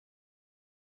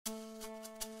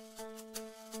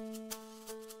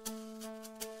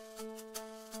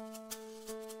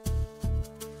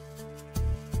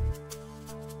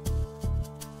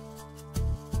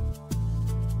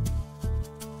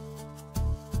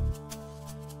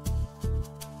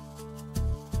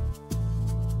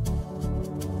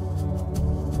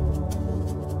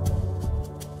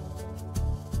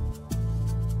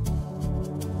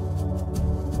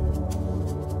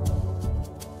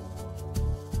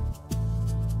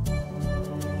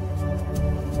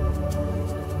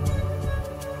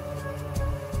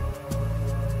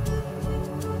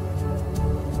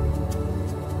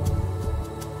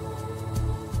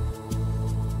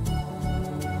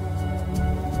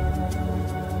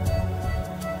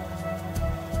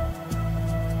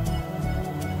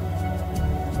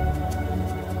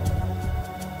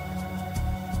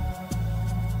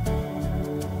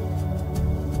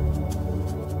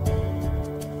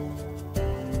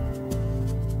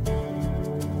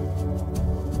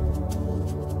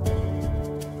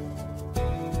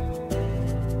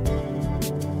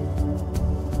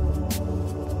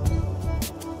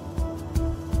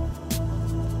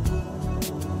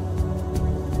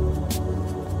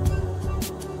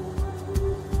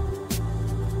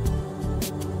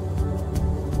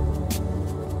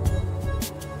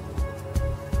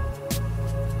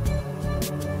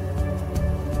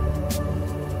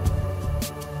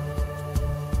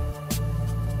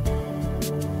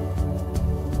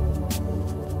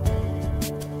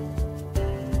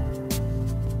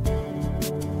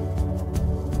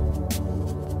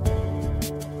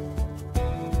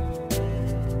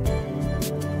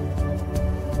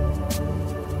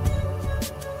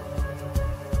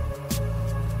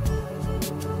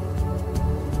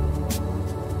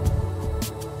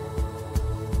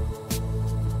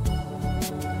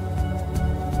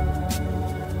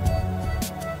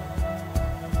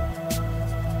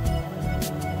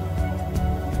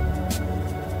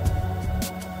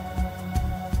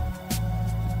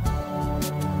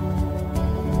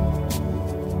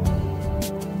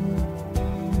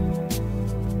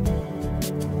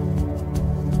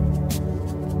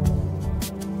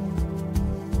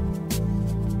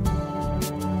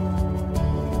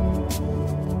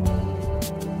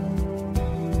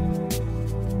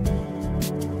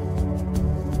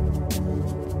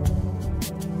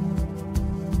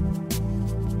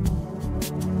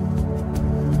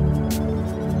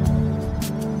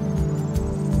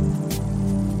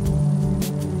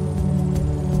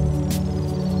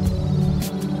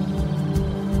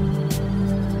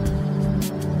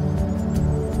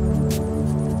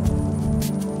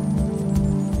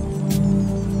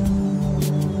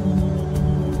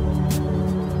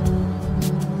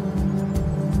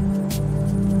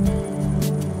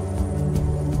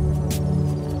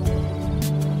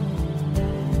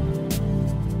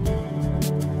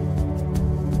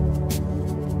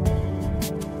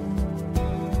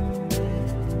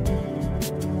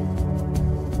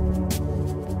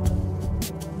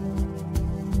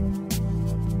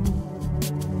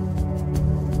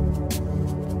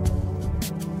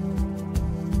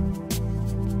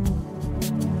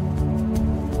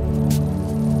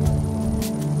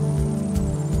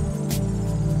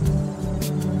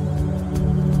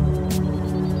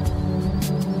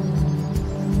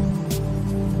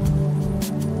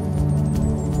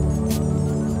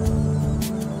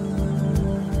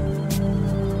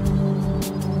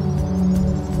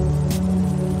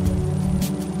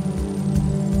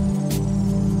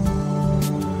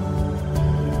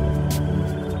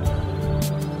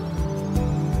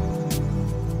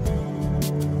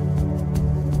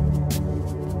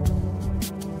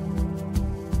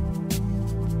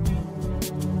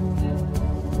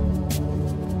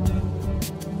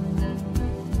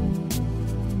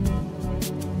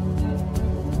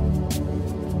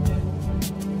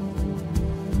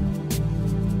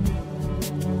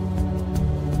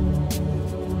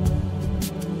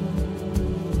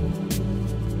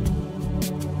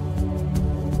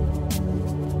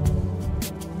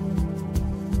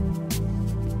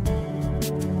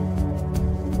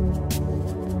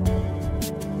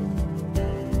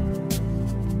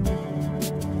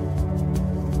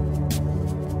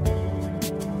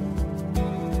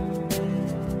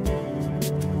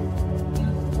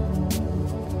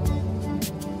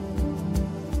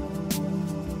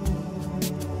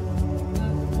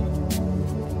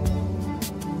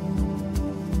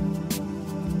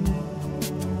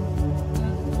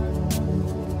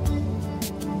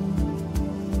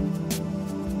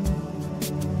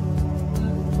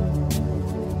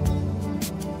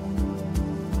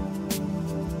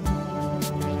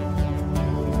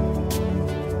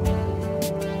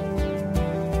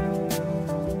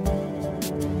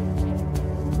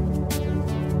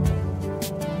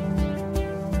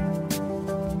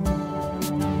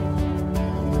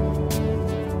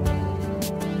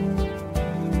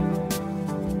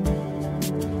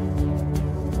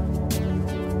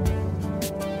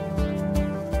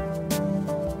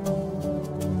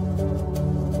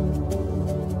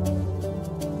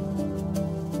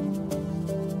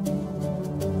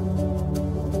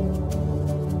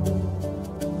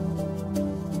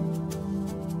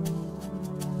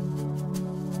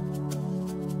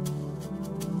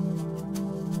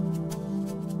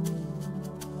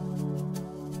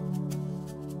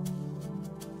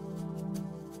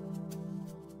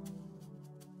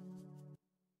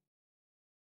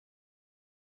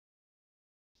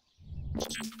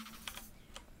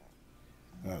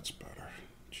That's better.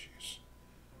 Jeez.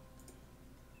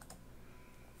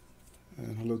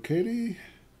 And hello, Katie.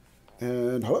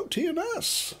 And hello,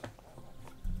 TNS.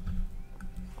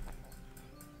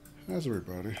 How's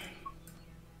everybody?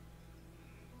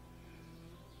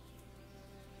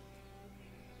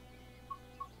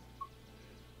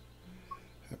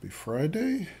 Happy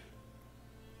Friday.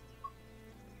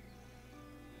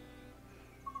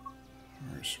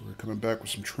 Alright, so we're coming back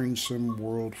with some Train Sim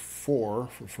World 4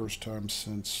 for the first time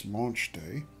since launch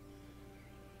day.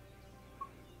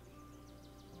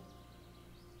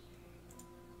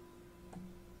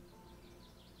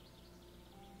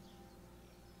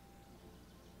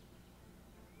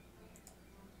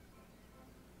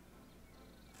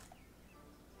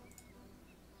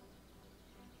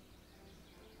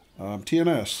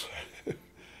 TNS.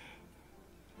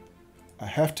 I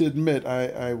have to admit,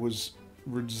 I was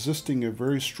resisting a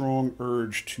very strong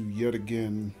urge to yet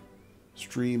again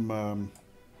stream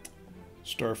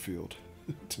Starfield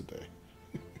today,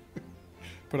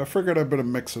 but I figured I better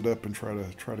mix it up and try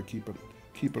to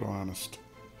keep it honest.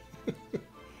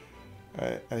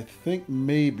 I think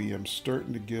maybe I'm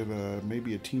starting to get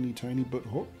maybe a teeny tiny bit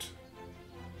hooked.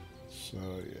 So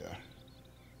yeah.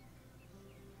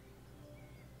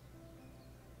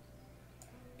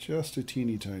 Just a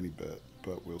teeny tiny bit,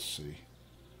 but we'll see.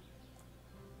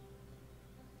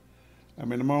 I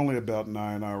mean, I'm only about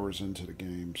 9 hours into the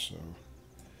game, so...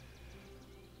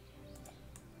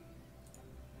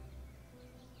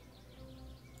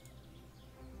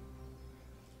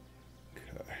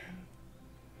 Okay.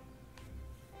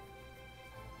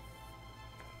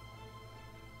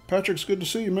 Patrick, it's good to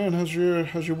see you, man. How's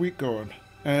your week going?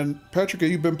 And Patrick, have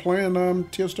you been playing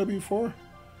TSW4?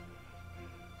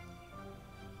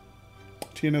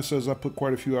 TNS says I put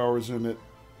quite a few hours in it,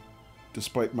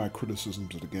 despite my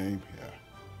criticisms of the game. Yeah.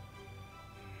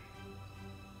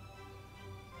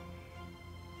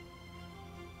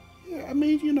 Yeah, I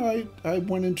mean, you know, I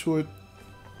went into it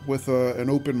with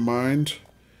an open mind,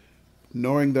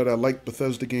 knowing that I like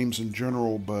Bethesda games in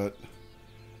general, but,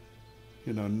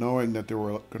 you know, knowing that there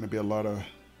were going to be a lot of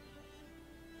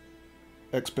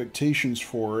expectations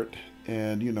for it,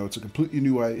 and, you know, it's a completely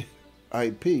new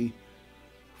IP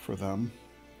for them.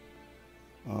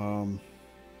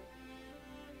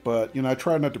 But you know, I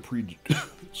try not to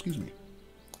excuse me,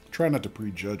 try not to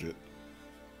prejudge it.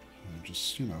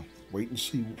 Just, you know, wait and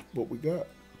see what we got.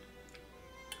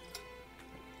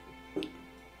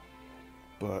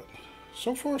 But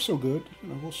so far so good. You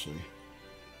know, we'll see.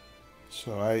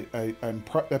 So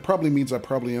that probably means I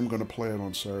probably am going to play it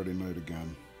on Saturday night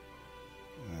again,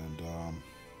 and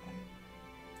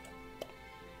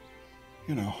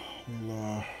you know,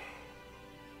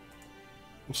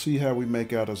 we'll see how we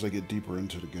make out as I get deeper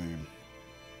into the game.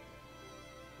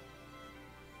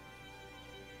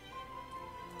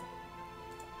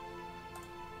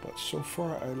 But so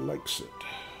far, I likes it.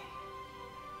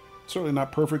 Certainly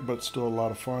not perfect, but still a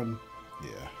lot of fun. Yeah.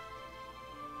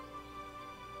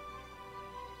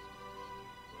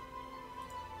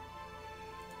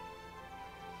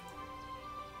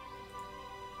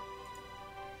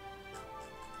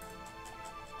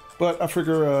 But I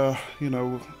figure, you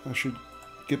know, I should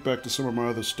get back to some of my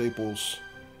other staples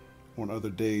on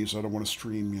other days. I don't want to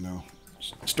stream, you know,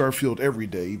 Starfield every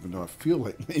day, even though I feel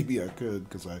like maybe I could,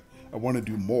 because I want to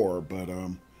do more. But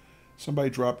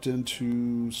somebody dropped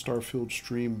into Starfield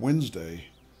stream Wednesday,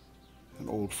 an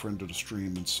old friend of the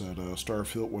stream, and said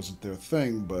Starfield wasn't their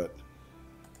thing, but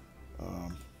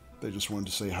they just wanted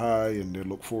to say hi, and they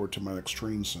look forward to my next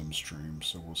Train Sim stream.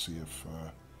 So we'll see if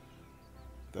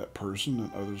that person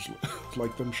and others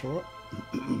like them show up.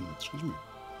 Excuse me.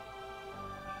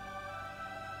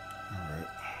 Alright.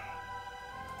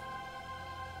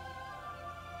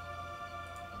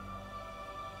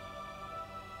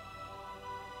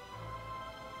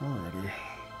 Alrighty.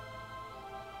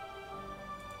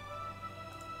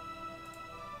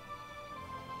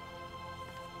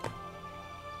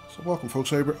 So welcome,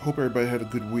 folks. I hope everybody had a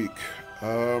good week.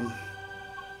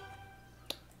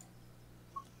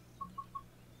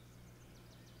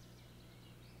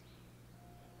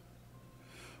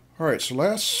 Alright, so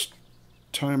last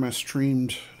time I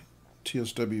streamed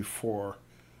TSW4,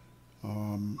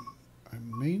 I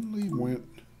mainly went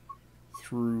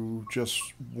through just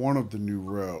one of the new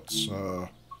routes,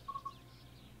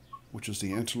 which is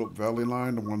the Antelope Valley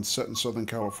line, the one set in Southern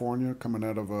California, coming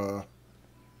out of, I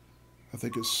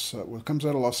think it's, well, it comes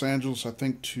out of Los Angeles, I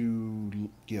think,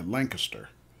 to, yeah, Lancaster.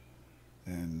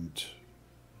 And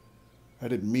I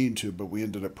didn't mean to, but we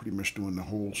ended up pretty much doing the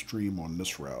whole stream on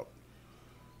this route.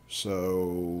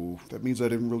 So that means I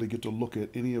didn't really get to look at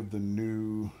any of the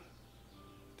new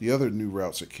the other new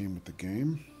routes that came with the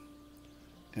game.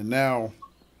 And now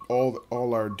all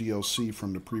our DLC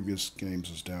from the previous games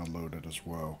is downloaded as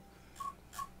well.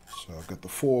 So I've got the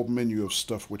full menu of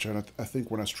stuff, which I think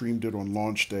when I streamed it on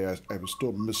launch day, I was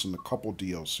still missing a couple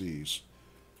DLCs,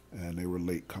 and they were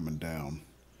late coming down.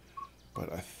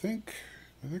 But I think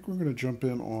we're going to jump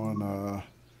in on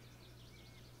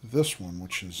this one,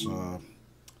 which is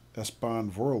S-Bahn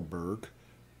Vorarlberg,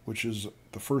 which is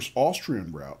the first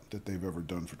Austrian route that they've ever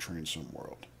done for Train Sim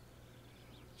World.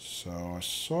 So I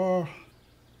saw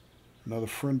another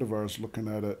friend of ours looking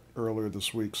at it earlier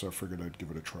this week, so I figured I'd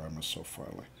give it a try myself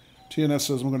finally. TNS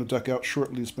says, I'm going to duck out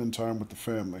shortly to spend time with the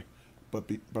family, but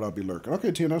I'll be lurking.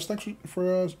 Okay, TNS, thanks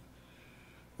for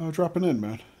dropping in,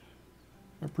 man.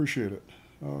 I appreciate it.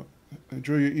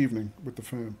 Enjoy your evening with the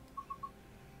fam.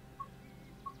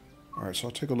 Alright, so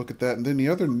I'll take a look at that. And then the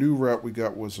other new route we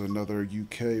got was another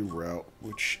UK route,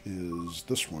 which is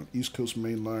this one. East Coast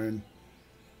Main Line,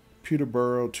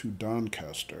 Peterborough to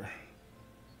Doncaster.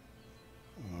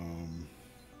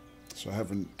 So I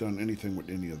haven't done anything with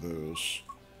any of those.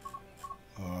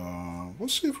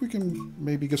 Let's see if we can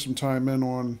maybe get some time in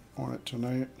on it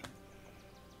tonight.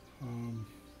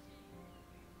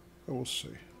 We'll see.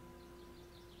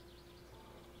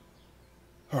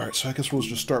 Alright, so I guess we'll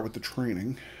just start with the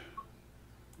training.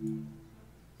 It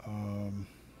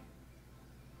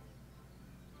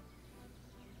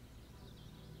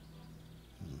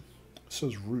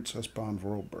says Routes S-Bahn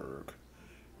Vorarlberg.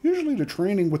 Usually the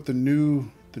training with the new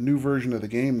version of the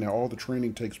game now, all the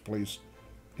training takes place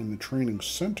in the training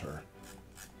center.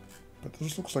 But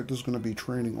this looks like this is going to be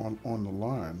training on the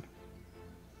line.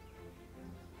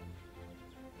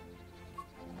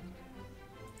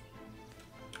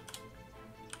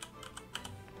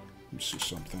 Let me see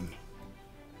something.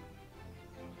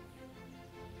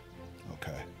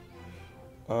 Okay.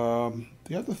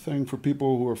 The other thing for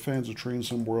people who are fans of Train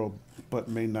Sim World but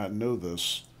may not know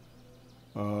this,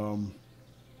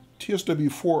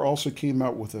 TSW4 also came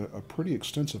out with a pretty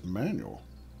extensive manual,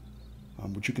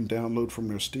 which you can download from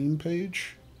their Steam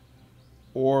page,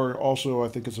 or also I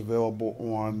think it's available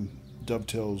on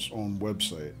Dovetail's own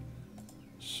website.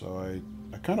 So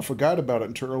I kind of forgot about it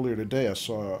until earlier today. I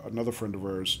saw another friend of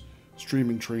ours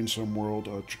streaming Train Sim World,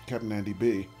 Captain Andy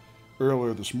B,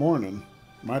 earlier this morning,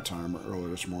 my time, or earlier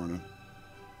this morning.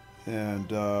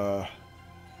 And I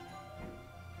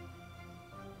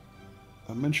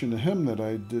mentioned to him that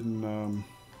I didn't,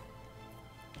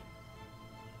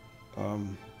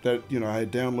 that, you know, I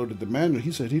had downloaded the manual.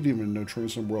 He said he didn't even know Train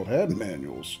Sim World had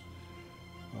manuals.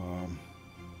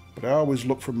 But I always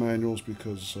look for manuals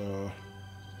because,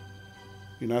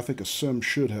 you know, I think a sim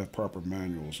should have proper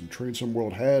manuals. And Train Sim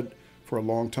World had, for a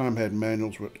long time, had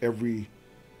manuals with every...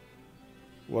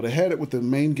 Well, they had it with the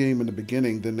main game in the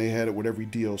beginning, then they had it with every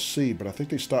DLC, but I think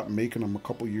they stopped making them a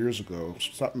couple years ago.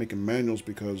 Stopped making manuals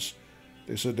because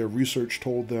they said their research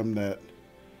told them that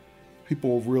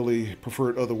people really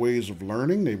preferred other ways of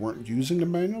learning. They weren't using the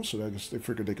manuals, so I guess they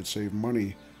figured they could save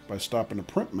money by stopping the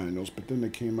print manuals, but then they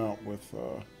came out with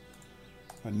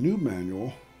a new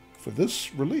manual for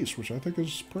this release, which I think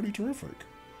is pretty terrific.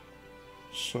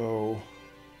 So,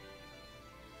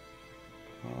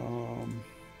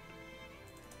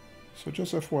 so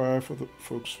just FYI for the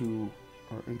folks who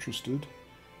are interested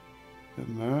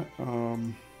in that.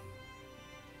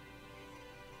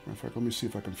 In fact, let me see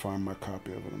if I can find my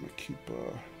copy of it. I'm gonna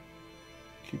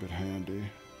keep it handy.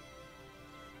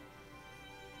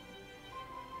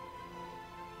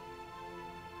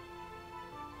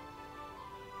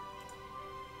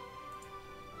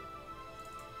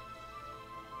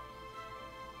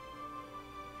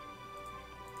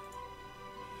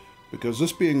 Because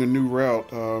this being a new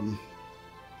route, a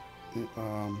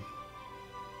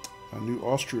new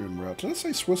Austrian route. Did I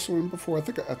say Switzerland before? I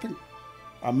think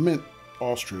I meant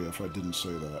Austria if I didn't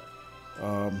say that.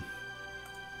 I'm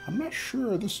not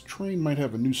sure. This train might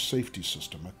have a new safety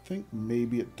system. I think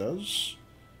maybe it does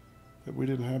that we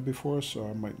didn't have before, so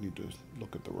I might need to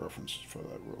look at the references for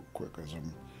that real quick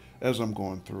as I'm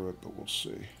going through it, but we'll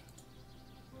see.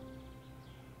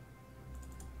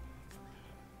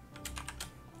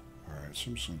 Alright, so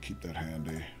I'm just going to keep that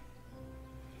handy.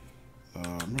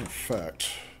 Matter of fact,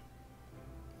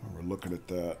 while we're looking at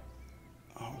that,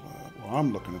 while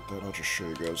I'm looking at that, I'll just show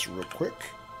you guys real quick.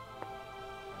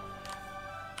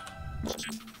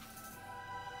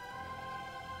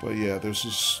 But yeah, there's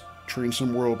this Train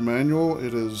Sim World manual.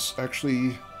 It is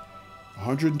actually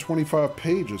 125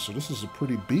 pages, so this is a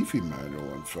pretty beefy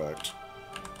manual, in fact.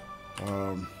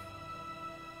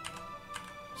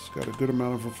 It's got a good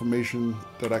amount of information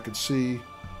that I could see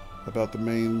about the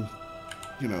main,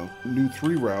 you know, new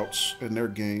 3 routes in their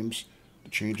games.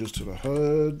 changes to the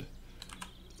HUD.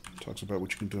 Talks about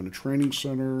what you can do in the training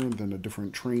center, and then the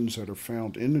different trains that are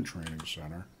found in the training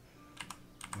center.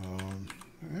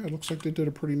 Yeah, it looks like they did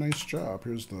a pretty nice job.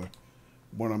 Here's the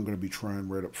one I'm going to be trying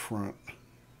right up front.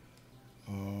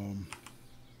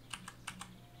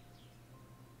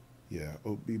 Yeah,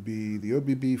 OBB, the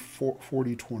OBB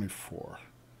 4024.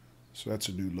 So that's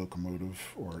a new locomotive,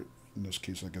 or in this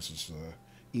case, I guess it's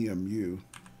EMU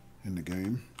in the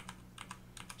game.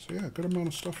 So yeah, good amount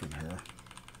of stuff in here,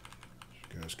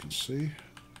 as you guys can see.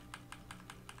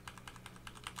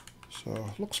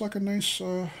 So looks like a nice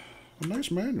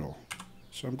manual.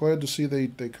 So I'm glad to see they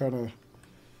kind of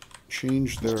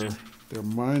changed their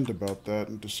mind about that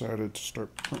and decided to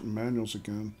start printing manuals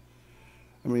again.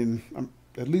 I mean,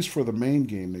 at least for the main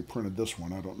game, they printed this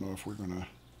one. I don't know if we're going to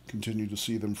continue to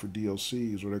see them for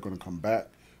DLCs, or they're going to come back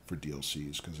for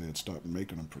DLCs, because they had stopped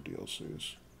making them for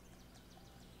DLCs.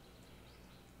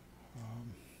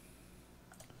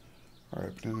 All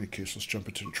right, but in any case, let's jump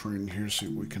into the training here, see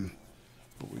what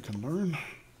we can learn.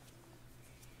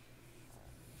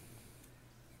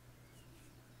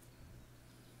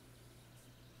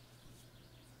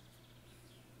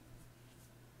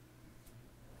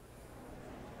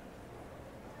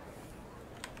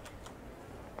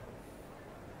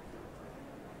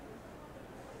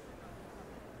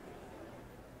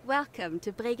 Welcome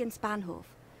to Bregenz Bahnhof,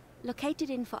 located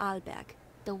in Vorarlberg,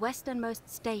 the westernmost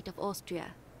state of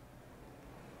Austria.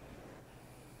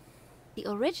 The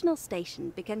original station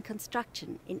began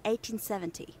construction in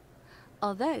 1870,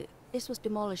 although this was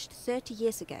demolished 30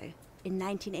 years ago in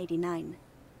 1989,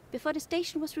 before the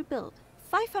station was rebuilt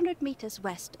 500 meters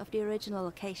west of the original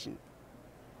location.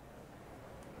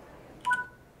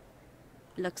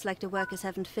 Looks like the workers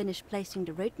haven't finished placing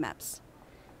the route maps.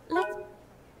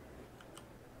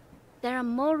 There are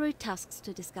more route tasks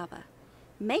to discover.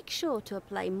 Make sure to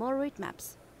apply more route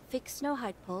maps, fix snow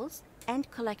height poles,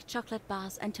 and collect chocolate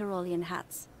bars and Tyrolean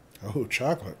hats. Oh,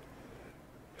 chocolate.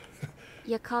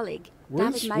 Your colleague,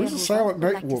 Where's the Silent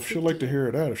Night Wolf? She'll like to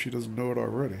hear that if she doesn't know it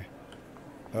already.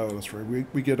 Oh, that's right.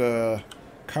 We get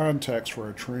contacts for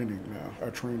our training now.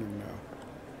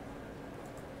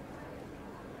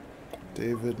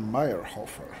 David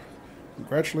Meyerhofer.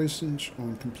 Congratulations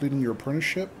on completing your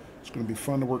apprenticeship. It's going to be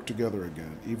fun to work together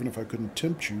again, even if I couldn't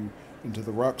tempt you into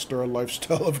the rock star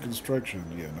lifestyle of construction.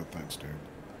 Yeah, no thanks, dude.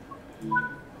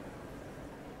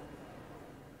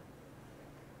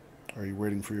 Are you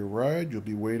waiting for your ride? You'll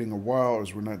be waiting a while,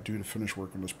 as we're not due to finish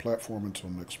work on this platform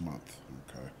until next month.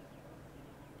 Okay.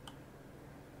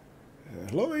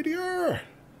 Hello, ADR!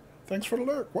 Thanks for the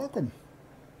alert. Welcome.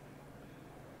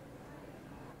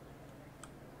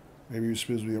 Maybe you're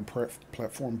supposed to be on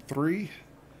platform 3.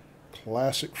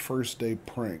 Classic first day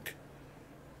prank.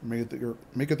 Make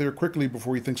it there quickly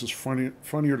before he thinks it's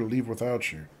funnier to leave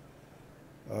without you.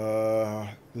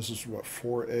 This is what,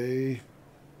 foray?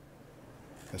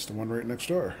 That's the one right next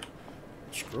door.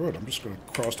 Screw it, I'm just going to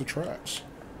cross the tracks.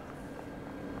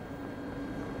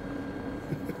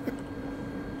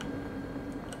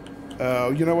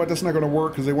 You know what, that's not going to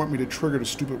work because they want me to trigger the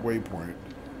stupid waypoint.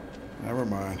 Never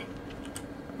mind.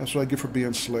 That's what I get for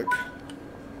being slick.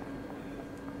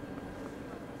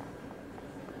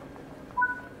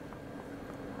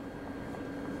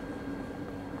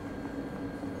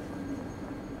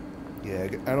 Yeah,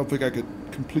 I don't think I could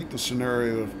complete the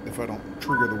scenario if I don't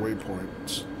trigger the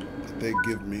waypoints that they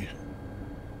give me.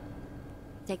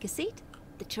 Take a seat.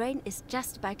 The train is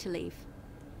just about to leave.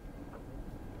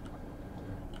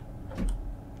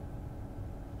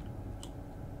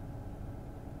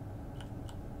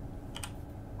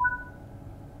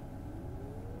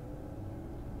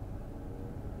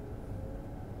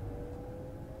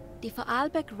 The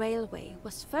Vorarlberg Railway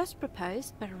was first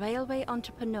proposed by railway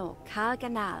entrepreneur Karl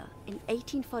Ganal in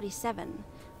 1847,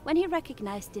 when he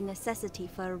recognized the necessity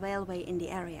for a railway in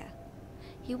the area.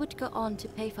 He would go on to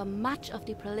pay for much of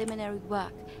the preliminary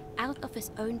work out of his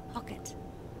own pocket.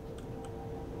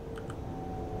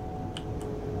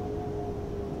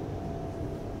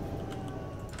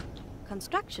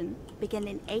 Construction began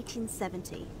in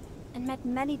 1870 and met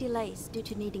many delays due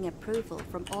to needing approval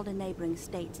from all the neighboring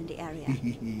states in the area.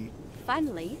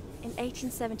 Finally, in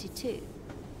 1872,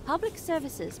 public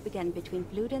services began between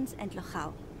Bludenz and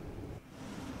Lindau.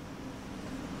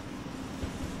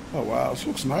 Oh wow, this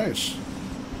looks nice.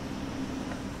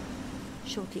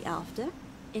 Shortly after,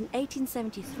 in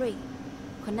 1873,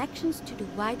 connections to the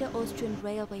wider Austrian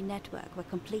railway network were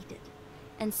completed,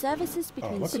 and services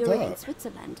between Zurich in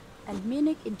Switzerland and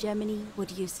Munich in Germany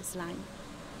would use this line.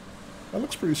 That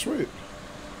looks pretty sweet.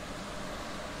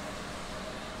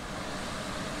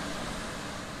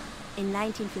 In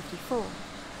 1954,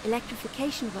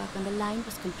 electrification work on the line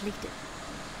was completed,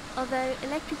 although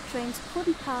electric trains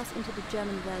couldn't pass into the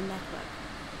German rail network.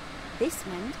 This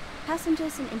meant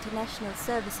passengers in international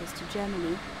services to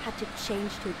Germany had to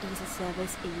change to a diesel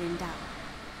service in Lindau.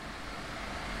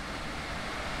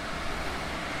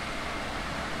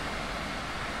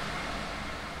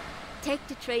 Take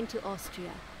the train to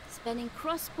Austria. Spanning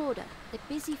cross-border, the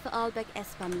busy Vorarlberg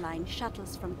S-Bahn line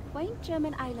shuttles from quaint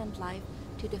German island life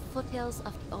to the foothills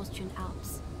of the Austrian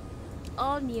Alps.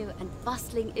 All new and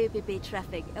bustling ÖBB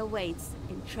traffic awaits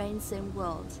in Train Sim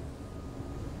World.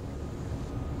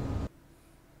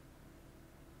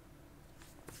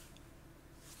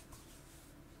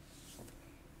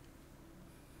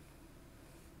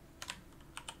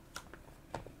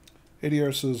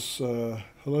 ADR says,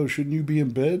 hello, shouldn't you be in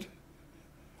bed?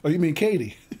 Oh, you mean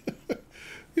Katie?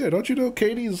 Yeah, don't you know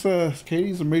Katie's a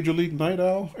Major League night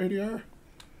owl, ADR?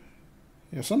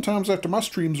 Yeah, sometimes after my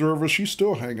streams are over, she's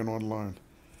still hanging online.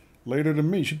 Later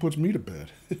than me, she puts me to bed.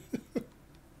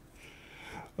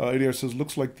 ADR says,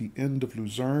 looks like the end of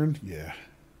Luzerne. Yeah.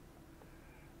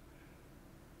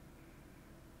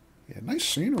 Yeah, nice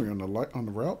scenery on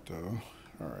the route, though.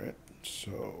 All right,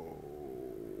 so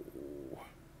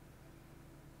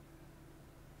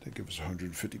they give us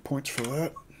 150 points for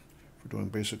that. For doing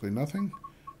basically nothing.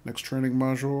 Next training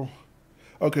module.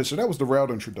 Okay, so that was the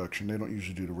route introduction. They don't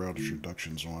usually do the route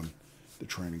introductions on the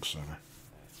training center.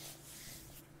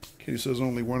 Katie says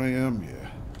only 1 a.m. Yeah.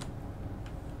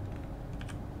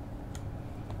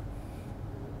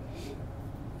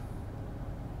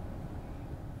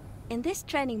 In this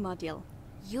training module,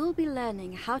 you'll be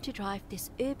learning how to drive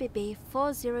this ÖBB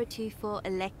 4024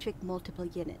 electric multiple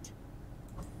unit.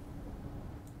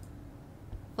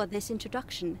 For this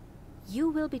introduction, you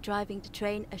will be driving the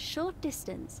train a short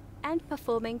distance and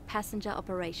performing passenger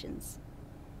operations.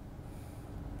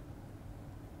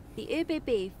 The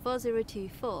ÖBB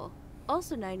 4024,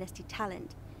 also known as the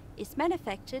Talent, is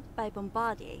manufactured by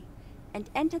Bombardier and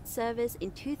entered service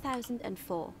in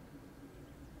 2004.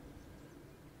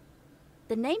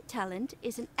 The name Talent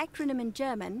is an acronym in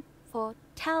German for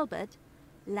Talbot,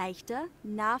 leichter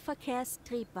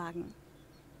Nahverkehrstriebwagen,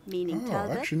 meaning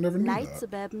Talbot, light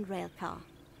suburban railcar.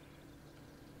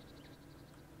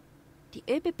 The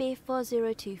ÖBB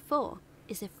 4024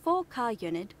 is a 4-car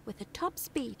unit with a top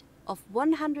speed of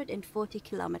 140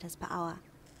 km per hour.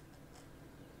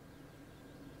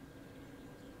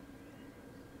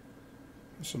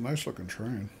 It's a nice looking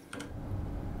train.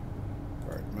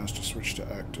 Alright, master switch to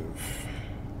active.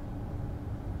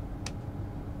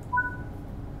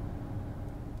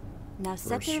 Now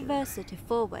set the reverser to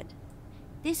forward.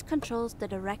 This controls the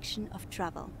direction of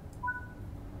travel.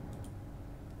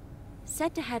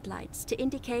 Set the headlights to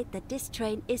indicate that this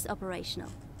train is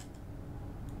operational.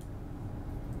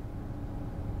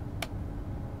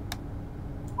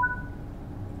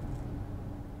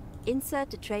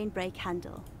 Insert the train brake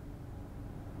handle.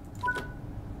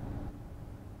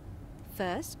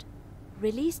 First,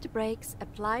 release the brakes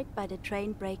applied by the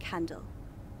train brake handle.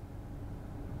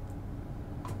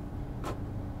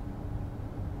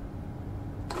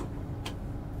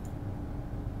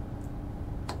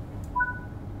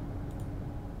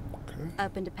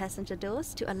 Open the passenger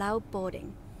doors to allow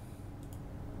boarding.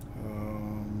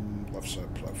 Left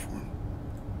side platform.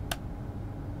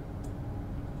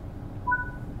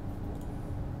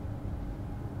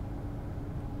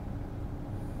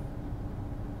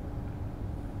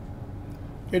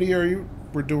 Eddie,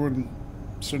 we're doing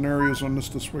scenarios on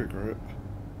this week, right?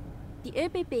 The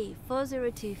ÖBB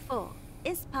 4024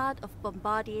 is part of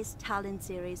Bombardier's Talent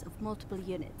series of multiple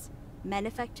units,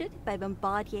 manufactured by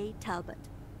Bombardier Talbot.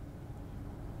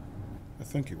 I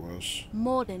think it was.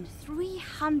 More than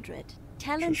 300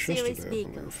 Talent series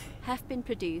vehicles have been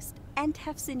produced and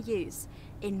have seen use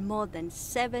in more than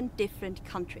 7 different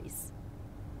countries.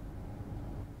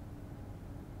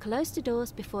 Close the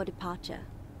doors before departure.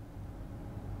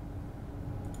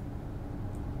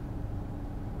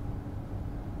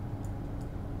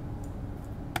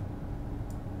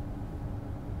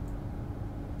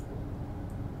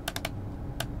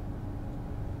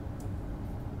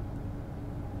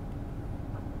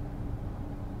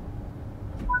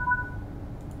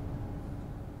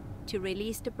 To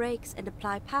release the brakes and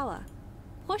apply power,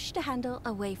 push the handle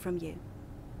away from you.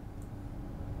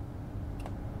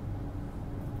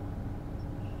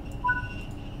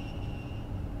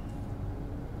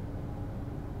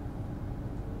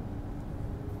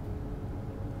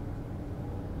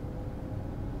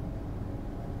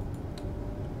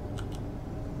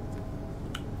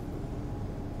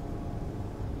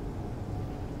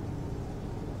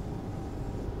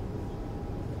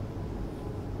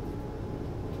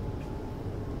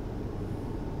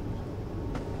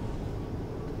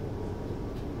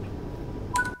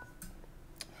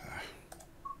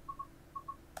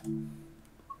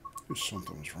 Knew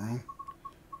something was wrong.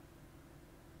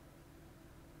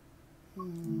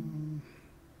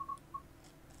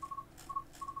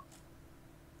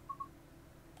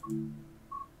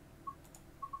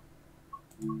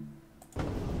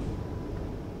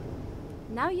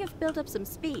 Now you've built up some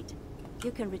speed.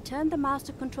 You can return the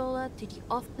master controller to the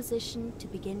off position to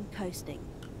begin coasting.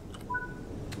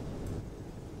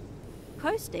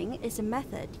 Coasting is a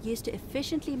method used to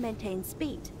efficiently maintain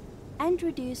speed and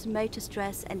reduce motor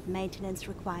stress and maintenance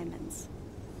requirements.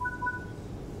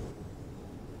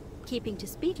 Keeping to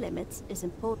speed limits is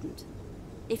important.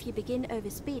 If you begin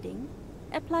overspeeding,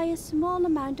 apply a small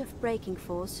amount of braking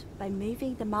force by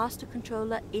moving the master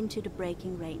controller into the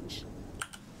braking range.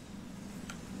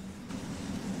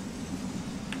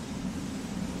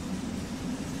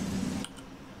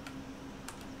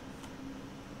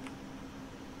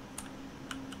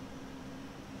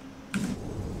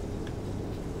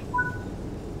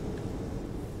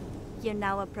 You're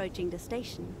now approaching the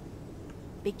station.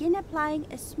 Begin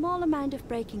applying a small amount of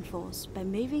braking force by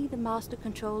moving the master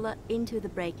controller into the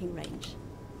braking range.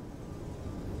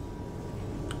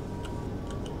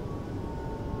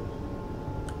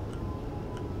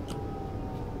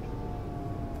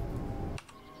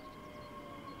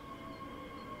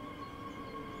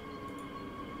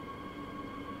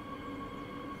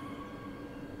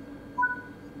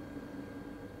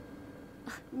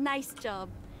 Nice job.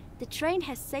 The train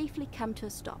has safely come to a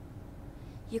stop.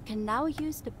 You can now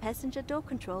use the passenger door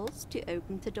controls to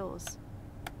open the doors.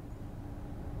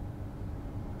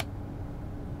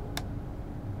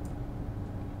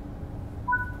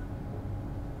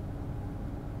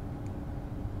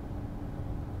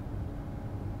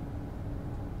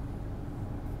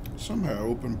 Somehow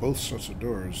open both sets of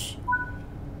doors.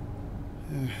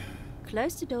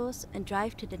 Close the doors and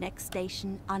drive to the next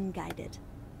station unguided.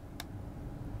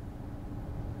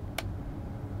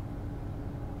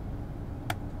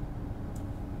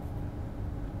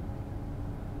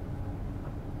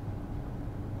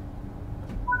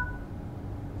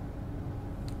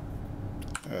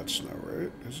 That's not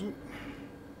right, is it?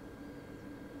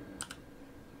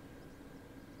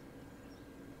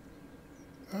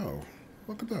 Oh,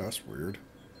 look at that. That's weird.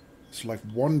 It's like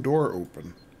one door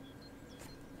open.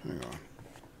 Hang on.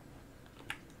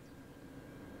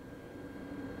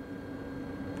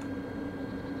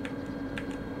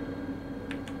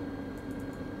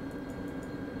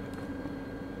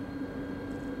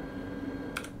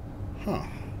 Huh.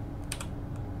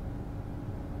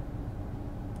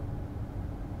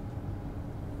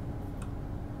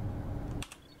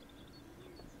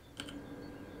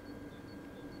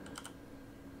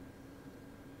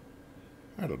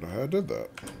 I don't know how I did that.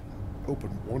 Open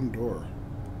one door.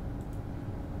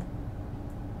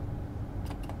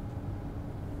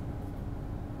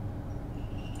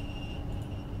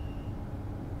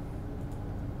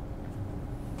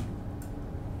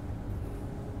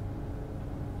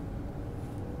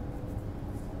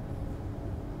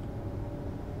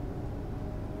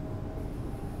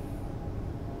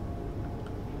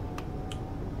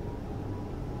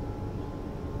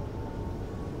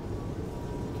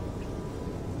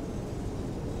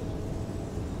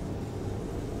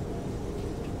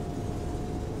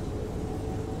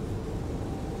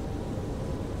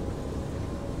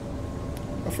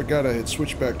 I forgot I had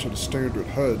switched back to the standard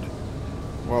HUD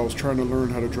while I was trying to learn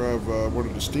how to drive one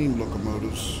of the steam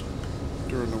locomotives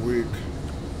during the week.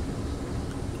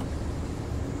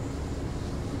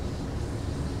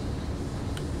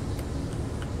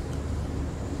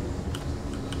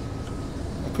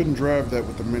 I couldn't drive that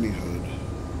with the mini HUD.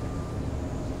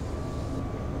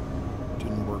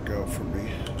 Didn't work out for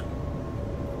me.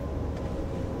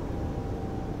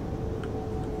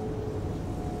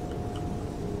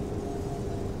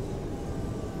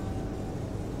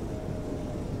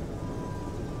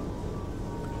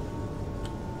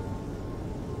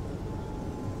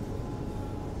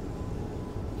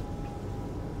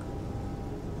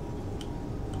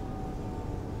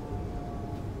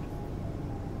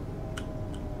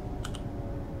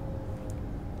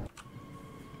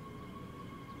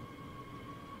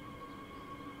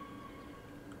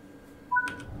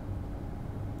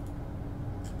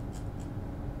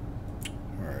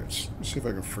 Let's see if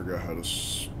I can figure out how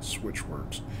this switch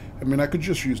works. I mean, I could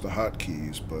just use the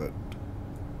hotkeys, but...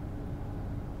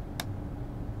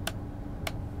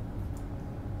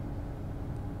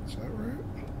 Is that right?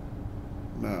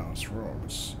 No, it's wrong.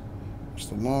 It's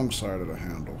the long side of the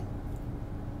handle.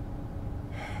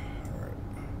 Alright.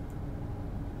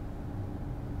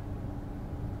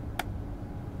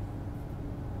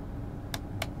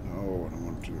 No, I don't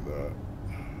want to do that.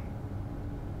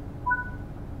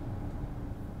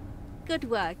 Good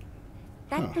work.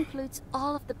 That concludes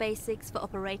all of the basics for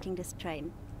operating this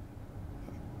train.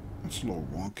 That's a little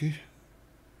wonky.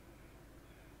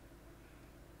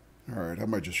 Alright, I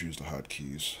might just use the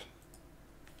hotkeys.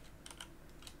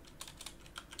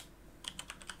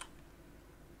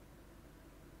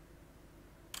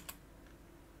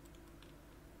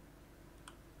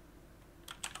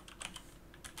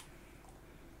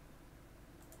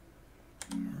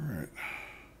 Alright.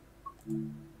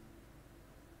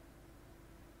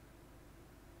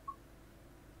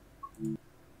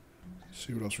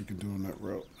 See what else we can do on that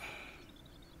route.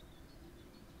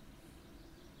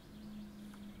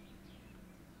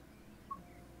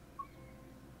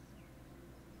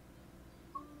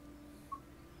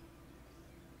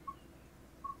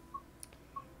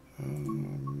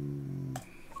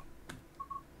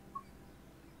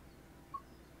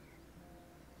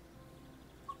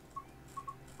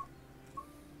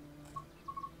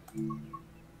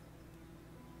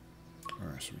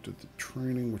 Alright, so we did the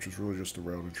training, which was really just the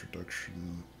route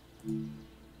introduction. And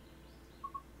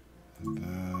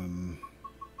then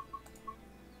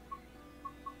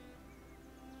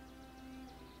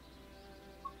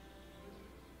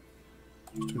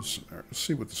let's do a scenario. Let's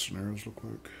see what the scenarios look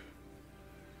like.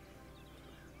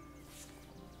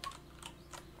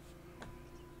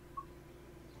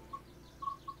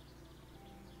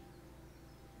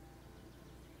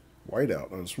 Whiteout.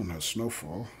 Oh, this one has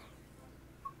snowfall.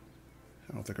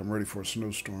 I don't think I'm ready for a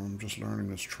snowstorm. I'm just learning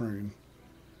this train.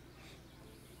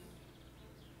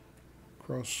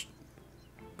 Cross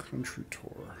country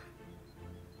tour.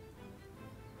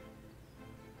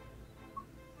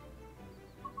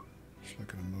 Just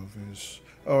like in the movies.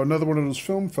 Oh, another one of those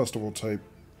film festival type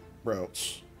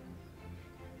routes.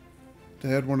 They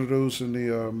had one of those in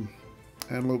the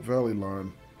Antelope Valley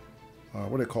line.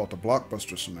 What do they call it? The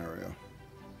blockbuster scenario.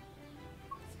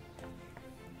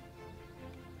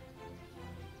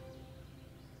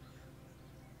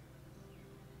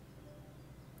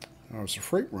 Oh, it's a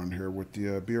freight run here with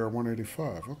the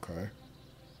BR-185. Okay.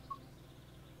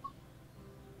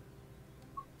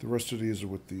 The rest of these are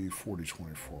with the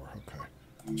 4024. Okay.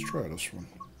 Let's try this one.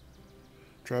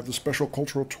 Drive the special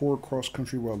cultural tour cross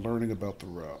country while learning about the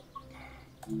route.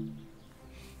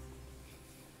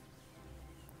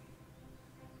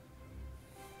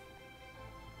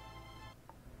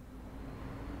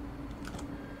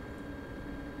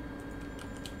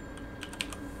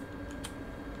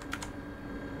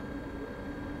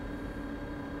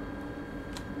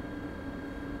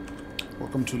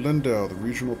 Welcome to Lindau. The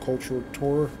regional cultural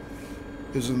tour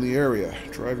is in the area.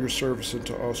 Drive your service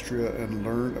into Austria and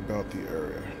learn about the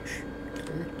area.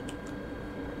 Okay.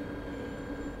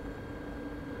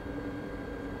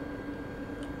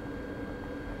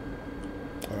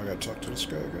 Oh, I gotta talk to this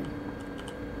guy again.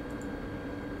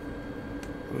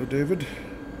 Hello, David.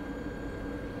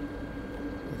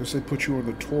 I guess they put you on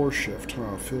the tour shift,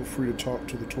 huh? Feel free to talk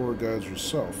to the tour guides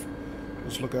yourself.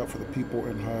 Just look out for the people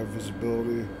in high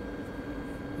visibility.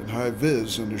 In high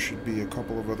vis, and there should be a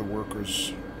couple of other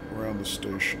workers around the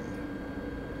station.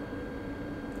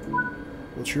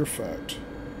 What's your fact?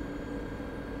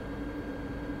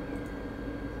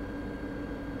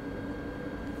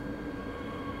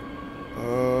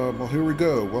 Well, here we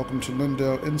go. Welcome to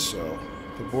Lindau Incel,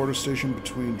 the border station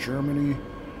between Germany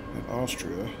and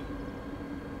Austria.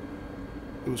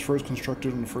 It was first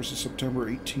constructed on the 1st of September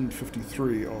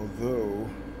 1853,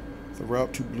 although the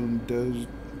route to Bludenz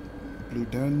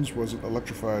wasn't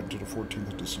electrified until the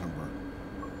 14th of December.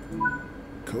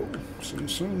 Cool. See you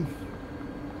soon.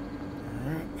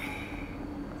 Alright.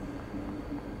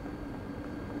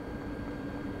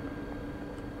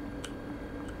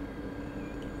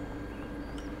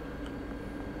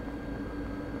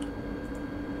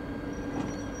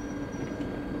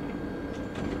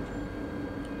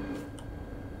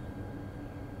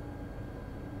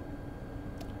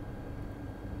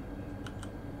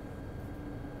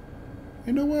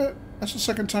 You know what? That's the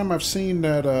second time I've seen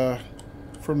that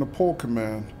from the poll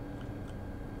command.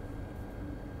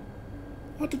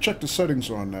 I'll have to check the settings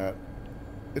on that.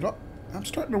 I'm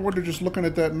starting to wonder, just looking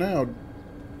at that now,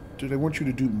 do they want you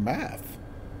to do math?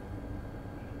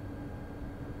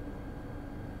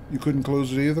 You couldn't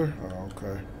close it either? Oh,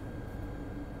 okay.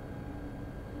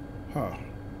 Huh.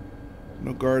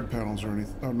 No guard panels or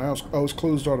anything. Oh, now it's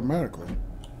closed automatically.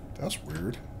 That's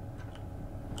weird.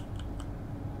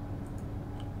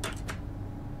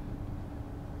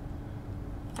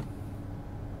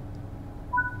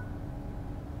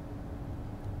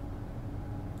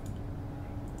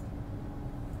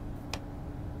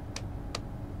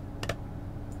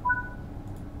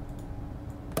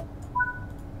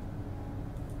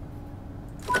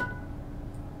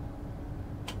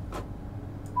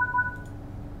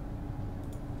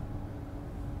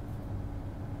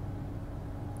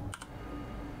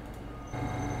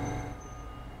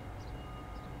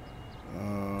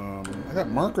 I got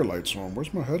marker lights on.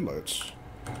 Where's my headlights?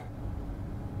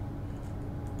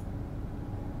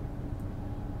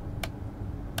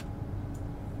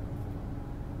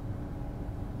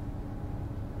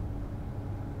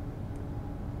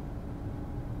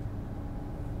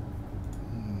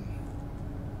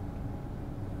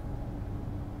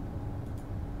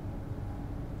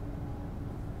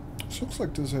 This looks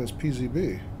like this has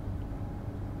PZB.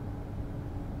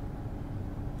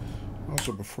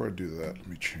 Also, before I do that, let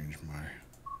me change my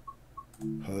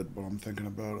HUD while I'm thinking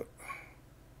about it.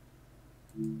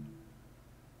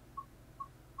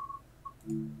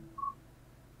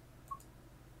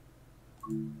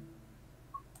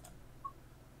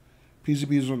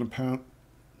 PZB is on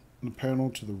the panel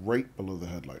to the right below the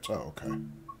headlights. Oh, okay.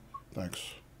 Thanks.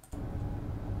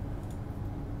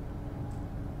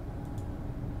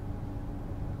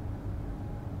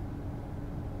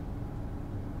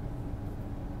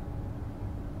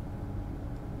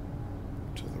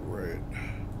 To the right.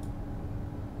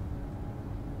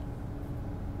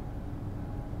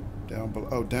 Down below.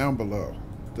 Oh, down below.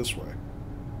 This way.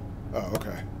 Oh,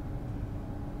 okay.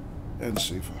 And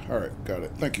SIFA. All right, got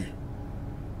it. Thank you.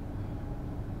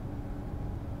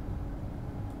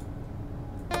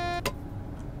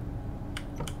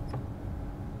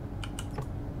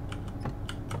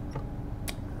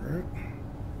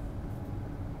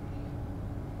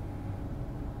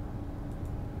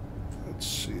 Let's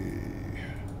see.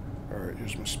 All right,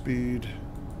 here's my speed.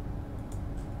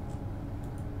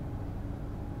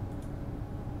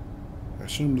 I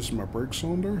assume this is my brake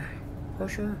cylinder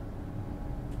pressure.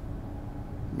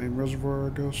 Main reservoir, I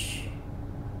guess.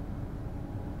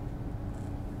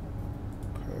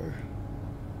 Okay.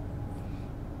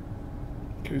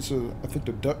 Okay, so I think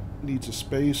the duct needs a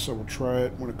space. I will try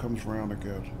it when it comes around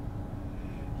again.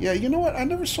 Yeah, you know what? I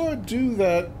never saw it do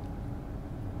that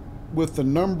with the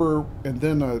number, and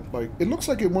then like it looks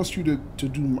like it wants you to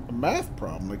do a math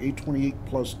problem, like 828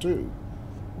 plus 2,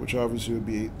 which obviously would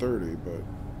be 830, but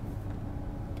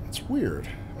that's weird.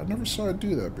 I never saw it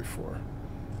do that before.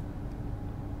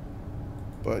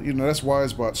 But you know, that's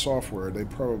WiseBot software. They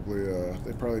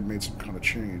probably made some kind of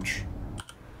change.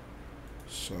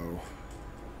 So,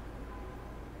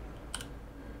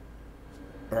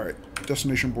 all right,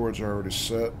 destination boards are already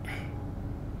set.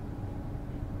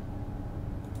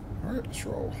 All right, let's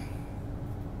roll.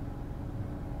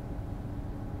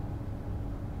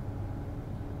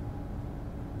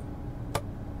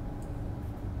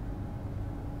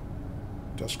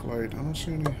 Desk light. I don't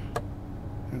see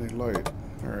any light.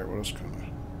 All right, what else kind of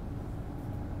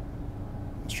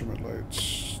instrument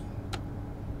lights?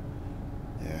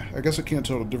 Yeah, I guess I can't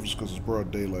tell the difference because it's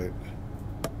broad daylight.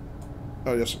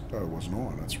 Oh yes, oh, it wasn't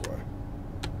on. That's why.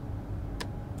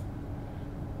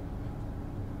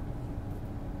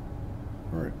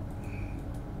 Alright.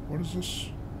 What is this?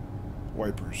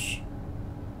 Wipers.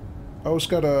 Oh, it's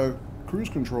got a cruise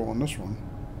control on this one.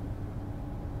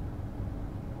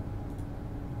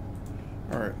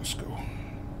 Alright, let's go.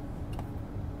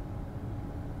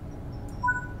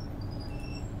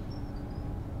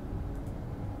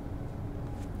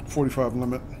 .45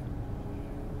 limit.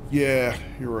 Yeah,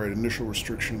 you're right. Initial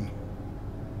restriction.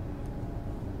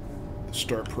 The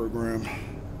start program.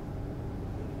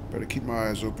 Better keep my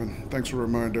eyes open. Thanks for the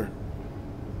reminder.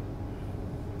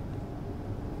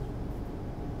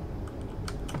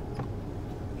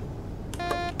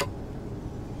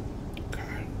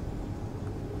 Okay.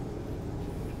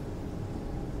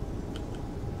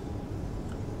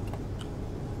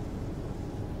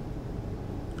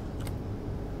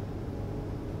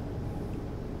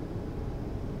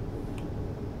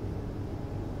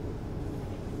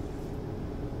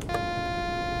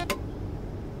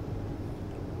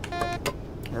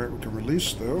 Alright, we can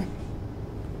release though.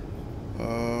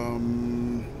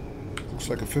 Looks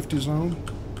like a 50 zone.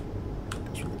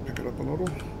 Guess we can pick it up a little.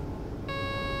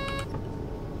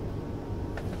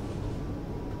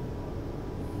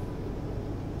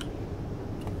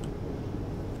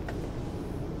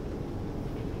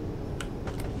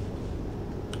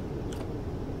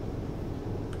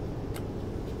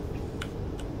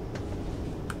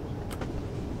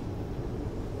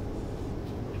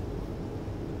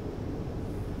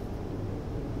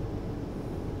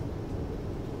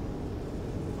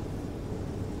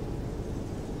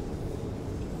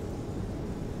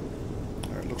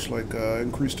 Looks like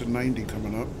increased to 90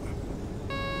 coming up.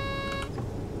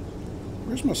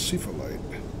 Where's my SIFA light?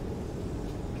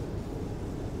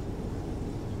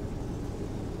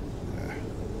 Yeah.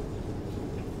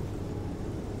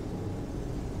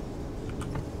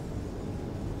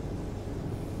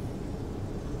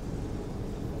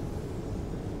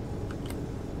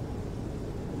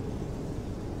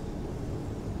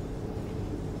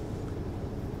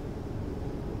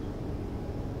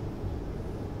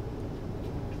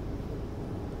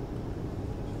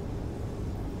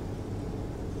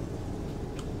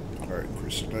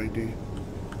 increase to 90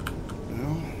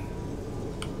 now.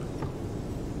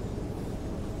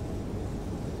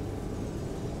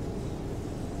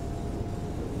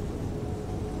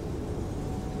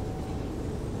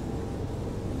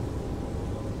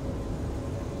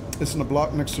 It's in the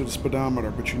block next to the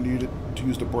speedometer, but you need it to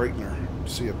use the brightener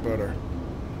to see it better.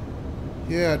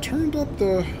 Yeah, I turned up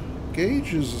the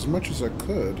gauges as much as I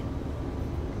could.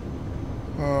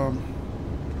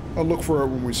 I'll look for it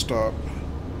when we stop.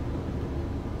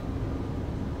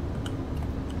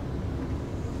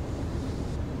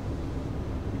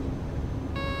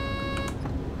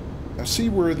 I see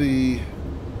where the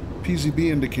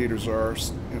PZB indicators are,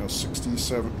 you know,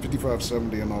 67, 55,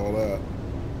 70 and all that.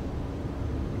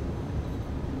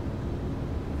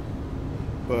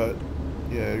 But,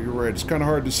 yeah, you're right. It's kind of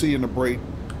hard to see in the bright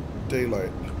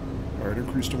daylight. All right,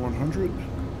 increase to 100.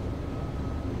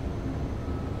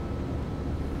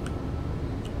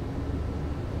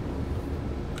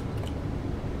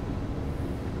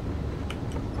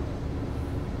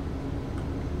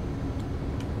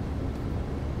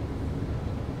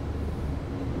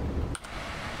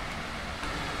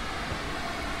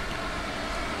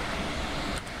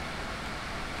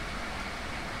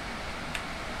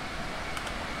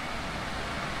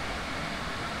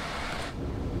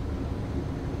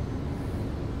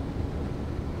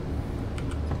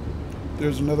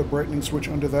 There's another brightening switch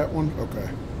under that one? Okay.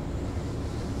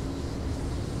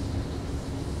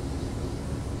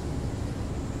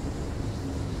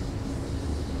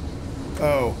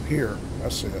 Oh, here. I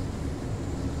see it.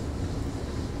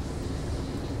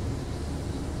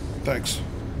 Thanks.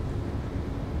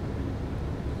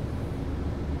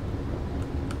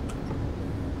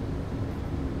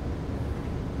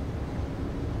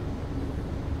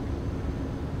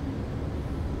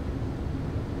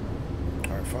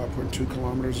 All right, 5.2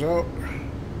 kilometers out.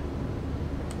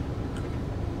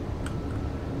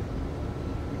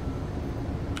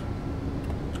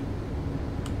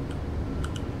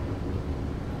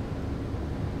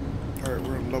 All right,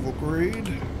 we're in level grade.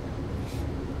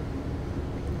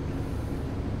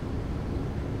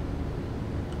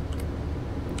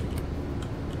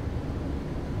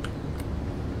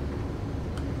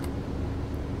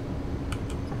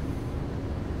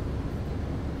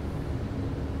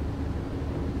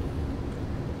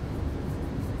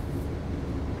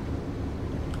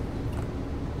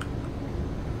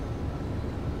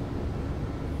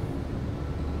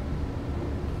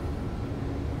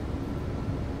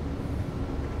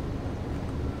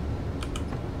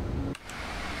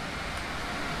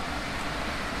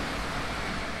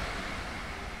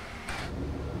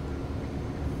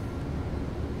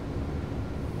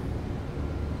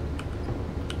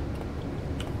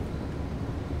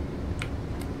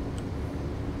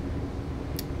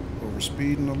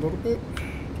 Speeding a little bit.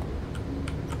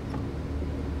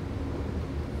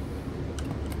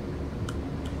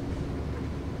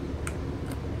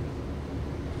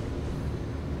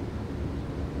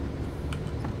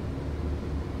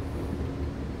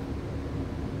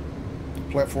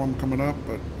 Platform coming up,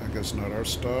 but I guess not our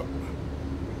stop.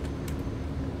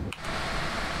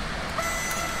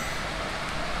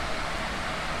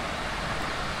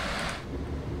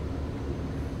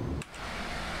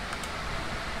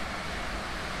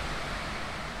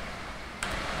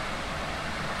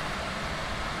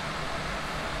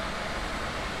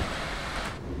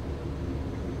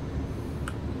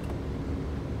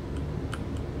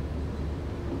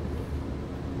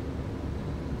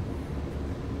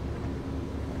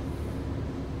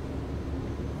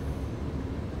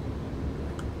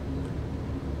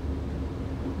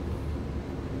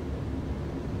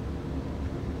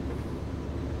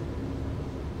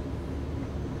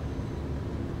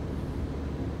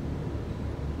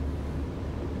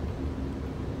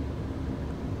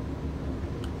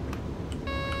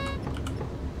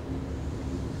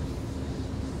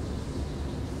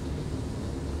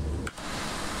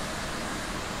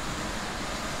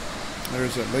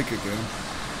 There's that lake again.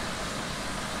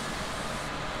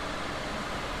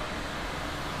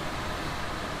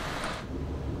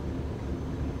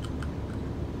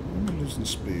 I'm losing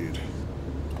speed.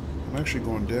 I'm actually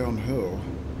going downhill.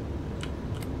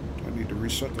 Do I need to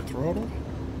reset the throttle?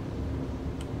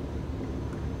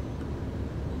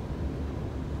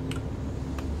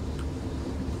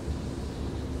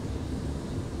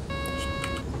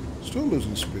 Still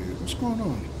losing speed. What's going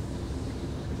on?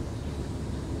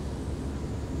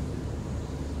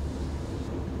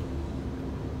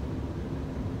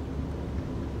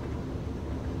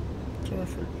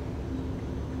 Traffic.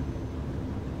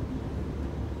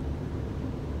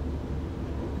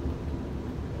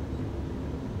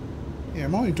 Yeah,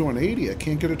 I'm only doing 80. I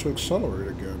can't get it to accelerate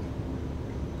again.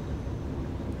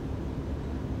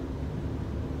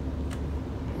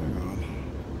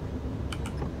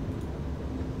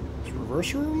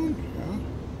 cursor on? Yeah.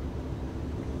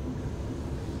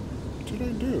 What did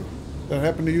I do? That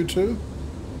happened to you too?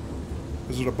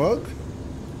 Is it a bug?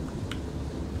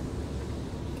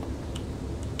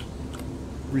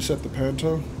 Reset the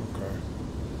panto? Okay.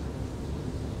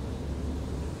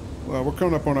 Well, we're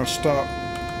coming up on our stop.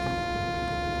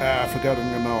 Ah, I forgot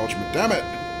an acknowledgement. Damn it!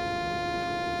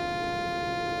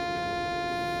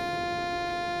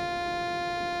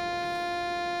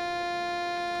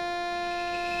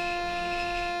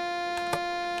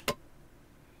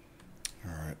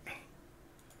 Alright.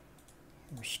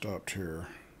 We're stopped here.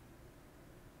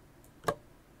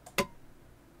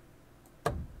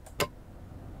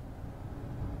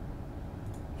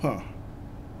 Huh.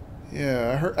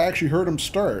 Yeah, I actually heard him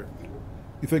start.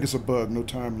 You think it's a bug, no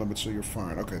time limit, so you're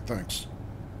fine. Okay, thanks.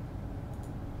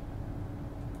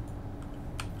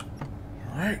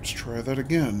 Alright, let's try that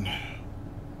again.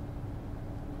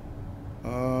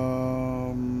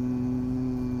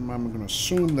 I'm going to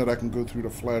assume that I can go through the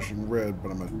flashing red,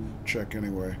 but I'm going to check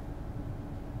anyway.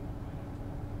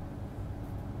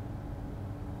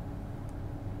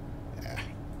 Yeah.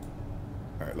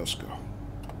 Alright, let's go.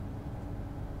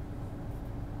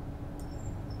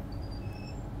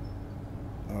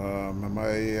 Am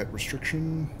I at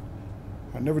restriction?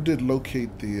 I never did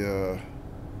locate the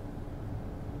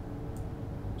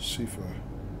SIFA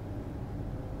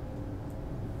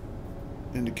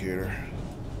indicator.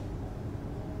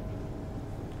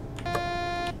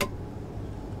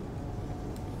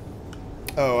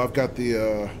 Oh, I've got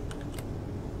the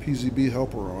PZB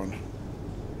helper on.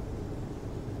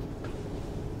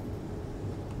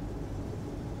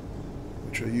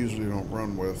 Which I usually don't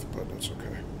run with, but that's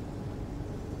okay.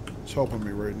 It's helping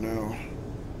me right now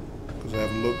because I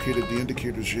haven't located the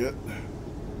indicators yet.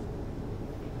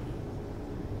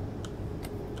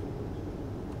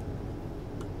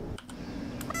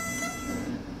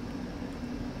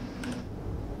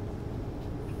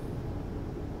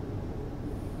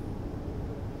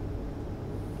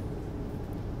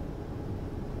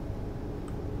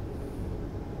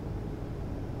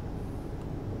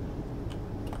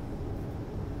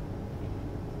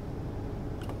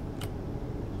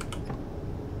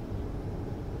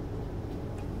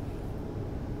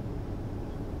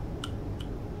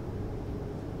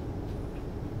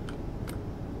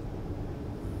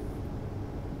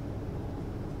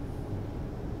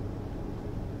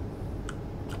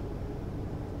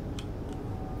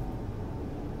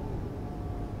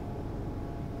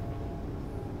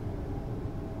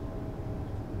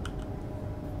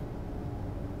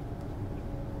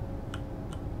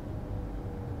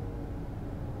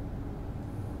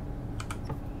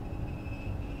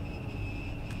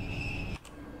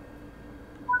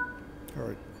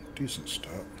 Alright, decent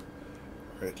stop.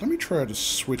 Alright, let me try to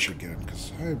switch again,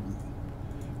 because I...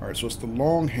 Alright, so it's the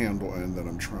long handle end that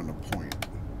I'm trying to point.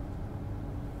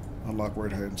 Unlock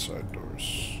right-hand side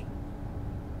doors.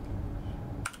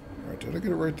 Alright, did I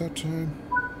get it right that time?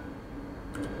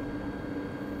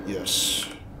 Yes.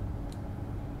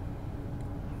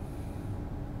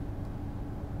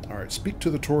 Alright, speak to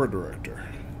the tour director.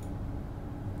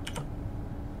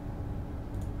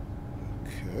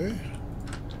 Okay.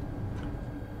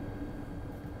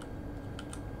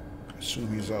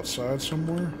 Assume he's outside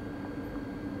somewhere.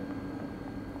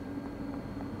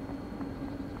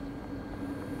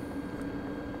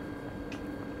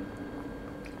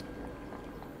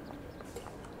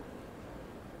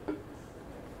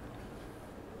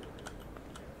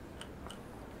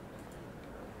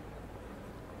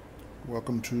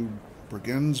 Welcome to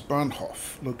Bregenz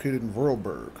Bahnhof, located in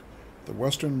Vorarlberg, the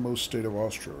westernmost state of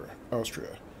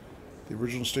Austria. The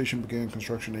original station began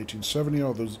construction in 1870,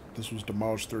 although this was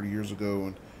demolished 30 years ago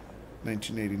in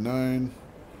 1989.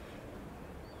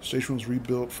 The station was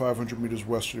rebuilt 500 meters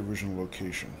west of the original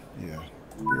location. Yeah,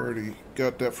 we already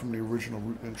got that from the original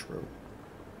route intro.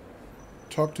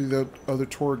 Talk to the other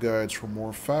tour guides for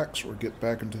more facts or get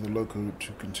back into the loco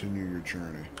to continue your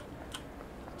journey.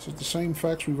 Is it the same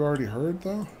facts we've already heard,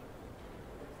 though?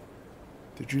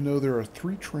 Did you know there are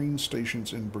 3 train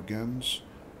stations in Bregenz?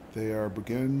 They are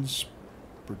Bregenz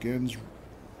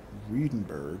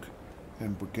Riedenberg,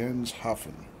 and Bregenz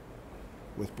Hafen,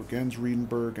 with Bregenz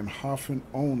Riedenberg and Hafen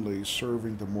only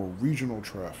serving the more regional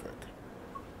traffic.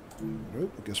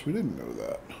 Nope, I guess we didn't know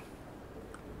that.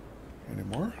 Any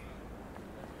more?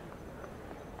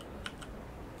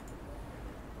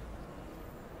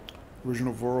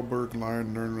 Original Vorarlberg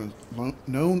line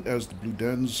known as the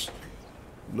Bludenz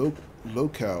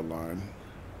Locale line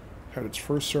had its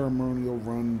first ceremonial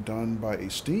run done by a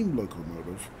steam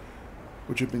locomotive,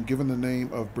 which had been given the name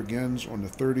of Bregenz on the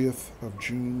 30th of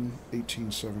June,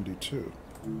 1872.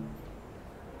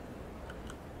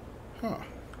 Huh.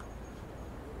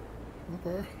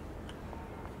 Okay.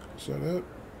 Is that it?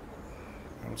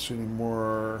 I don't see any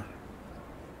more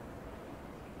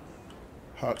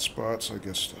hot spots, I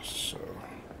guess so.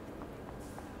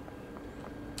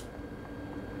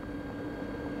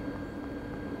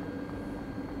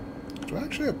 Do I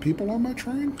actually have people on my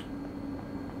train?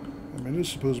 I mean, it is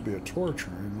supposed to be a tour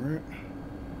train, right?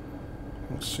 I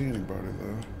don't see anybody,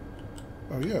 though.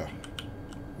 Oh, yeah.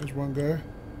 There's one guy.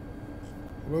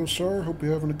 Hello, sir. Hope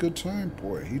you're having a good time.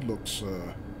 Boy, he looks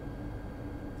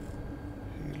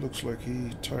like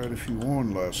he tied a few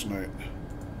on last night.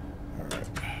 Alright.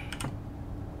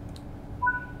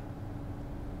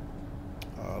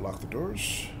 Lock the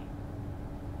doors.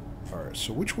 Alright,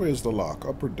 so which way is the lock?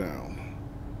 Up or down?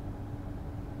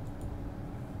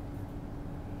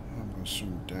 I'm going to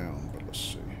assume down, but let's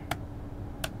see.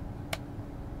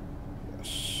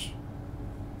 Yes.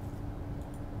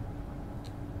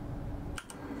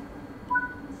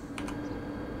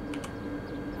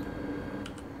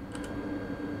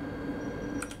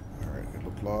 Alright, it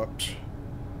looked locked.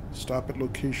 Stop at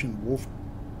location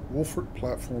Wolfert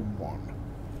Platform 1.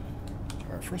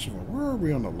 Alright, first of all, where are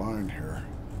we on the line here?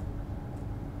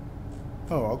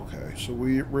 Oh, okay, so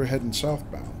we're heading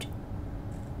southbound.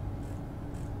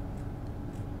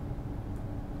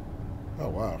 Oh,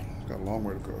 wow. Got a long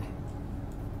way to go.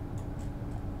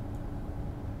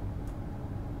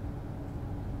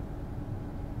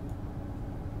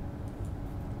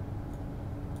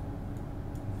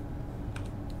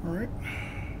 All right.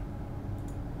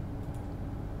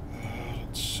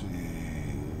 Let's see.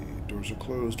 Doors are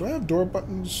closed. Do I have door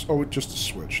buttons? Oh, it's just a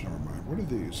switch. Never mind. What are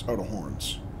these? Oh, the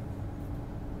horns.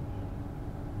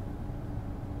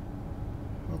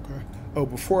 Okay. Oh,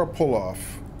 before I pull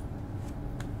off,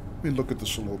 let me look at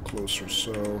this a little closer.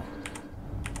 So,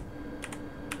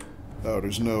 oh,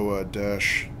 there's no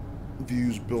dash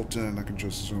views built in. I can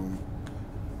just zoom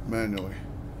manually.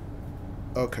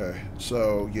 Okay,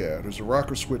 so yeah, there's a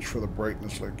rocker switch for the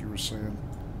brightness, like you were saying,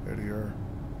 ADR.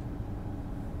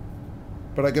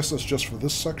 But I guess that's just for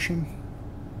this section.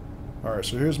 All right,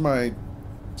 so here's my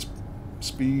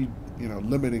speed,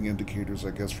 limiting indicators,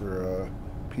 I guess, for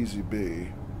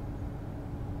PZB.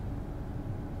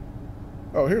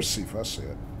 Oh, here's CF, I see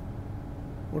it.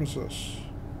 What is this?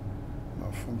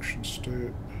 Malfunction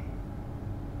state.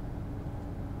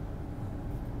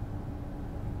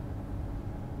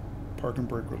 Park and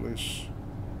brake release.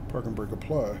 Park and brake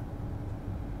apply.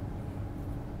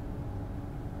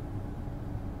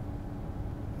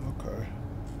 Okay.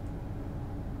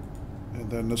 And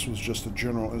then this was just the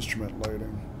general instrument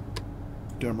lighting.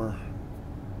 Dimmer.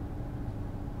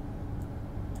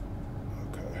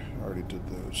 Okay, I already did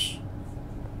those.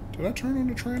 Did I turn on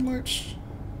the train lights?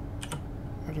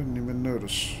 I didn't even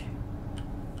notice.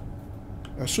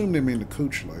 I assume they mean the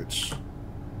coach lights.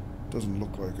 Doesn't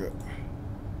look like it.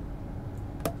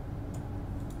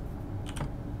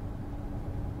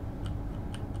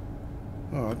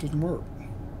 Oh, it didn't work.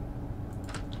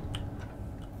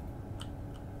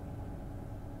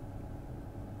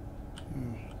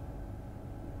 Yeah.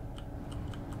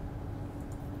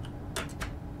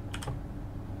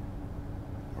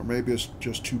 Or maybe it's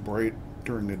just too bright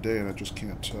during the day and I just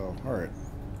can't tell. Alright,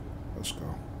 let's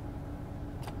go.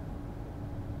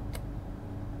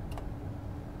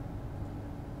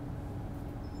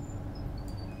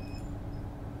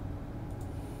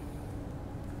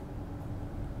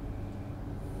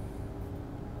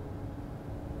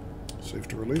 Safe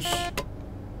to release.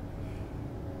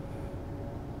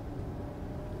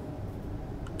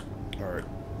 Alright.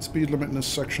 Speed limit in this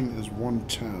section is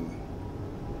 110.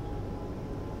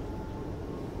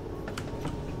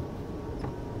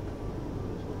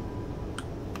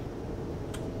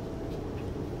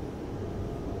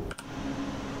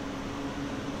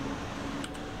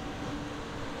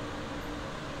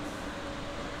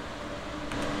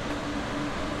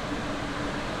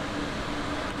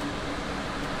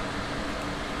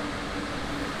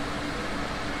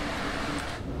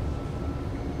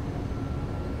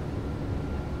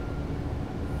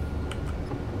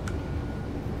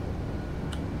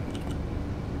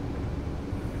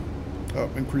 Oh,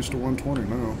 increased to 120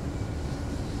 now.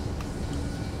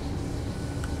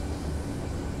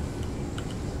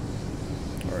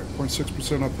 Alright,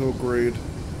 0.6% uphill grade.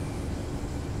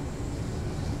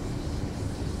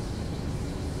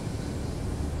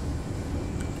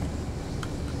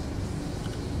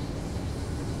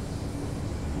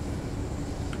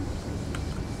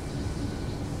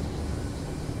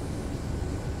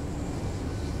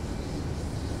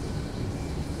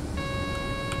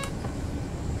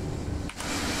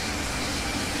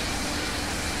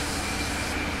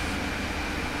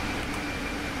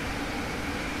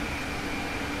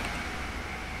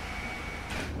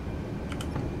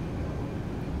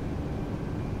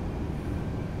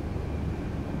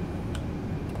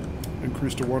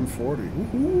 increased to 140.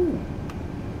 Woohoo!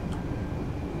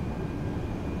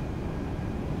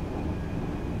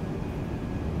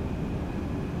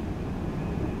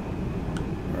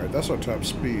 Alright, that's our top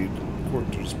speed, according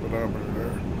to the speedometer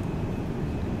there.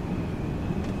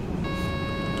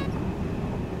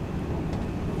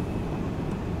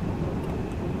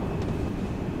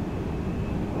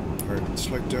 Alright,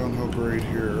 slight downhill grade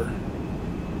here.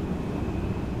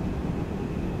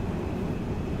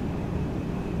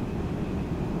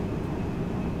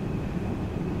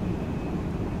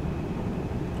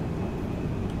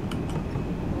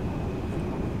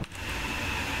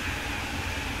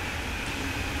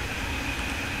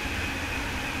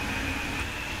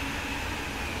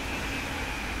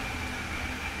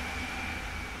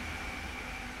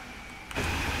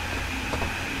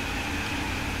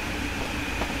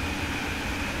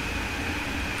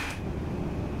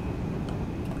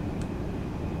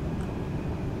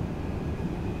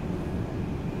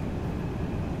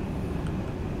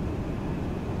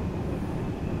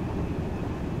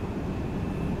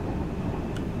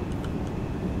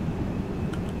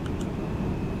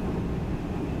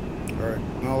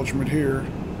 Acknowledgement here.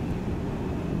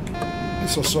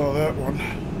 Guess I saw that one.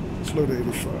 Slow to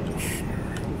 85.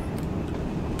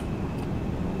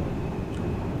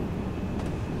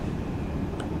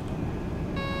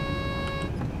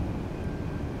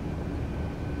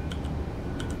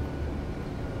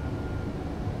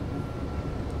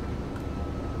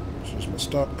 This is my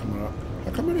stop coming up.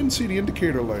 How come I didn't see the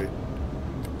indicator light?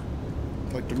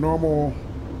 Like the normal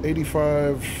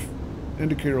 85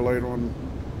 indicator light on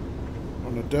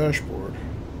the dashboard.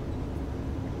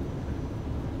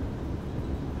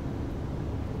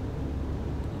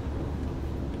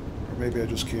 Or maybe I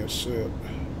just can't see it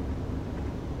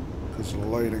because of the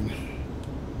lighting.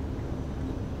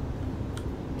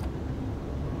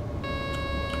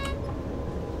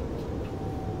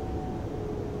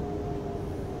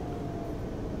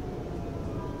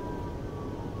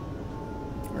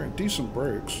 Alright, decent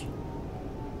brakes.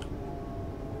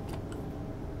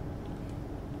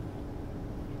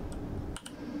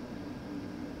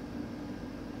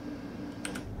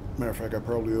 Matter of fact, I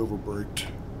probably overbraked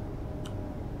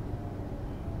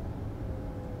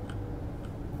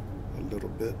a little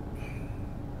bit.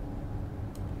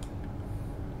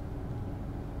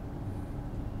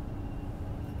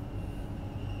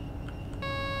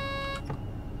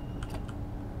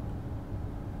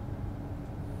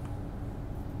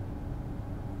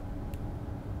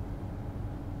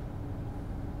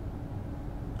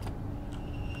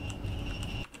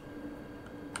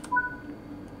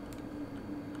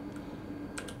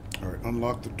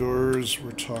 Unlock the doors.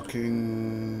 We're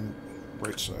talking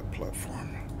right side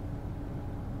platform.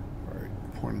 Alright,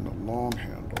 pointing the long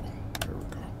handle. There we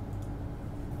go.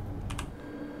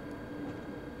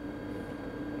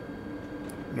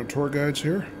 No tour guides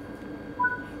here?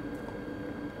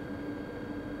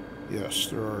 Yes,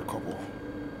 there are a couple.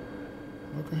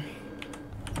 Okay.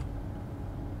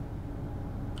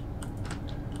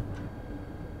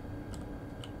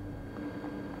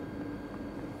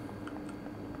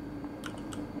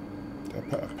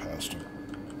 Past him.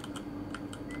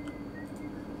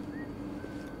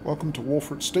 Welcome to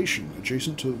Wolfert Station,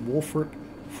 adjacent to Wolfert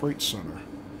Freight Center,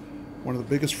 one of the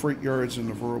biggest freight yards in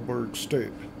the Vorarlberg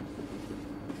state.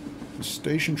 The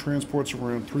station transports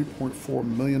around 3.4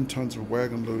 million tons of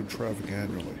wagon load traffic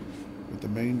annually, with the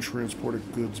main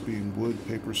transported goods being wood,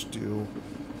 paper, steel,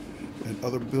 and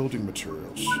other building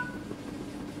materials.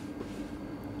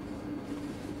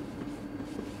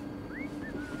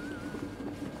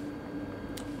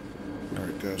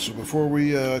 Guys, so before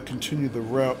we continue the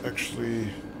route, actually,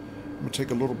 I'm going to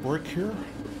take a little break here,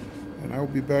 and I will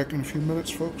be back in a few minutes,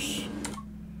 folks.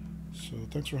 So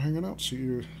thanks for hanging out. See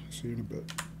you in a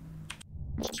bit.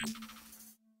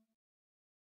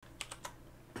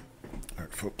 All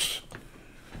right, folks.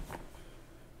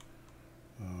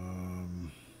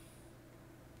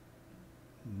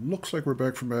 Looks like we're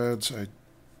back from ads. I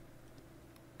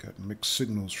got mixed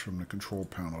signals from the control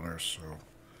panel there, so...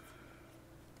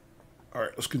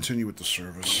 Alright, let's continue with the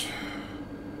service.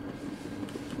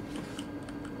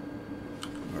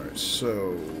 Alright,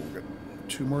 so we've got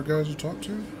 2 more guys to talk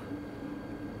to.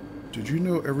 Did you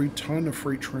know every ton of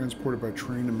freight transported by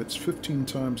train emits 15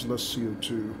 times less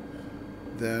CO2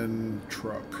 than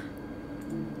truck?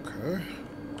 Okay.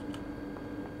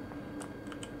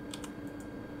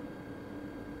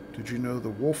 Did you know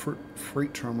the Wolfert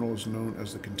Freight Terminal is known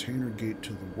as the container gate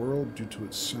to the world due to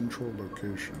its central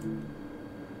location?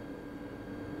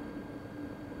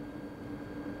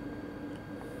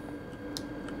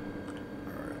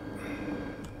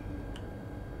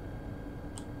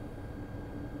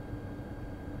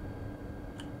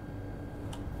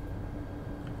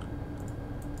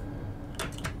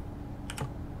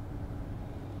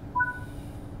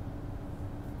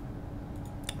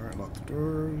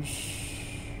 doors.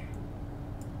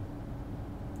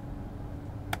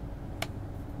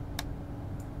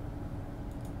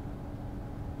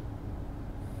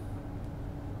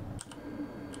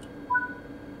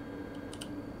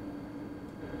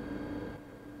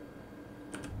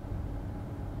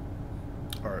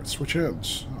 Alright, switch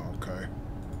ends. Oh, okay.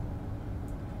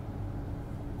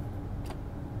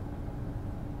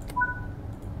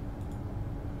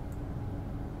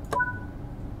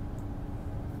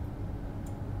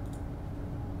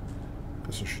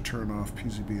 Guess I should turn off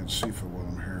PZB and CIFA while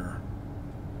I'm here.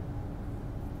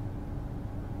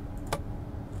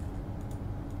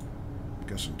 I'm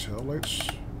guessing tail lights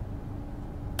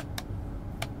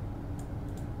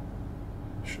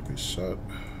should be set.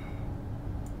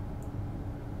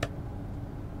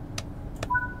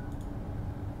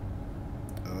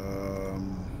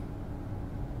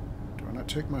 Do I not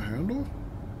take my handle?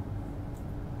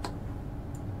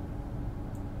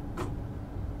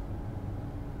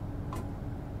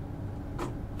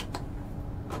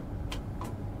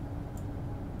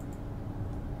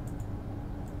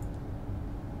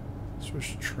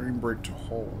 Switch the train brake to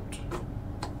hold.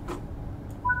 Oh,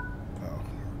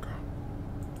 there we go.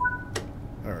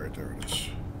 Alright, there it is.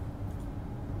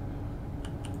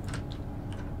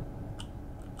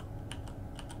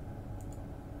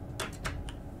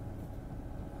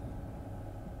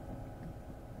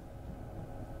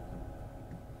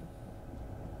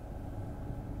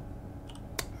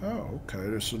 Oh, okay.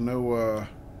 There's no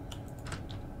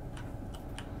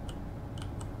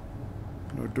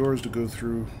doors to go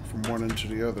through from one end to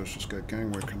the other. It's just got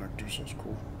gangway connectors. That's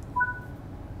cool.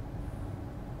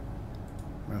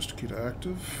 Master key to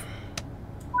active.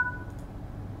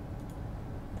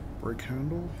 Brake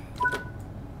handle.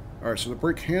 Alright, so the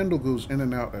brake handle goes in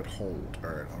and out at hold.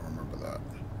 Alright, I'll remember that.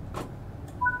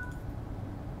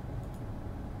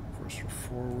 First for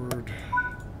forward.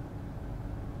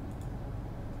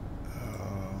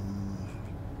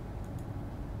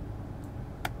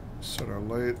 Set our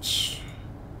lights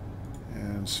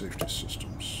and safety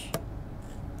systems.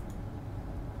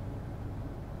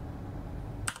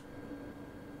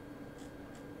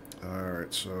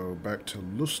 Alright, so back to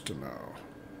Lindau.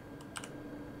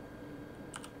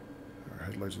 Our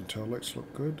headlights and taillights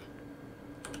look good.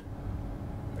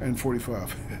 And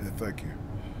 45. Thank you.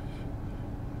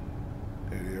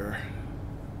 ADR.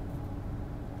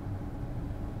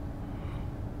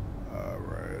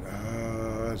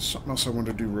 Alright, something else I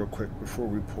wanted to do real quick before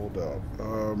we pulled out.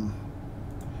 Well,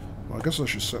 I guess I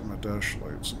should set my dash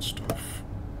lights and stuff.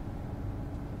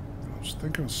 I was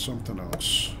thinking of something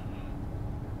else.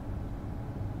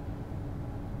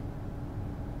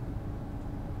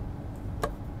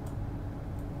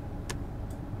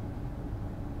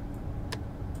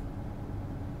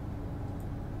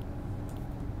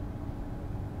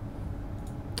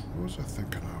 What was I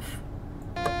thinking of?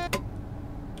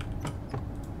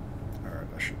 Alright,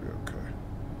 that should be okay.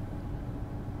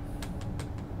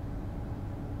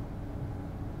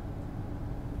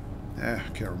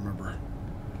 Can't remember.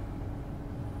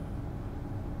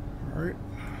 Alright,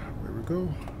 here we go.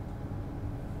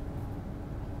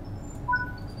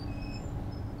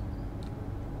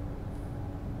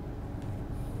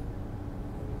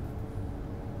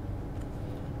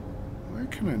 Why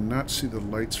can I not see the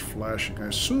lights flashing? I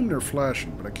assume they're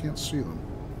flashing, but I can't see them.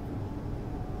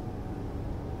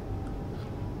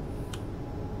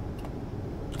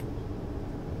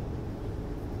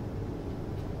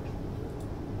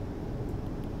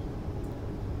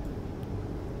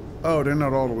 Oh, they're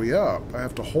not all the way up. I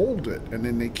have to hold it, and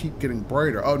then they keep getting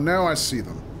brighter. Oh, now I see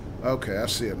them. Okay, I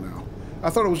see it now. I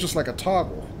thought it was just like a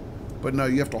toggle. But no,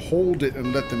 you have to hold it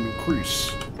and let them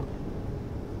increase.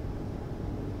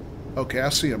 Okay, I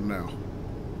see them now.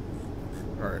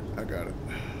 Alright, I got it.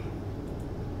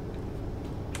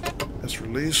 Let's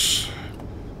release.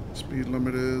 Speed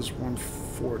limit is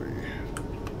 140.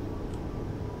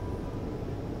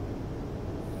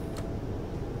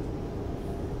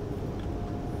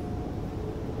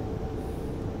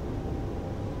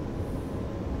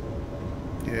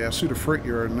 Yeah, I see the freight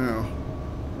yard now.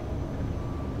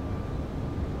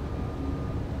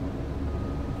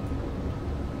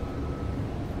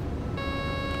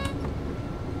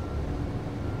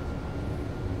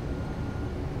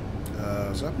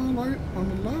 Is that my light on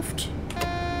the left?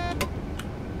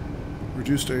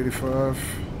 Reduced to 85.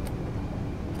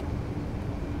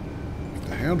 If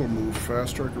the handle moved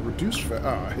faster, I could reduce fast.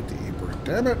 Ah, I hit the E-brake.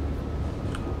 Damn it!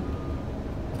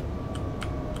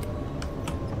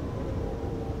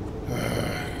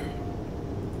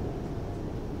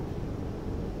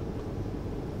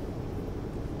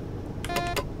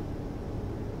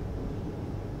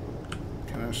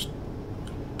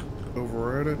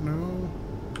 override it now?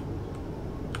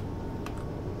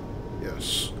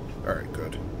 Yes. Alright,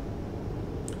 good.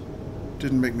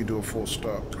 Didn't make me do a full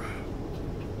stop.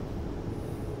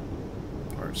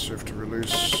 Alright, save to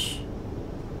release.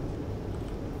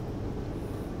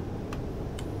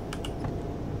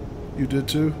 You did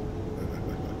too?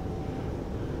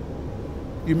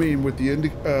 You mean with the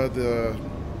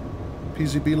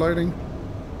PZB lighting?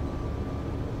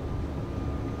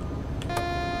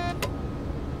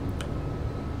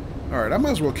 Alright, I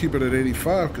might as well keep it at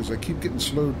 85 because I keep getting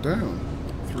slowed down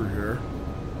through here.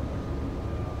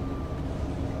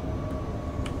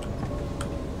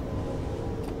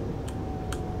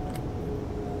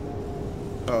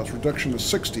 Oh, it's reduction to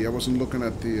 60. I wasn't looking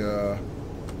at the,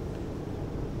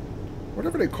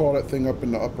 whatever they call that thing up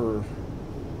in the upper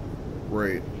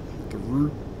right. The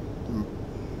route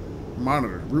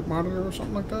monitor or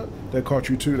something like that. That caught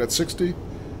you too, that's 60?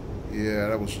 Yeah,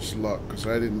 that was just luck because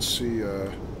I didn't see,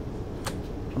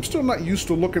 I'm still not used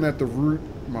to looking at the route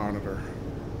monitor.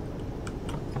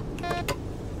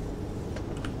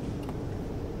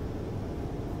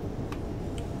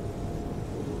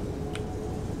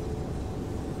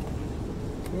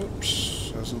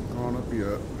 Oops, hasn't gone up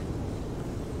yet.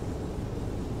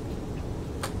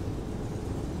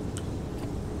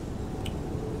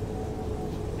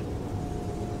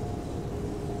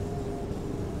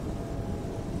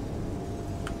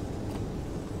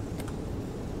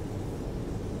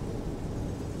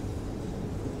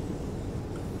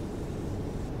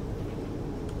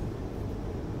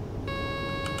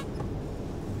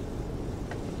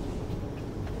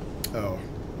 Oh,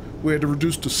 we had to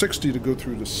reduce to 60 to go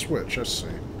through the switch. I see.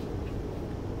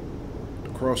 The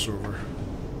crossover.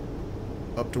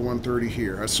 Up to 130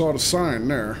 here. I saw the sign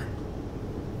there.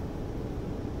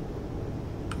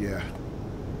 Yeah.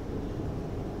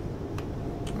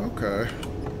 Okay.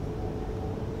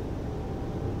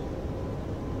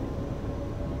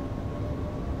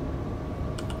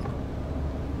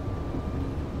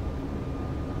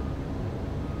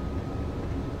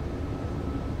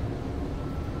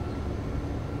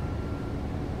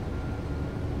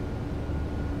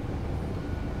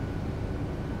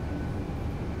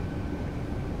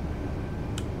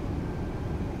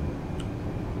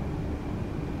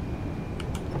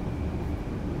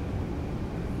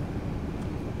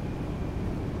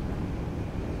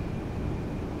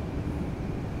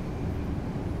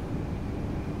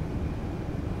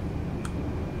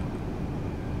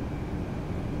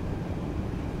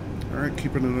 Alright,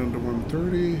 keeping it under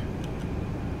 130.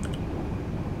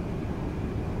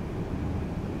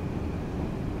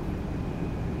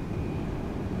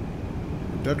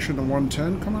 Reduction to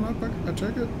 110 coming up, I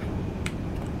take it?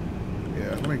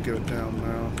 Yeah, let me get it down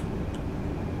now.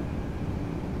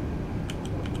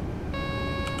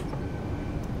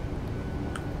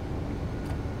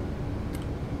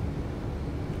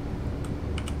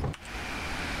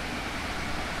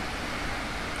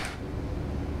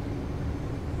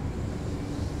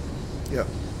 Yep,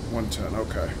 110,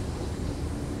 okay.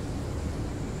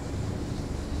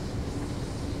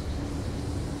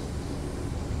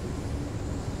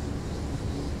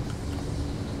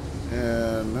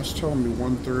 And that's telling me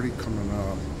 130 coming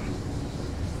up.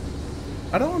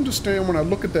 I don't understand when I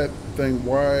look at that thing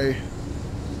why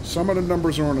some of the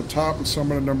numbers are on the top and some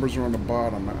of the numbers are on the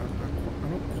bottom. I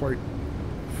don't quite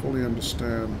fully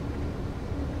understand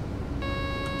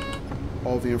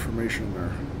all the information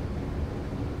there.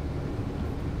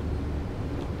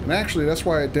 And actually, that's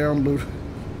why I downloaded,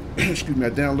 excuse me,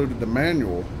 I downloaded the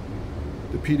manual,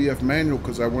 the PDF manual,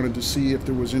 because I wanted to see if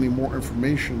there was any more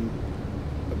information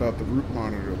about the route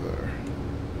monitor there.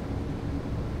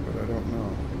 But I don't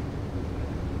know.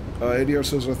 ADR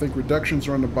says, I think reductions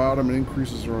are on the bottom and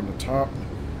increases are on the top.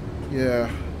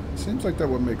 Yeah, seems like that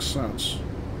would make sense.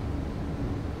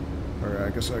 Alright, I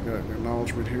guess I got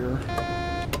acknowledgement here.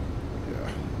 Yeah.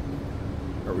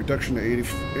 A reduction to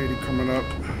 80 coming up.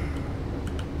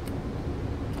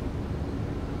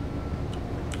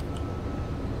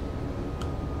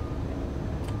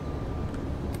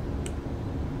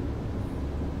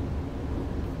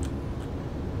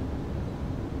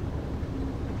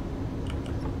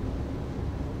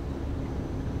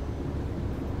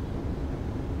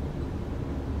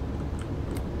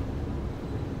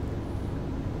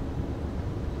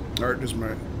 Alright, there's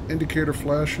my indicator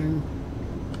flashing.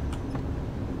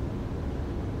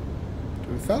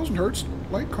 Did 1000 hertz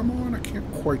light come on? I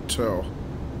can't quite tell.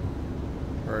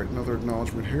 Alright, another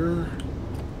acknowledgement here.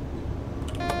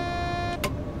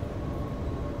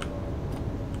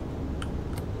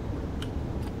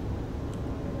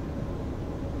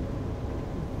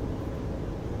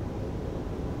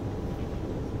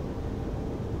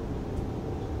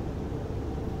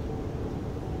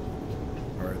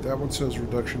 That one says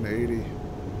reduction to 80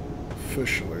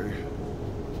 officially.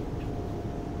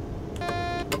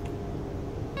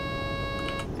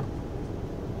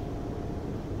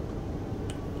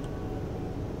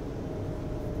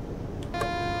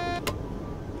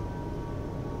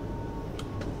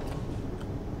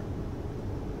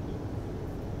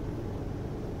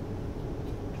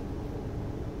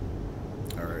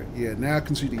 Alright, yeah, now I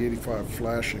can see the 85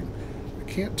 flashing. I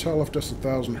can't tell if that's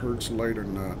 1,000 hertz light or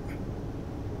not.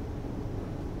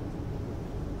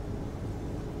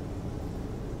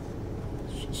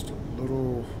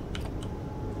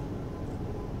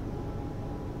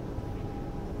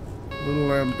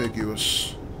 Little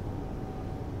ambiguous.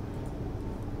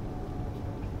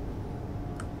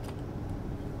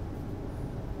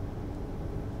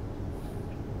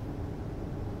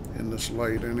 In this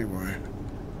light anyway.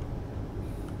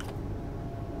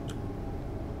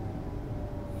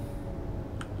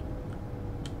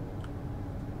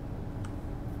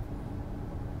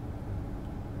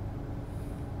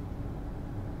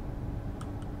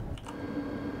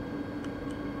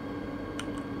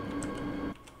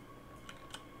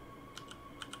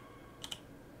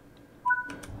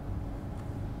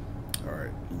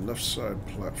 Left side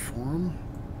platform.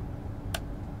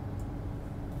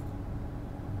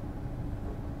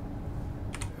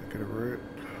 Get it right.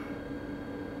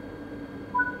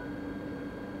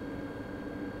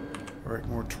 Alright,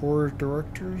 more tour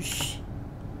directors.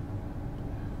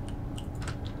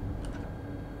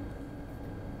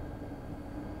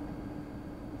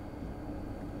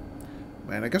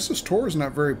 Man, I guess this tour is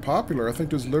not very popular. I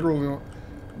think there's literally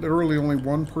only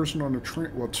one person on the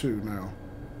train. Well, two now.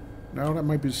 Now that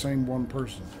might be the same one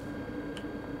person.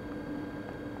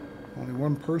 Only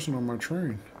one person on my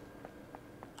train.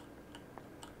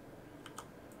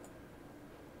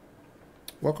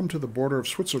 Welcome to the border of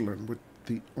Switzerland with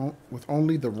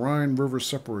only the Rhine River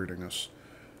separating us.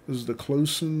 This is the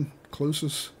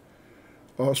closest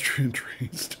Austrian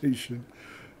train station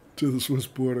to the Swiss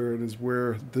border and is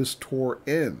where this tour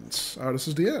ends. Oh, this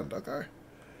is the end. Okay.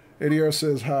 ADR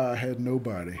says, hi, I had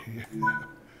nobody.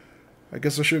 I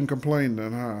guess I shouldn't complain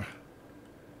then, huh?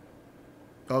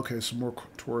 Okay, some more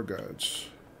tour guides.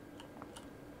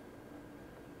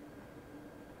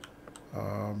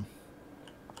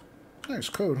 Nice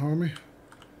code, homie.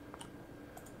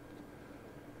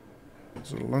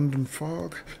 Is it a London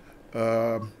fog?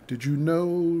 Did you know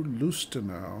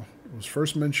Lindau was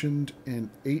first mentioned in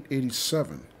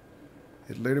 887?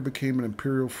 It later became an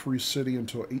imperial free city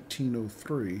until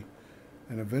 1803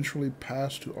 and eventually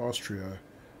passed to Austria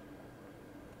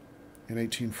in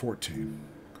 1814.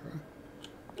 Okay.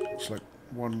 Looks like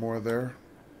one more there.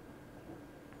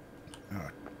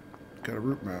 Got a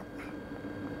route map.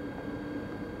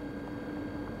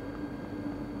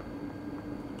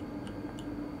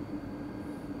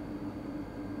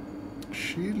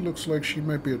 She looks like she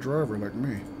might be a driver like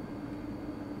me.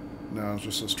 No, it's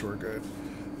just this tour guide.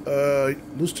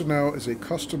 Lindau is a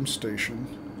custom station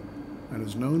and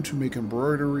is known to make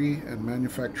embroidery and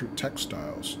manufacture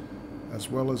textiles, as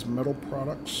well as metal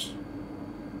products,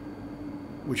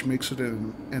 which makes it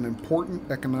an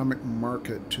important economic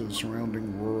market to the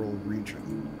surrounding rural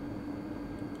region.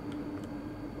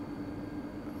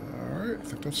 Alright, I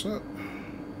think that's it.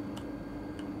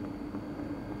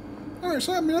 Alright,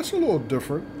 so I mean, that's a little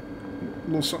different. A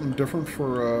little something different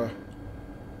for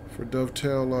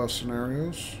dovetail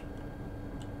scenarios.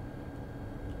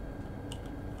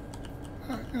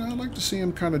 You know, I like to see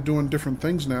him kind of doing different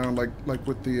things now, like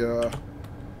with the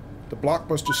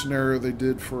blockbuster scenario they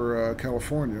did for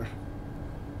California.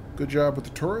 Good job with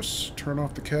the tourists. Turn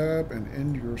off the cab and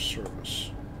end your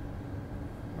service.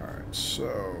 Alright, so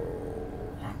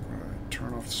I'm going to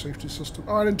turn off the safety system.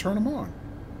 Oh, I didn't turn them on.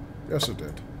 Yes, I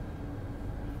did.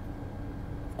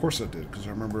 Of course I did, because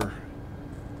I remember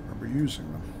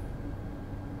using them.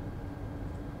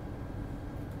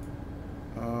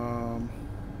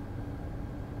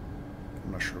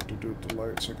 I'm not sure what to do with the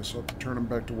lights. I guess I'll have to turn them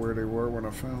back to where they were when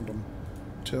I found them.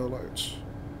 Tail lights.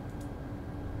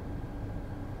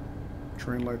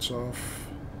 Train lights off.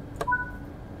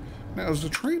 Now, is the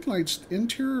train lights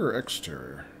interior or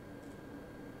exterior?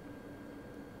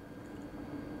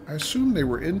 I assume they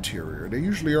were interior. They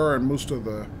usually are in most of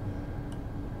the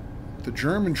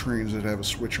German trains that have a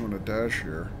switch on the dash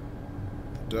here.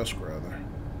 The desk, rather.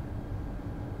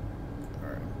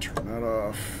 Alright, turn that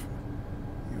off.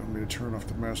 You want me to turn off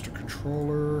the master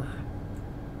controller?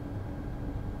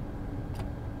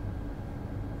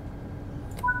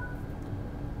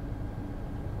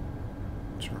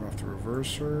 Turn off the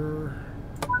reverser.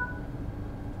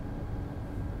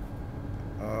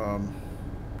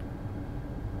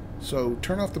 So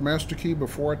turn off the master key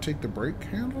before I take the brake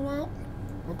handle out?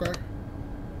 Okay.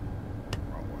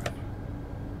 Wrong one.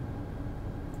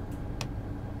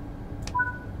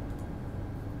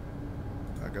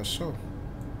 I guess so.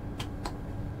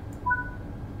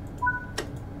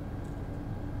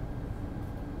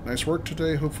 Nice work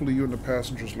today. Hopefully you and the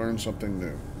passengers learned something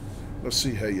new. Let's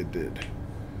see how you did.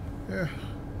 Yeah.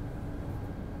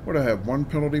 What do I have? 1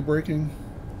 penalty braking?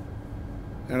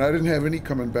 And I didn't have any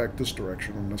coming back this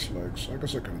direction on this leg, so I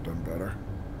guess I could have done better.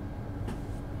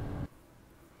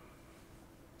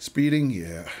 Speeding,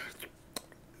 yeah.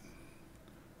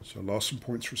 So I lost some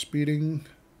points for speeding.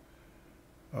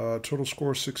 Total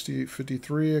score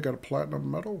 68.53. I got a platinum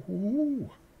medal. Ooh.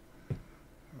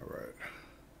 All right.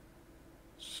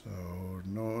 So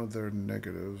no other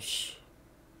negatives.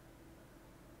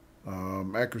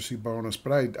 Accuracy bonus,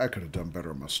 but I could have done better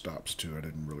on my stops too. I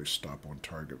didn't really stop on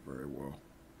target very well.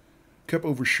 Kept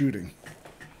overshooting,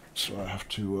 so I have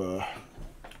to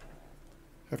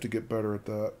get better at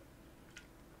that.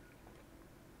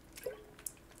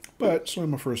 But it's only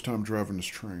my first time driving this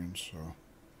train, so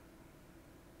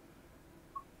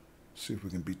see if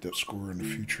we can beat that score in the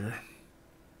future.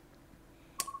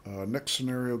 Next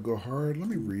scenario, go hard. Let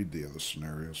me read the other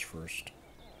scenarios first.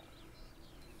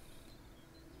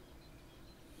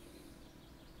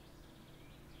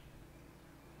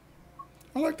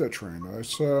 I like that train.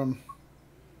 It's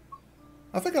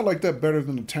I think I like that better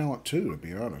than the Talent 2, to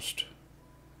be honest.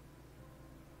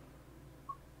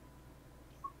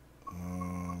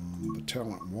 The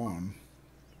Talent 1.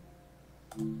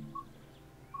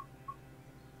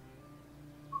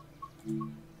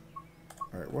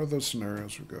 Alright, what are those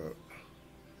scenarios we got?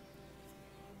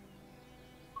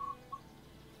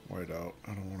 Whiteout.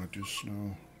 I don't want to do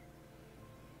snow.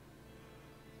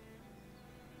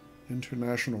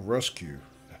 International Rescue.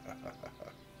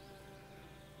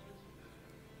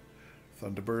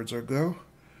 Thunderbirds are go.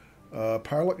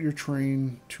 Pilot your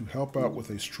train to help out with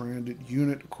a stranded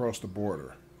unit across the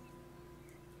border.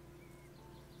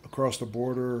 Across the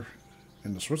border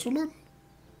into Switzerland?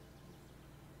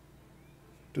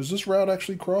 Does this route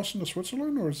actually cross into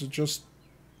Switzerland, or is it just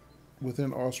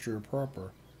within Austria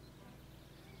proper?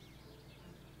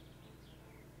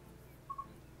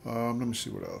 Let me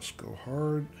see what else. Go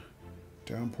hard.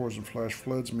 Downpours and flash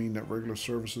floods mean that regular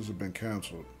services have been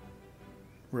canceled.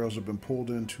 Rails have been pulled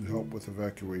in to help with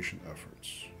evacuation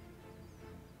efforts.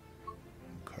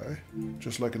 Okay.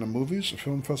 Just like in the movies, a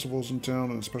film festival is in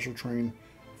town and a special train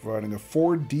providing a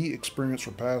 4D experience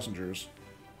for passengers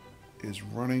is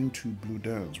running to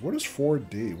Bludenz. What is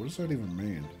 4D? What does that even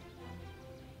mean?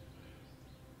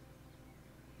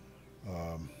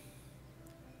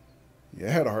 Yeah,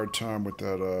 I had a hard time with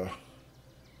that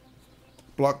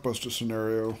blockbuster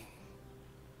scenario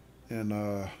in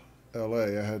LA.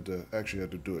 I actually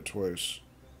had to do it twice.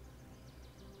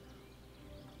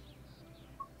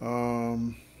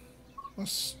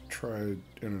 Let's try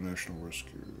International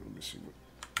Rescue. Let me see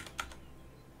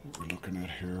what we're looking at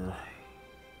here.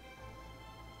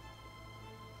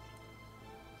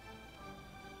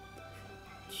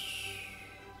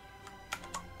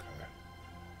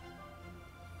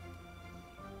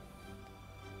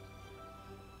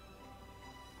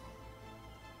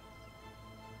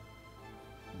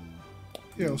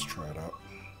 Yeah, let's try it out.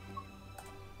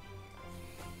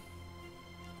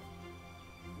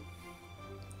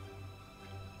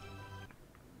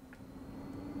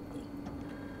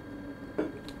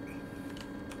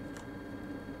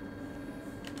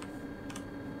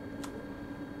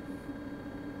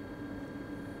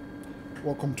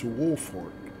 Welcome to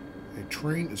Wolfort. A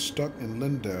train is stuck in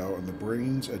Lindau and the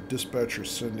brains at dispatch are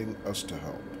sending us to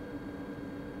help.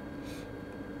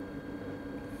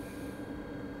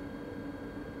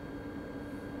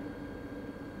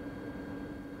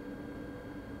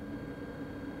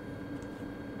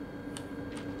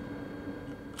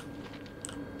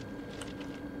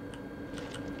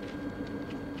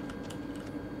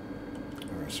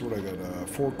 So what I got?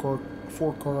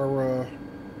 Four car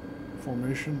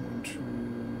formation. 1, 2,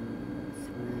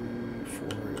 3, 4.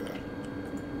 Yeah.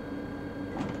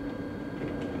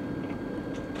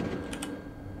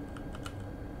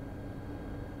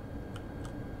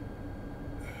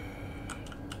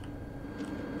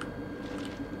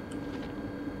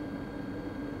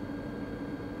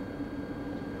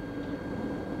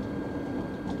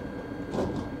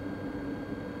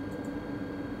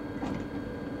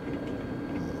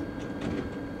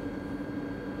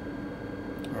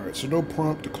 So no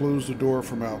prompt to close the door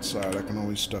from outside. I can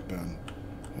only step in.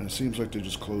 And it seems like they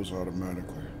just close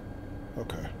automatically.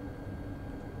 Okay.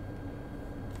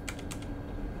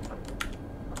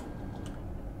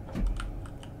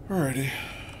 Alrighty.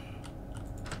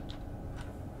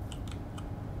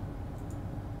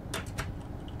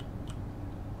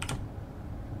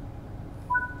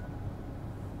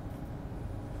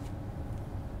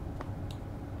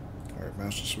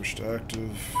 master switch to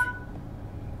active.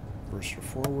 Reverse to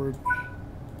forward.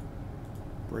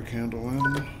 Brake handle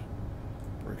in.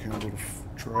 Brake handle to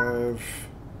drive.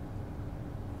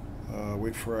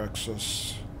 Wait for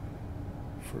access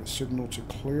for the signal to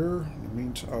clear. In the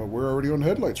meantime, we're already on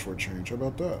headlights for a change. How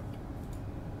about that?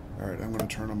 Alright, I'm going to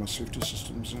turn on my safety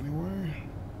systems anyway.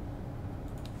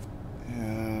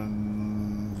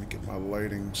 And let me get my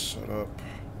lighting set up.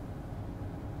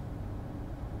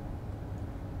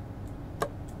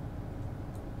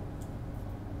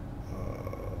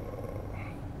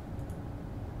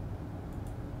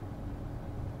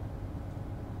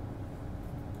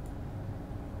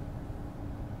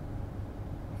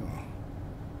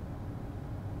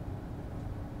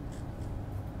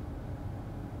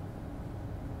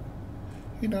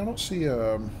 You know, I don't see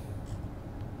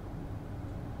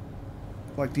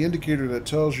like the indicator that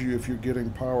tells you if you're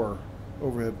getting power,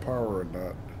 overhead power or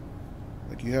not.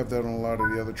 Like you have that on a lot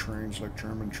of the other trains, like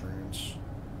German trains.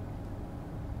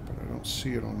 But I don't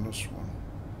see it on this one.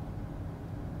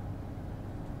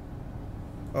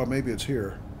 Oh, maybe it's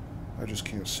here. I just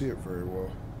can't see it very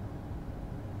well.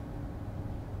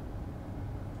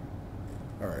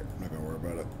 Alright, I'm not gonna worry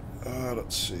about it.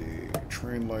 Let's see.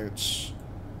 Train lights.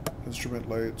 Instrument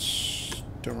lights,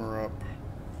 dimmer up.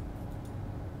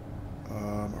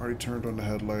 Already turned on the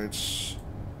headlights.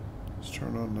 Let's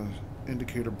turn on the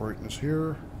indicator brightness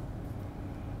here.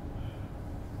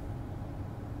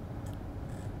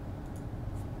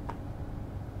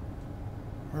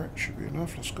 Alright, should be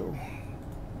enough. Let's go.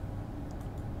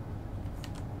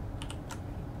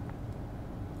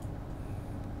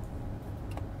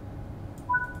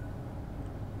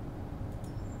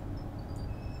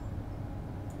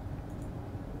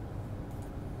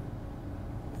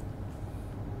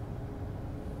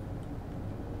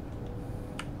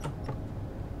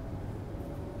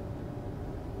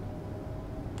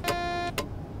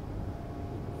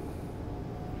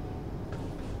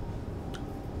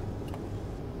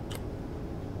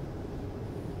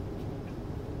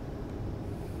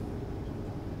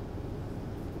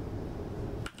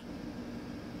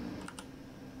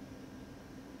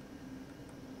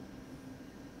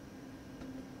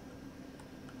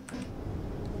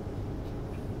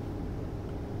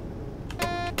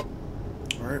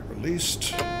 Alright,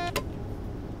 released.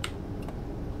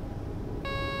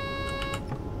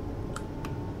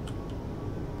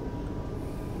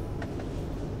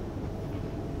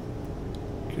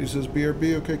 Katie says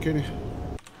BRB. Okay, Katie.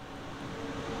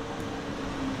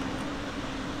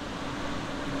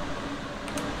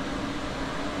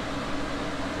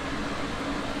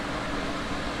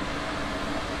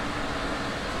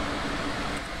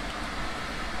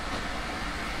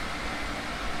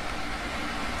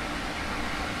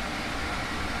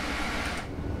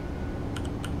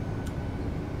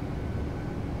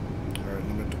 Alright,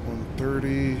 limit to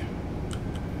 130.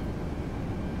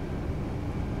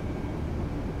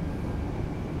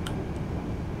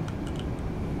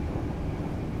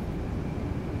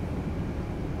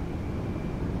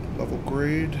 Level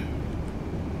grade.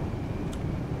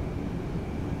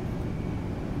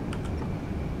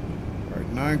 Alright,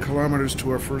 9 kilometers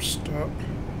to our first stop.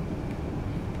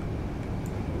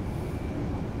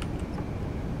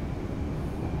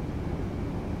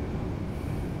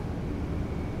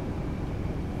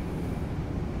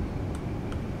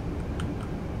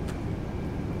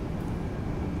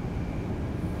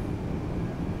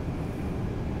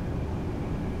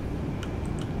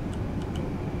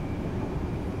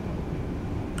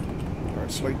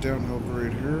 Slight downhill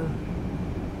grade here.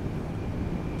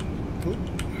 Oop,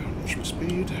 watch my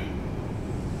speed.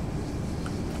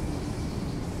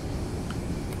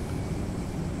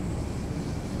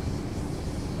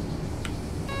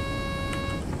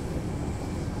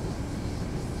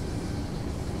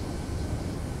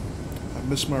 I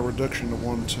missed my reduction to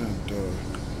 110.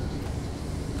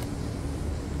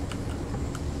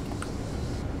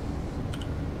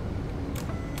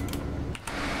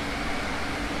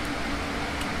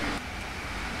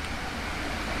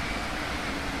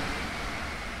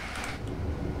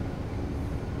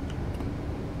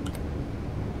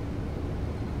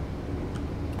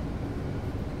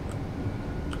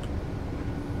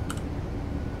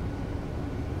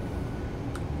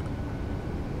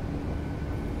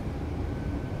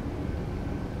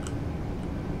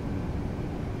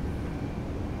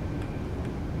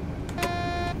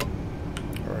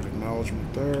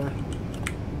 Acknowledgement there.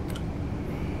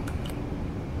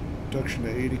 Reduction to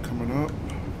 80 coming up.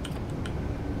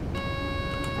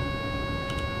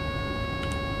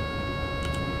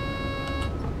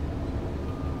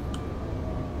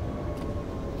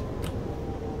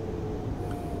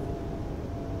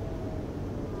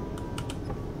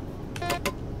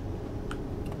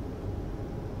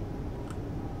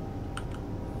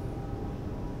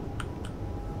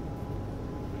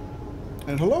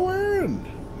 And hello, Aaron.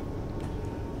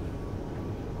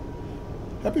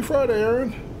 Happy Friday,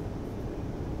 Aaron.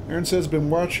 Aaron says, been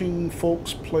watching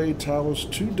folks play Talos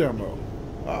 2 demo.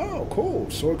 Oh, cool.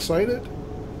 So excited.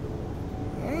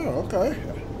 Oh, okay.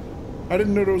 I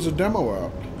didn't know there was a demo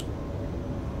out.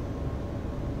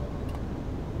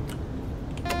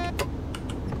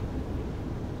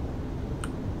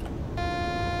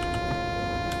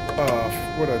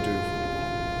 What'd I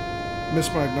do?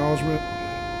 Missed my acknowledgement?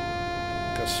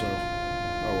 Guess so.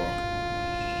 Oh well.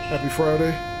 Happy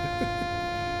Friday.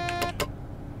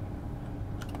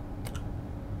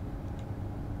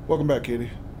 Welcome back, Katie.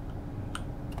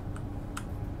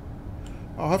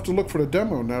 I'll have to look for the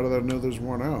demo now that I know there's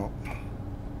one out.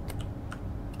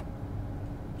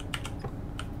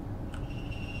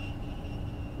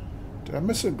 Did I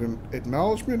miss an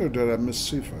acknowledgement or did I miss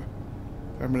Sifa?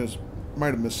 I mean, might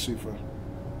have missed Sifa.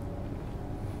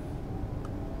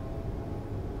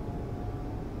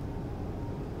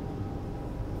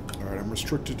 Alright, I'm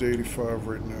restricted to 85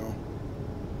 right now.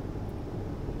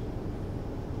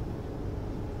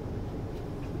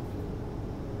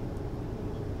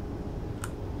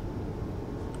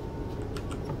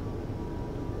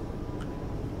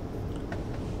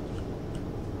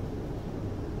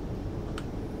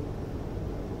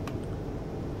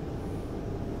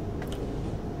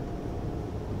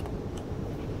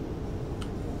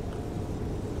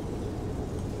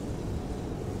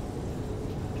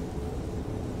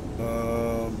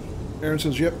 Aaron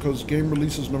says, yep, because game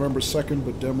releases November 2nd,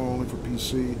 but demo only for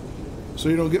PC. So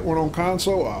you don't get one on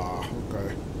console? Ah,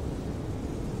 okay.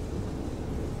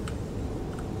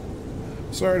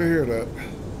 Sorry to hear that.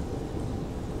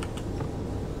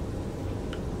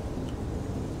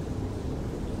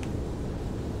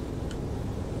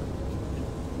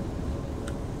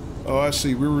 Oh, I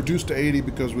see. We reduced to 80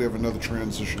 because we have another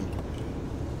transition.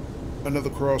 Another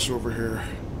crossover here.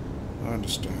 I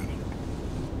understand.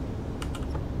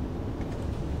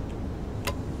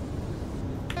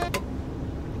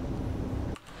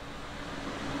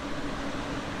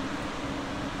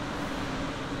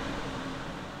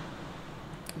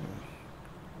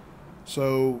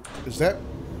 So, is that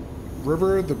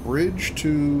river the bridge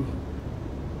to...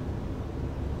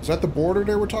 Is that the border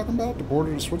they were talking about? The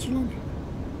border to Switzerland?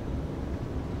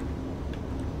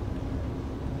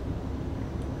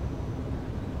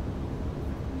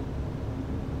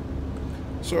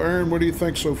 So, Aaron, what do you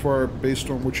think so far based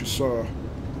on what you saw?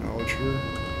 Knowledge here.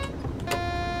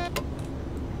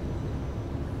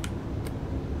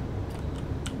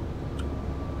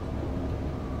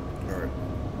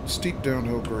 Steep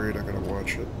downhill grade, I gotta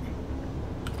watch it.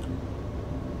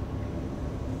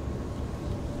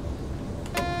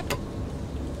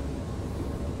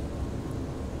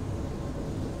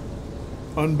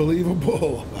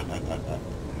 Unbelievable.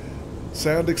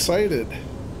 Sound excited.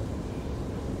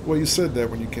 Well, you said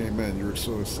that when you came in. You were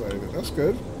so excited. That's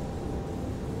good.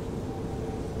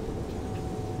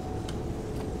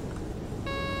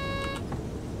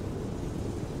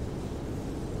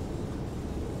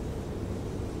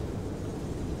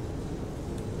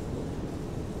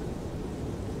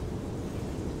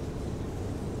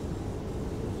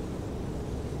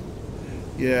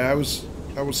 Yeah, I was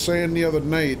saying the other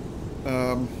night,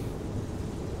 I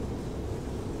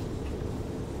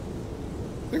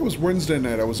think it was Wednesday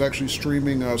night, I was actually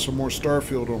streaming some more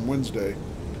Starfield on Wednesday,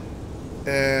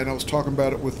 and I was talking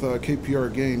about it with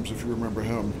KPR Games, if you remember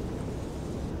him,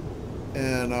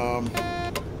 and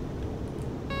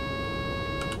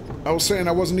I was saying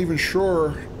I wasn't even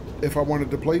sure if I wanted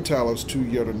to play Talos 2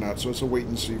 yet or not, so it's a wait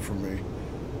and see for me.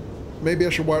 Maybe I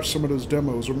should watch some of those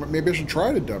demos, or maybe I should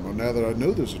try the demo now that I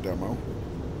know there's a demo.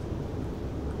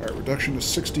 Alright, reduction to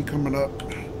 60 coming up.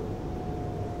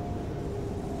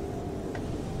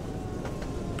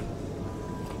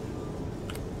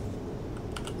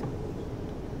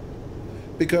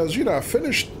 Because, you know, I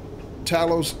finished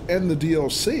Talos and the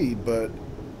DLC, but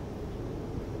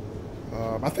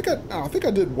I think I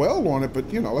did well on it,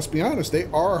 but, you know, let's be honest, they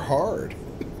are hard.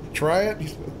 Try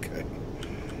it? Okay.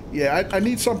 Yeah, I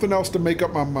need something else to make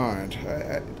up my mind.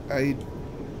 I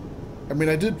mean,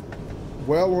 I did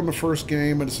well on the first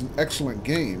game, and it's an excellent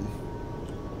game.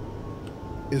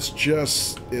 It's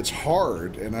just, it's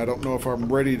hard, and I don't know if I'm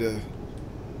ready to...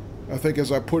 I think as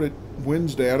I put it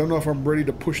Wednesday, I don't know if I'm ready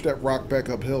to push that rock back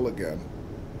uphill again.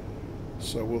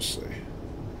 So we'll see.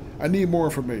 I need more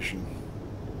information.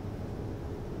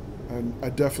 I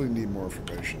definitely need more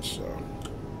information, so...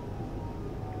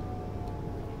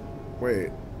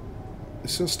 Wait. It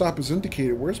says stop is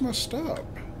indicated. Where's my stop?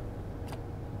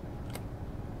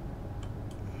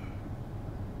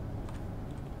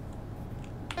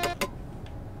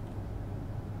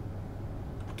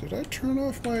 Did I turn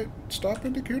off my stop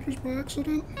indicators by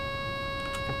accident?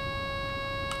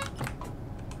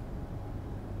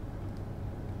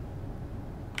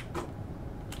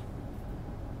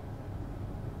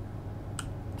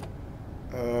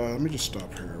 Let me just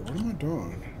stop here. What am I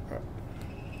doing?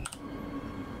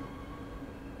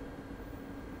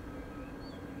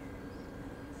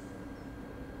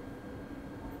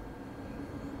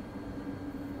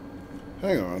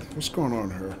 Hang on. What's going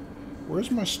on here? Where's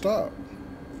my stop?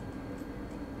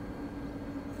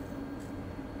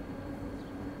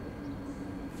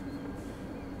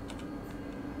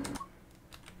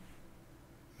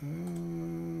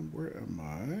 Where am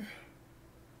I?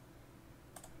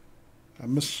 I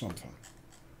missed something.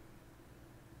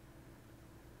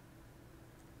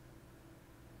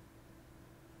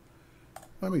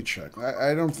 Let me check.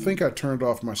 I don't think I turned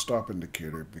off my stop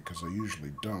indicator because I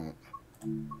usually don't.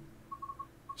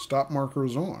 Stop marker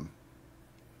is on.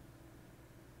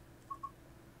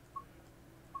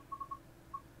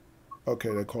 Okay,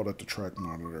 they called it the track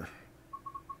monitor.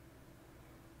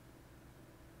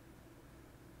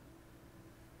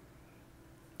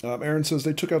 Aaron says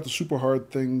they took out the super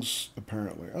hard things,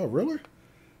 apparently. Oh, really?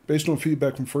 Based on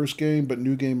feedback from first game, but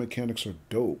new game mechanics are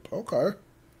dope. Okay.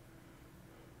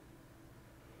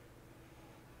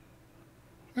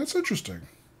 That's interesting.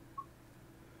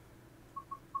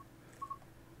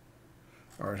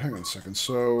 Alright, hang on a second.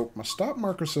 So, my stop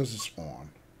marker says it's on.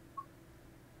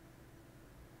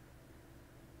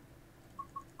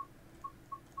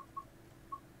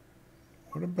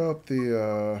 What about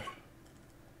the,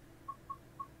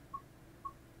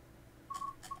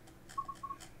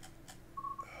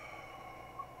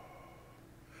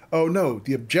 Oh, no,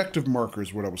 the objective marker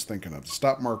is what I was thinking of. The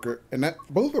stop marker, and that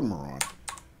both of them are on.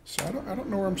 So I don't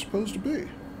know where I'm supposed to be.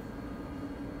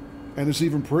 And it's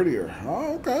even prettier.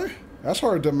 Oh, okay. That's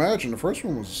hard to imagine. The first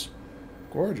one was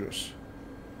gorgeous.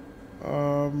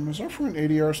 Is our friend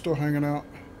ADR still hanging out?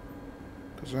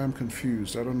 Because I'm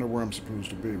confused. I don't know where I'm supposed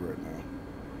to be right now.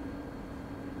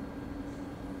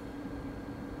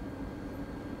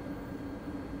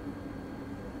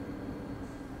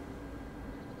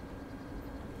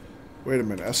 Wait a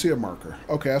minute. I see a marker.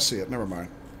 Okay, I see it. Never mind.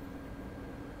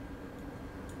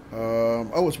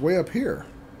 Oh, it's way up here.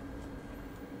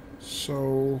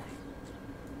 So,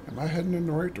 am I heading in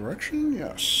the right direction?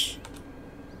 Yes.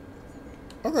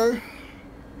 Okay.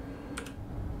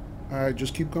 Alright,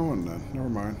 just keep going then. Never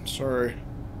mind. Sorry.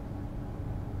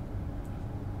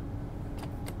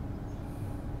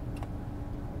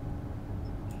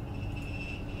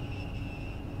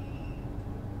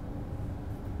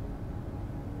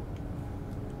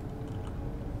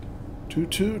 Toot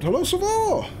toot. Hello,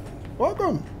 Saval!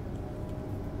 Welcome!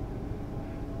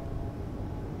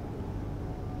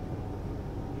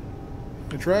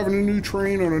 You're driving a new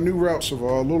train on a new route,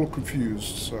 Saval. A little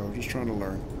confused, so just trying to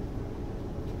learn.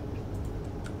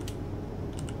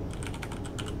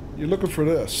 You're looking for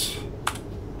this.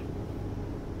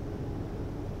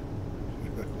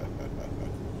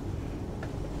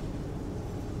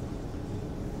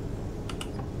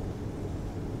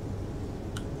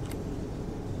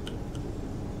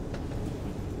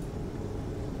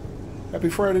 Happy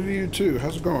Friday to you too.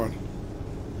 How's it going?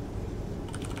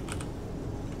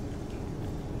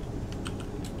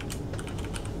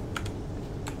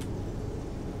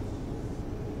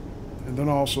 And then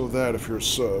also that if you're a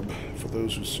sub, for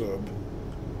those who sub.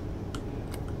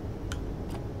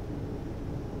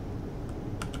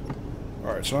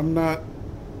 Alright, so I'm not...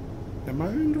 Am I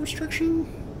under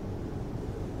restriction?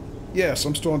 Yes,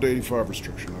 I'm still under 85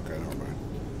 restriction. Okay, never mind.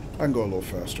 I can go a little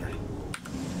faster.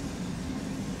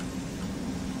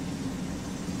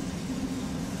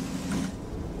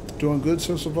 Doing good,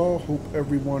 says Saval. Hope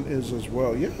everyone is as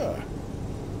well. Yeah.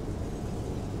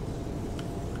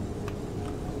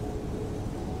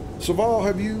 Saval,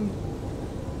 have you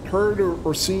heard of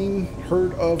or seen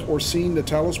the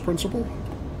Talos Principle?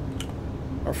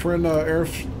 Our friend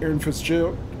Aaron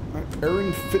Fitzgerald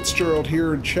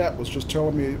here in chat was just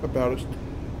telling me about it.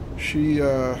 She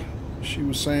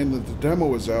was saying that the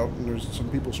demo is out and there's some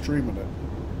people streaming it.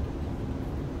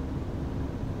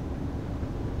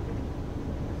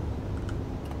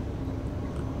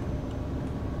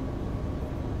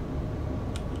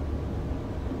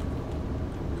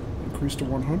 Increase to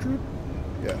 100?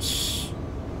 Yes.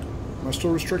 Am I still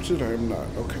restricted? I am not.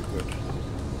 Okay, good.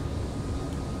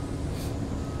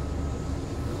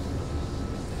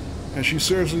 And she's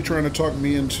seriously trying to talk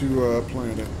me into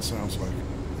playing it, it sounds like.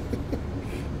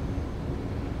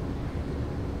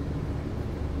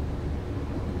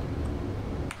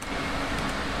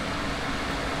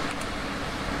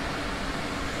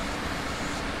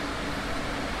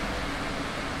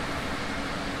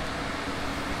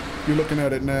 You're looking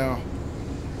at it now.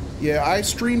 Yeah, I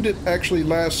streamed it actually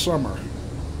last summer.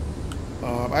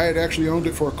 I had actually owned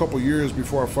it for a couple years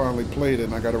before I finally played it,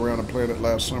 and I got around to playing it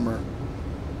last summer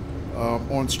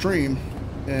on stream.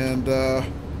 And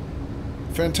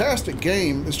fantastic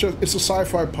game. It's a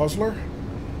sci-fi puzzler.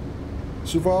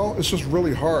 Suval, it's just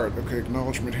really hard. Okay,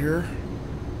 acknowledgement here.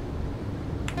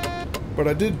 But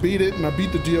I did beat it, and I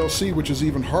beat the DLC, which is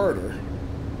even harder.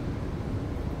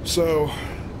 So,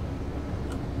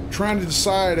 trying to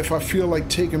decide if I feel like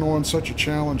taking on such a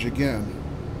challenge again.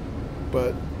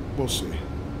 But we'll see.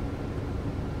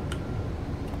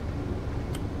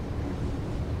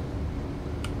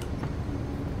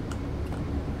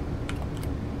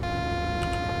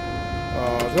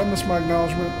 Did I miss my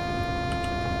acknowledgement?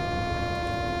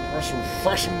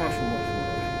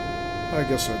 I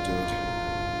guess I did.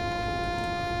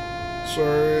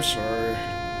 Sorry.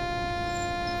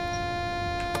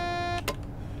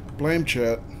 Blame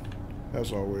chat,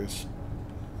 as always.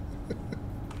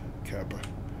 Kappa.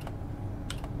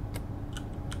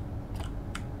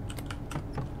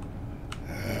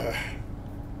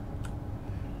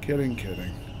 Kidding.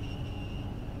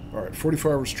 Alright,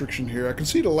 45 restriction here. I can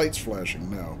see the lights flashing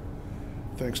now,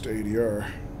 thanks to ADR.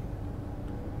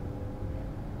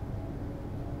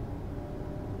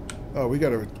 Oh, we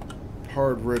got a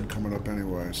hard red coming up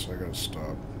anyway, so I gotta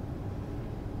stop.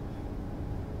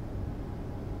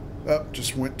 Oh,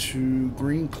 just went to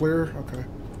green, clear. Okay.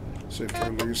 Safe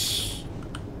to release.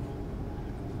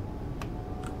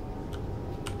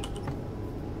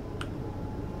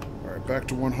 Alright, back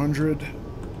to 100.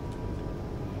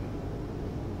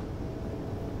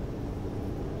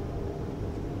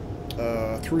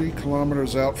 Uh, 3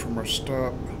 kilometers out from our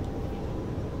stop.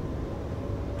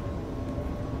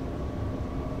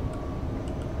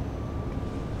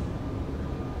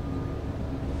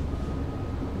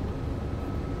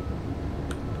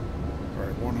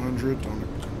 Alright, 100. Don't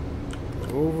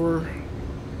go over.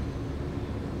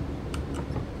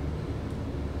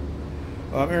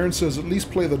 Aaron says, at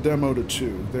least play the demo to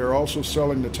 2. They're also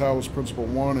selling the Talos Principle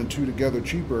 1 and 2 together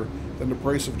cheaper than the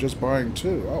price of just buying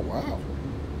 2. Oh, wow.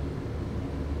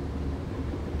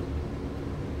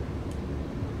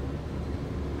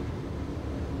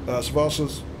 Saval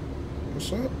says, what's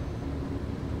that?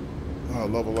 Oh,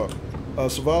 level up.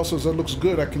 Saval says, that looks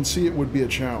good. I can see it would be a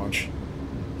challenge.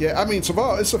 Yeah, I mean,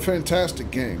 Saval, it's a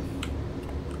fantastic game.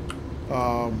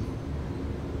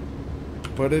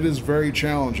 But it is very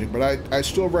challenging. But I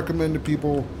still recommend to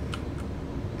people,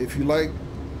 if you like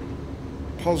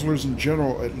puzzlers in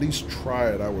general, at least try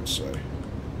it, I would say.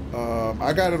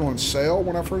 I got it on sale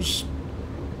when I first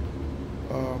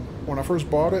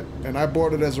bought it, and I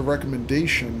bought it as a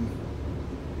recommendation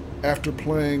after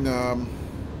playing, I'm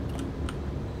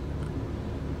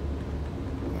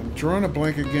drawing a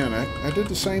blank again. I did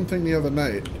the same thing the other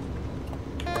night.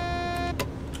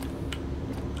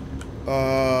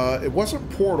 It wasn't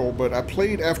Portal, but I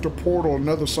played after Portal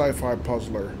another sci-fi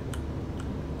puzzler.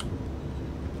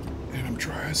 And I'm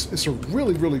trying, it's a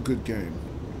really, really good game.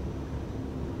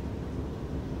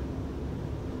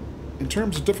 In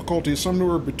terms of difficulty, it's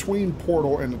somewhere between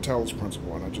Portal and the Talos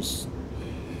Principle, and I just,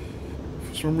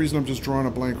 for some reason, I'm just drawing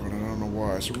a blank on it. I don't know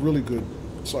why. It's a really good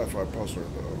sci-fi puzzler,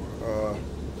 though.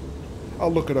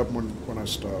 I'll look it up when I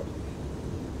stop.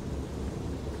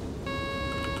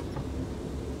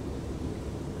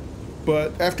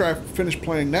 But after I finished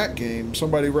playing that game,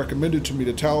 somebody recommended to me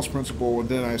the Talos Principle, and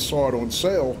then I saw it on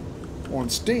sale on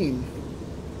Steam.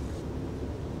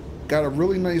 Got a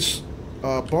really nice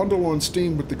bundle on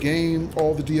Steam with the game,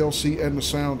 all the DLC, and the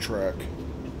soundtrack.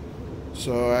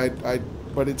 So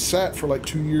but it sat for like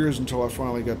 2 years until I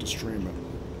finally got to stream it.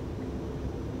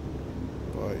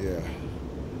 But yeah.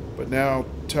 But now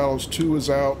Talos 2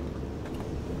 is out,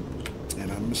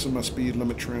 and I'm missing my speed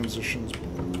limit transitions.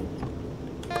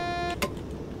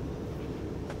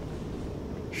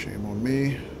 Shame on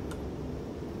me.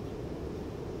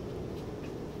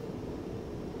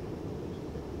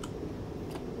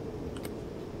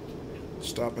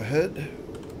 Stop ahead.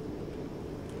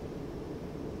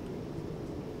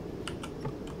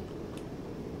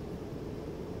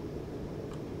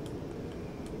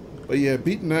 But yeah,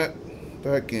 beating that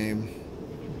game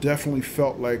definitely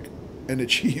felt like an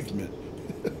achievement.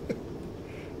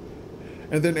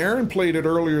 And then Aaron played it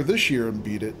earlier this year and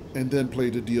beat it, and then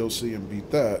played the DLC and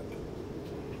beat that.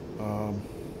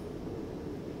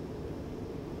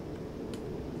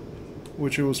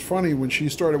 Which it was funny, when she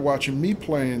started watching me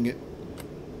playing it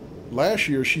last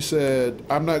year, she said,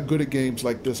 I'm not good at games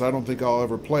like this, I don't think I'll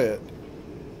ever play it.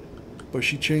 But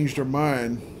she changed her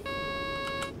mind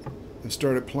and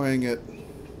started playing it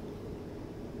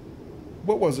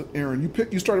what was it, Aaron?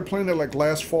 You started playing it like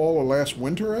last fall or last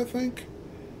winter, I think?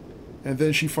 And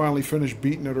then she finally finished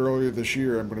beating it earlier this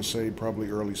year. I'm going to say probably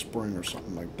early spring or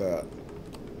something like that.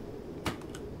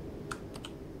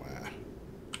 Wow.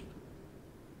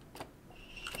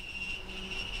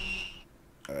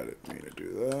 I didn't mean to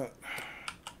do that.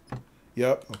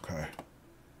 Yep, okay.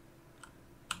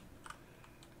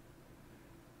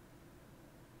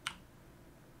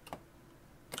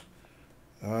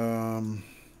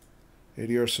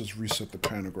 ADR says reset the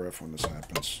pantograph when this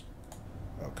happens.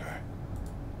 Okay.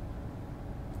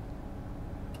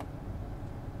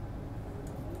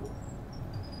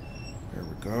 There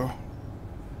we go.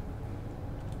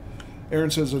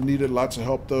 Aaron says I needed lots of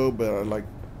help though, but I like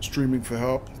streaming for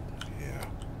help. Yeah.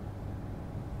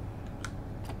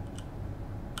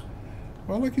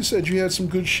 Well, like you said, you had some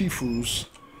good shifus.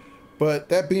 But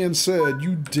that being said,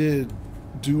 you did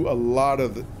do a lot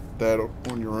of that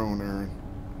on your own, Aaron.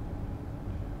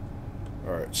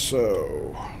 Alright,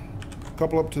 so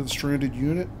couple up to the stranded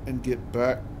unit and get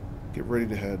ready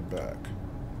to head back.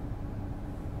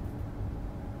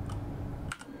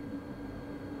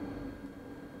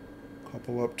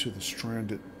 Couple up to the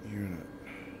stranded unit.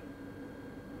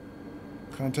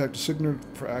 Contact the signaler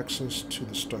for access to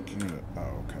the stuck unit.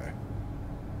 Oh, okay.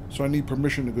 So I need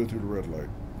permission to go through the red light.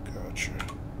 Gotcha.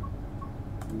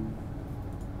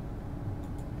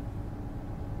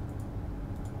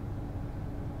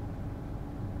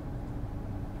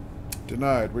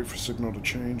 Denied. Wait for signal to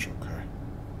change. Okay.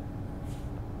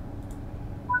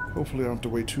 Hopefully I don't have to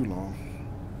wait too long.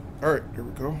 Alright, here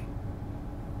we go.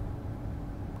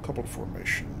 Coupled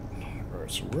formation.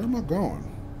 Alright, so where am I going?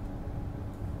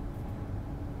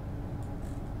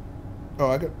 Oh,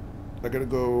 I gotta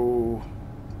go...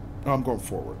 Oh, I'm going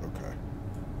forward. Okay.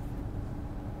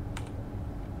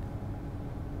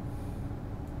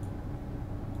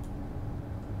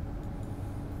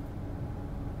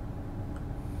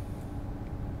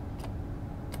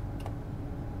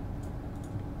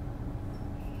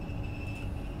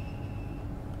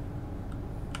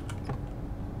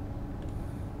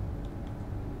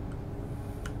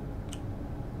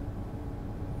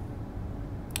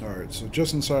 Alright, so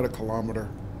just inside a kilometer.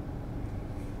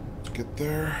 Let's get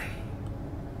there.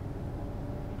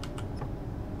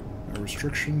 No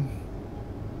restriction.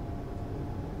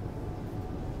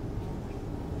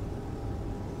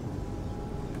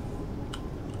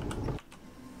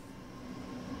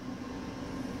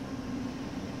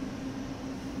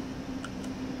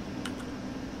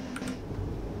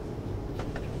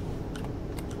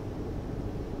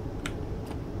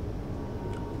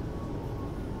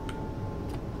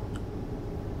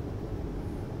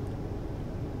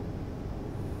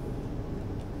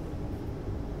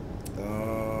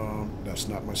 That's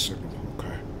not my signal.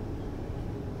 Okay.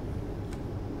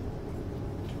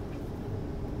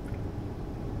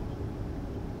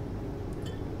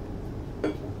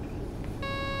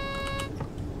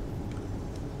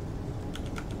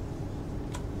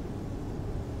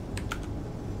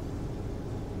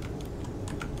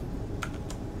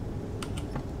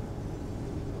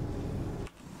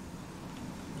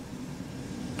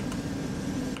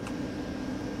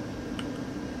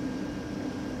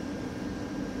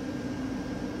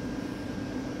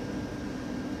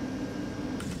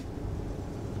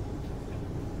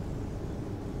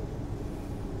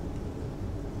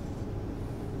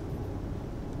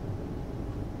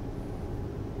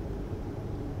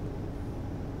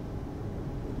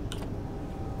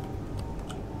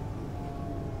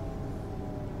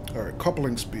 Alright,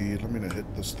 coupling speed. Let me not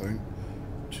hit this thing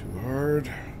too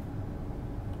hard.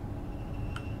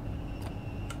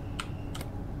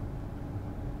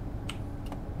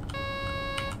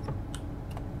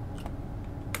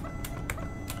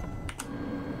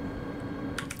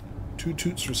 Two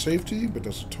toots for safety, but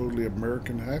that's a totally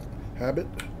American habit.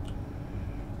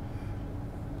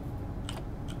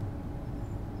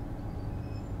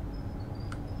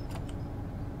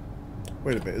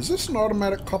 Wait a minute, is this an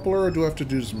automatic coupler or do I have to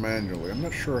do this manually? I'm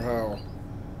not sure how.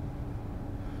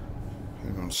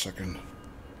 Hang on a second.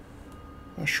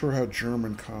 Not sure how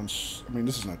German I mean,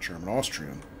 this is not German,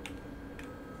 Austrian.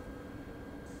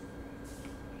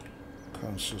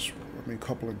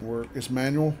 Coupling work. It's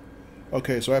manual?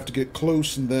 Okay, so I have to get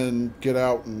close and then get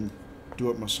out and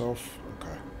do it myself?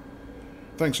 Okay.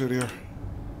 Thanks, Idiot.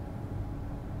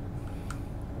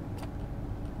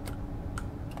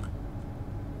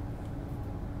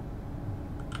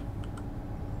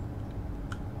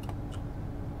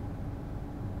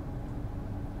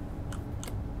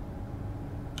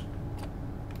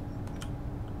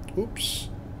 Oops.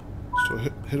 So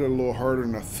hit it a little harder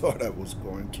than I thought I was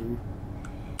going to.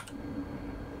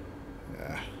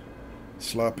 Yeah.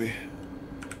 Sloppy.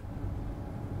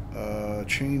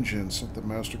 Change in. Set the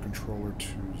master controller to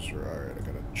 0. Alright, I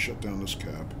gotta shut down this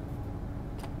cab.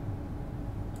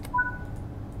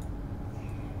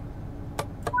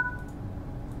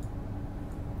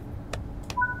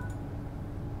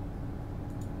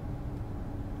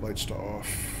 Lights to off.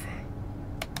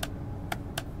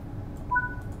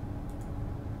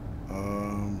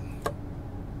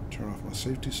 Turn off my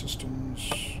safety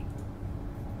systems.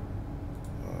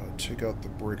 Take out the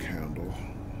brake handle.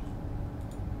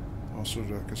 Also,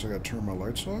 I guess I gotta turn my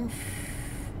lights off.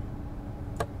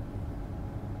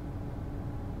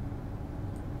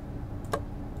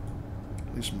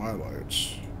 At least my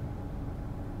lights.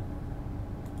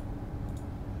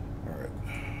 Alright.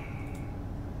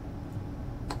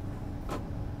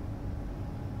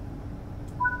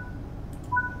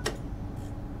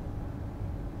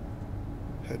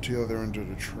 Head to the other end of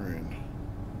the train.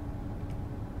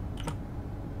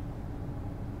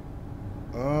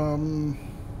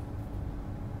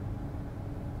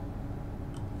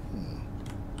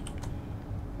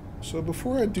 So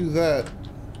before I do that,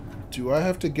 do I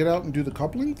have to get out and do the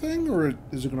coupling thing, or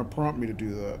is it going to prompt me to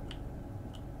do that?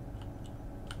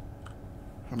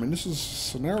 I mean, this is a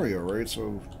scenario, right?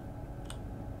 So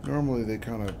normally they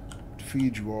kind of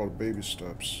feed you all the baby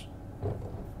steps.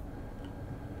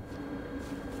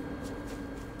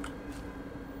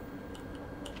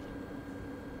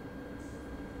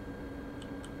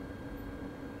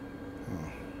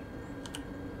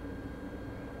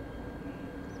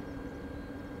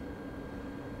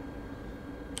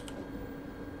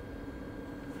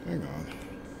 Hang on.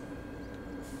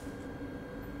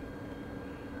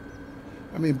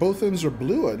 I mean, both ends are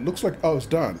blue. It looks like... Oh, it's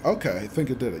done. Okay, I think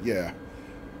it did it. Yeah.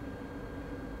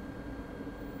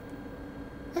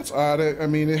 That's odd. I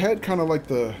mean, it had kind of like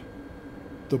the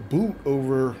boot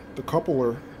over the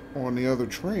coupler on the other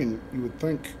train. You would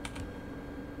think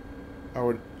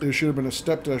there should have been a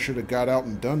step that I should have got out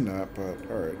and done that,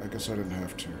 but alright, I guess I didn't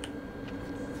have to.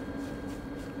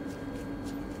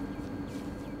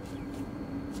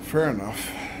 Fair enough.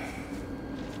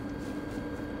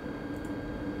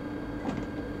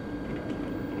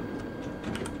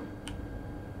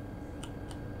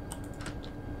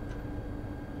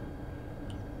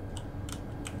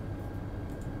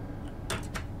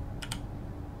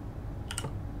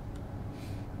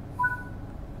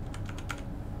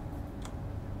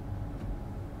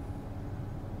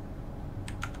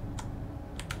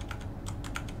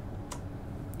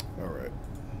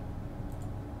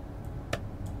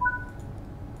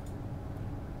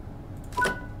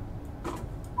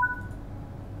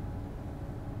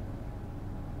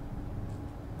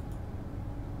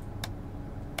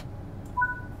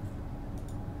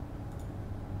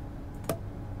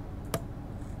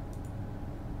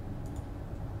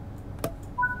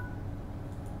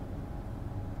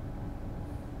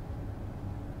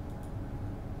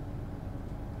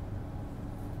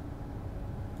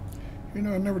 You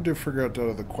know, I never did figure out that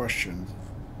other question.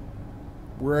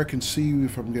 Where I can see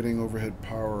if I'm getting overhead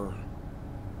power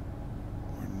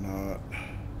or not.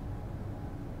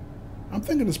 I'm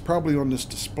thinking it's probably on this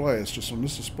display. It's just on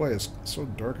this display, it's so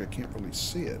dark I can't really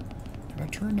see it. Can I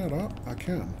turn that up? I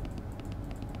can.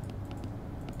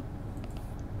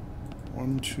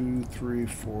 1, 2, 3,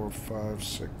 4, 5,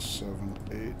 6, 7,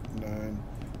 8,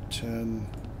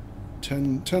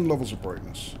 9, 10 levels of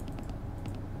brightness.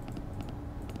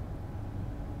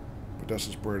 But that's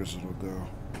as bright as it'll go.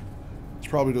 It's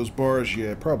probably those bars. Yeah,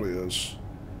 it probably is.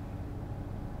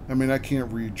 I mean, I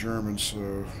can't read German,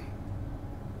 so...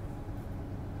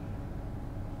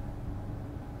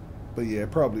 But yeah,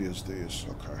 it probably is these.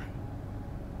 Okay.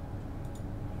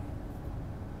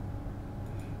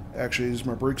 Actually, this is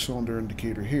my brake cylinder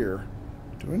indicator here.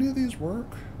 Do any of these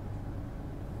work?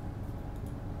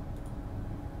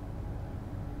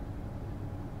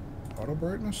 Auto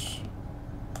brightness?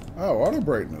 Oh, auto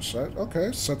brightness.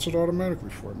 Okay, sets it automatically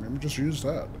for me. Let me just use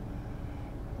that.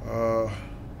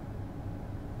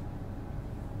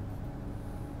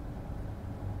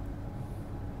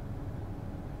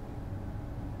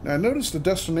 Now, I notice the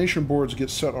destination boards get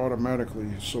set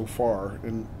automatically so far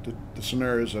in the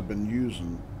scenarios I've been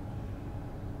using.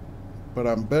 But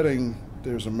I'm betting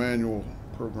there's a manual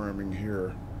programming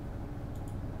here.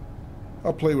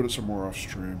 I'll play with it some more off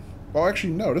stream. Well,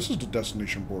 actually, no, this is the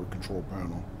destination board control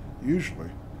panel. Usually.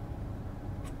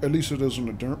 At least it is on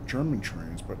the German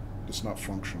trains, but it's not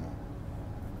functional.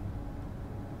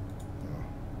 No.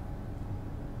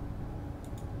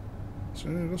 Does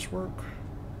any of this work?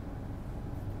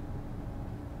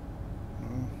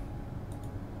 No.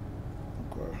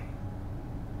 Okay.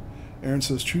 Aaron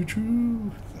says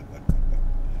choo-choo.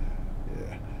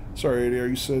 Yeah. Sorry, ADR,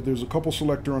 you said there's a couple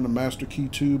selector on the master key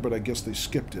too, but I guess they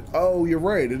skipped it. Oh, you're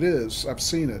right, it is. I've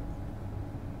seen it.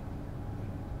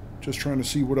 Just trying to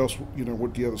see what else, you know,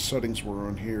 what the other settings were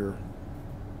on here.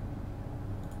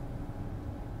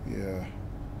 Yeah.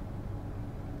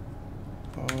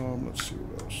 Let's see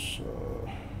what else.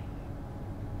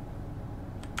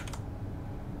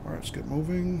 Alright, let's get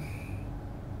moving.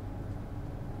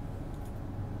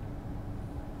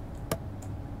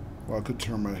 Well, I could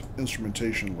turn my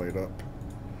instrumentation light up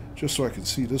just so I can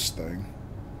see this thing.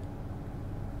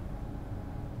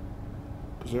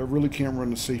 Because I really can't run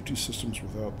the safety systems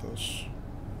without this.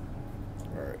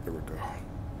 Alright, there we go.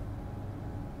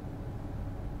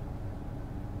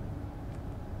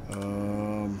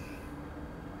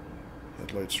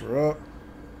 Headlights are up.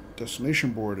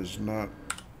 Destination board is not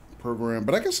programmed,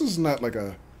 but I guess this is not like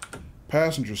a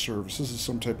passenger service. This is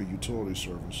some type of utility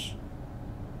service.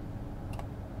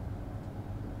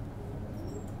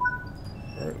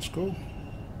 Alright, let's go.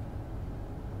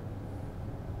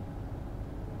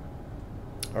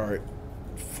 Alright,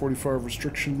 45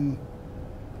 restriction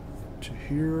to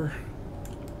here.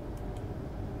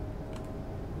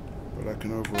 But I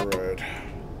can override.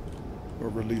 Or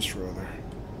release, rather.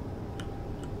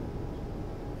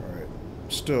 Alright,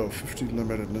 still 50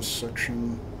 limit in this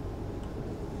section.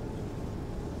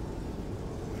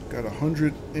 I've got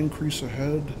 100 increase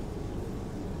ahead.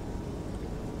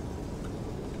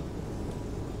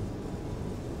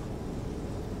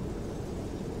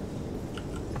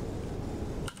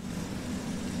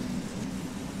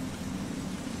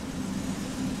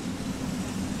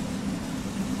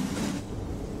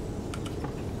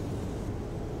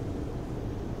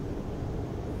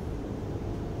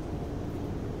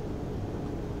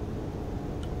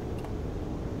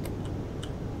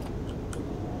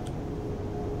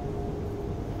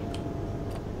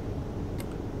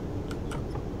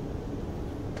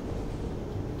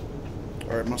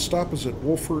 Alright, my stop is at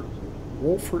Wolfert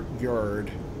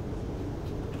Yard,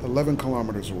 11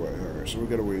 kilometers away. Alright, so we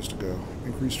got a ways to go.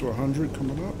 Increase to 100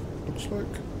 coming up, looks like.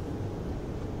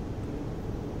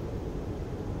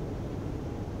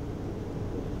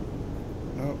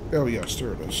 No, oh yes,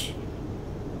 there it is.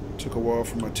 Took a while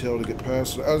for my tail to get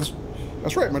past it.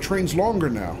 That's right, my train's longer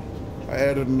now. I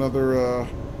added another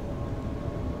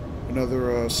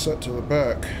set to the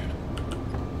back.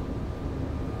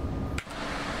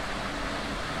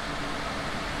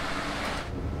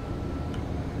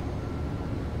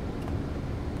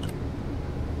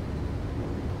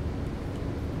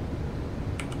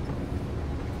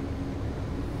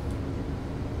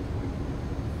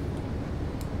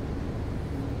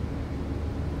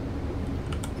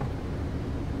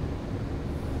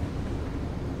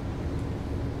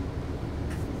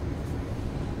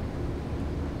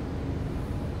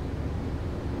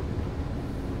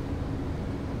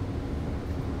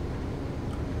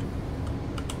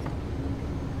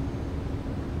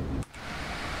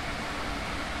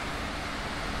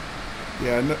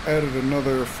 Yeah, I added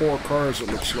another 4 cars, it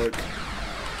looks like.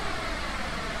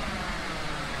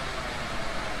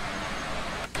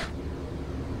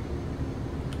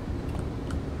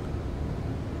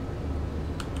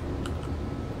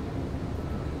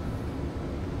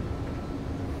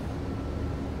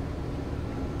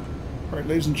 Alright,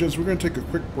 ladies and gents, we're going to take a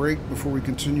quick break before we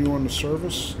continue on the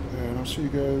service, and I'll see you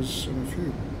guys in a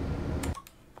few.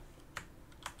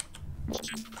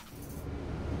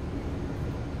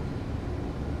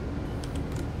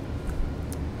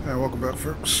 Hi, welcome back,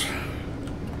 folks.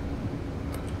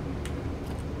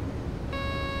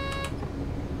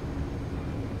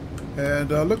 And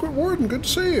Liquid Warden, good to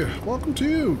see you. Welcome to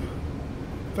you.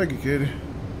 Thank you, Katie.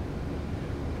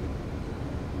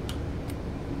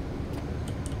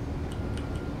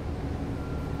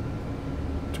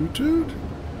 Toot toot.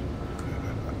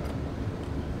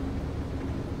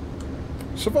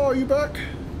 Saval, are you back?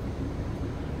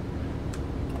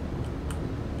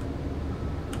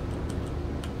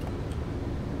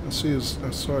 I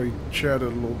saw he chatted a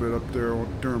little bit up there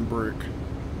during break.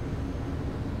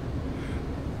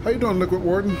 How you doing, Liquid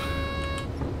Warden?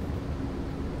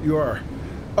 You are.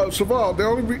 Saval,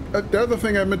 the other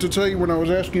thing I meant to tell you when I was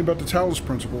asking about the Talus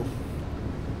principle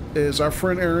is our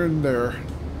friend Aaron there,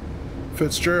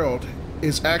 Fitzgerald,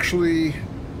 is actually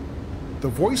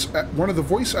one of the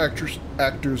voice actors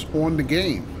on the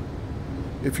game.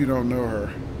 If you don't know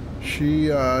her, she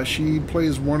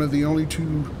plays one of the only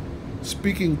 2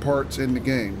 speaking parts in the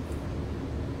game.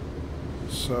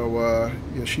 So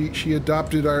yeah, she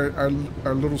adopted our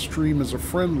little stream as a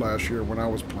friend last year when I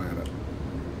was playing it,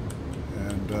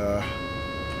 and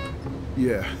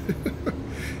yeah.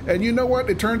 And you know what?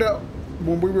 It turned out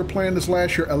when we were playing this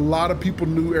last year, a lot of people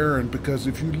knew Erin because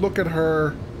if you look at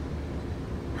her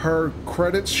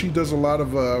credits, she does a lot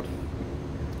of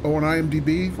on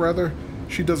IMDb rather,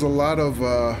 she does a lot of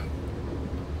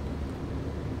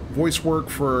voice work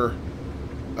for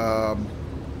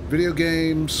video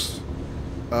games,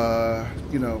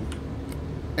 you know,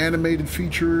 animated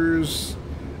features.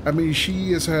 I mean,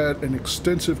 she has had an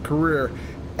extensive career.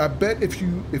 I bet if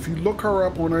you look her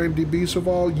up on IMDb,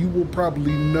 Saval, you will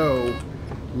probably know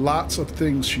lots of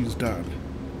things she's done.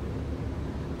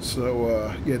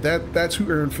 So yeah, that's who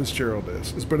Erin Fitzgerald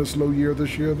is. It's been a slow year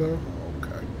this year, though.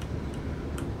 Okay.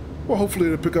 Well, hopefully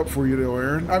it'll pick up for you, though,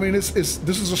 Erin. I mean, this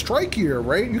is a strike year,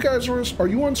 right? You guys are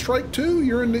you on strike too?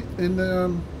 You're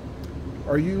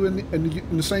are you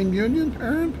in the same union,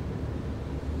 Erin?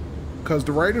 Because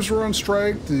the writers are on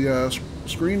strike, the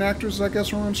screen actors, I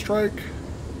guess, are on strike.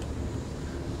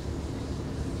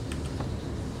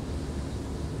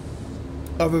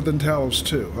 Other than Talos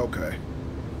 2, okay.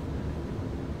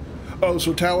 Oh,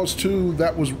 so Talos 2,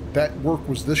 that work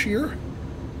was this year?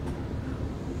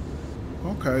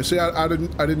 Okay. See, I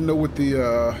didn't know what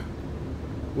the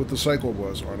cycle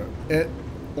was on it.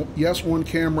 Yes, on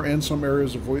camera and some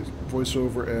areas of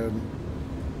voiceover and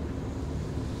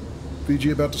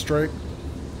VG about to strike.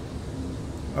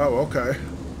 Oh, okay.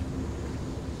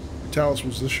 Talos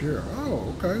was this year.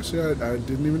 Oh, okay. See, I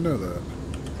didn't even know that.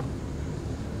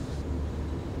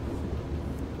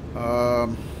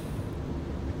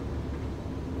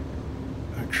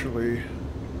 Actually,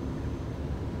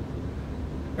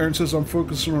 Erin says I'm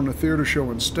focusing on a theater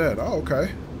show instead. Oh,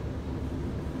 okay.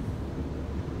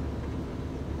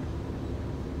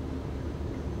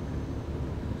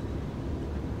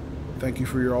 Thank you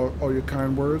for all your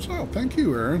kind words. Oh, thank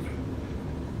you, Erin.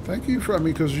 Thank you for, I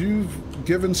mean, because you've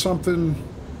given something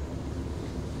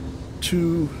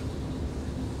to,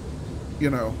 you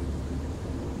know,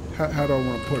 how do I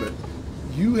want to put it?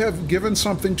 You have given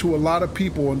something to a lot of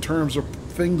people in terms of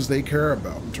things they care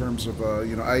about, in terms of,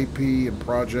 you know, IP and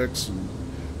projects and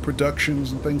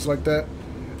productions and things like that.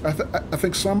 I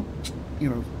think some, you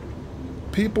know,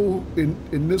 people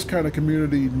in this kind of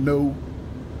community know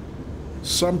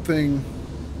something.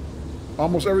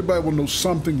 Almost everybody will know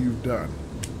something you've done.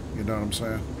 You know what I'm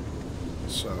saying?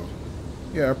 So,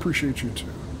 yeah, I appreciate you too.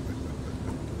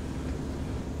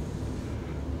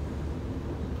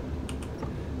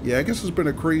 Yeah, I guess it's been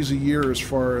a crazy year as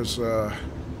far as, why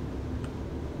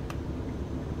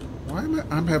am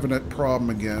I'm having that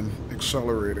problem again,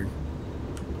 accelerating.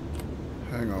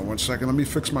 Hang on one second, let me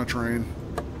fix my train.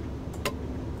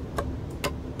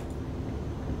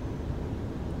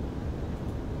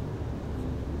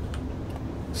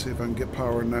 See if I can get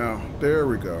power now. There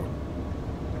we go.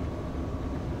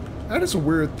 That is a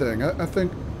weird thing. I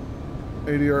think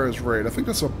ADR is right. I think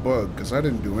that's a bug, because I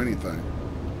didn't do anything.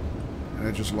 And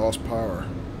I just lost power.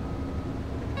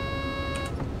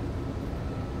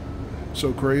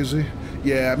 So crazy.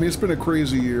 Yeah, I mean, it's been a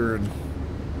crazy year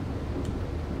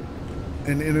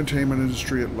in the entertainment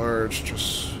industry at large.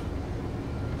 Just,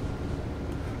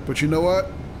 but you know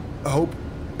what? I hope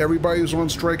everybody who's on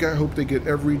strike, I hope they get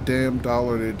every damn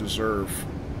dollar they deserve.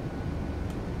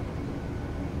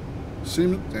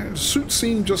 Suits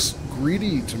seem just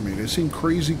greedy to me. They seem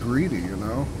crazy greedy, you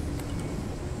know?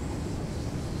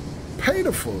 Pay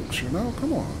the folks, you know?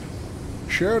 Come on.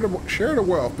 Share the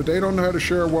wealth, but they don't know how to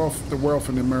share the wealth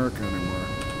in America anymore.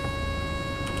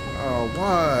 Oh,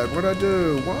 what? What'd I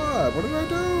do? What? What did I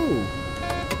do?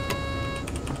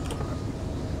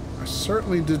 I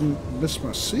certainly didn't miss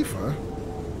my SIFA.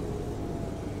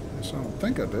 I don't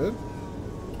think I did.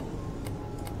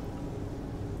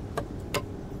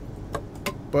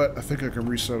 But I think I can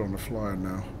reset on the fly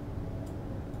now.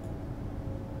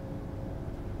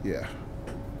 Yeah.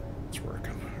 It's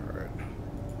working.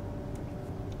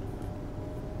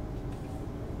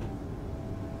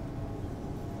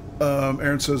 Alright.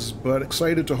 Erin says, but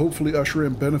excited to hopefully usher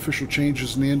in beneficial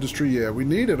changes in the industry. Yeah, we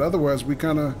need it. Otherwise, we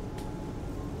kind of...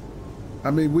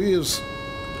 I mean, we as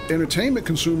entertainment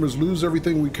consumers lose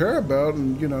everything we care about,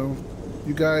 and you know,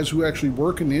 you guys who actually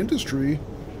work in the industry,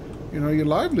 you know, your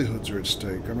livelihoods are at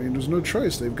stake. I mean, there's no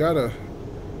choice. They've got to.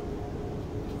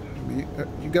 I mean,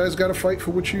 you guys got to fight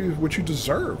for what you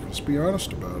deserve. Let's be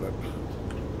honest about it.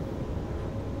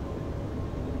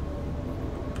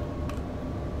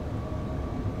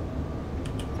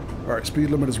 All right, speed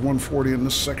limit is 140 in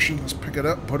this section. Let's pick it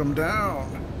up, put them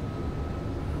down.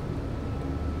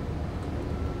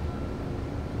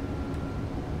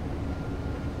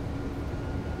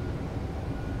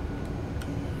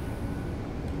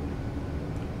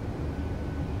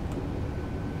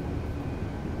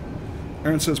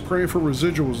 Aaron says, praying for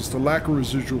residuals. It's the lack of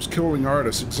residuals killing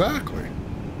artists. Exactly.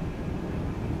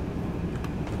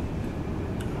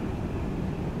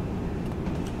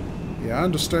 Yeah, I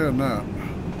understand that.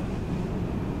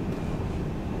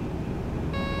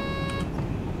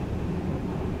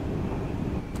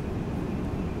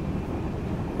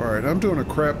 Alright, I'm doing a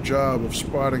crap job of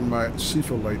spotting my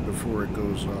CIFA light before it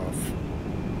goes off.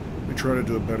 Let me try to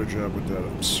do a better job with that.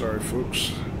 I'm sorry,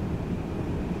 folks.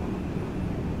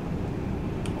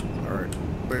 Alright,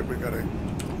 wait, we got a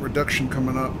reduction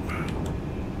coming up.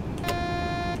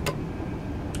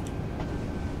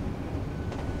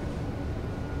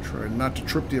 Try not to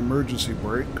trip the emergency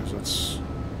brake, because that's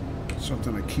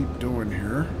something I keep doing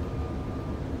here.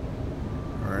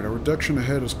 Alright, our reduction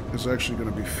ahead is actually going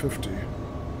to be 50.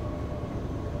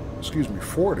 Excuse me,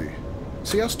 40.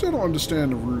 See, I still don't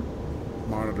understand the route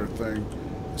monitor thing.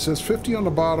 It says 50 on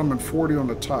the bottom and 40 on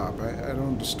the top. I don't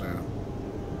understand.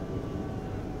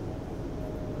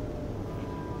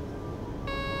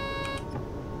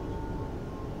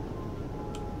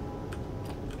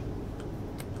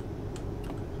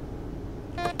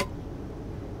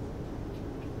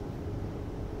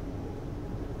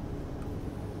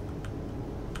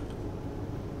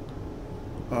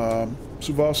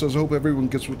 Suval says, I hope everyone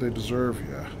gets what they deserve.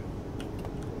 Yeah.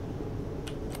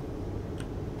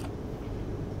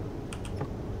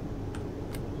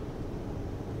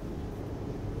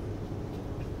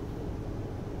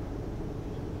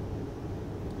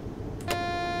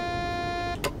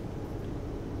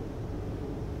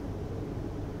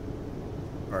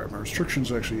 Alright, my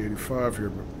restriction's actually 85 here,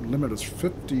 but limit is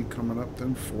 50 coming up,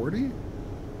 then 40?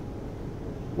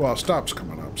 Well, stop's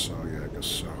coming up, so yeah, I guess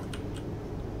so.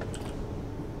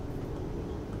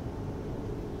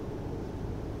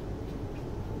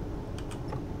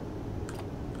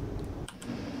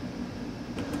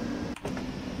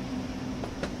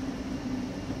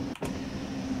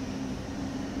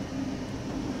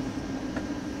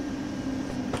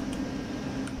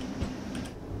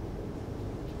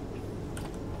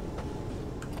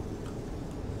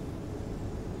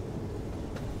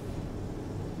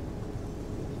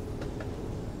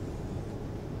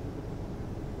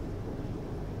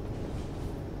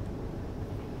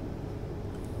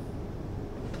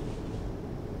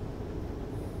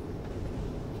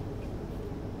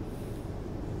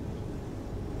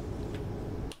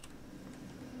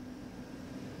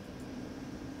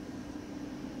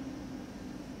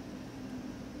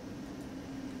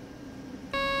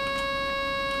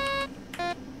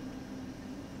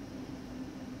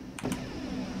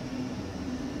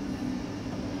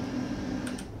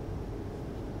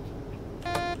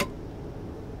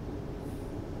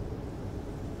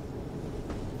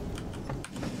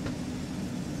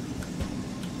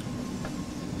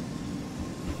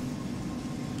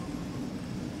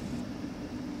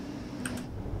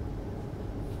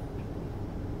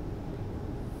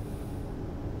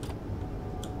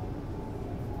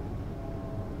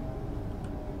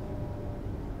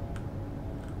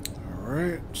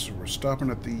 So we're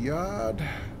stopping at the yard.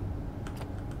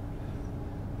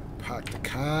 Park the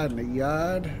car in the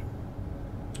yard.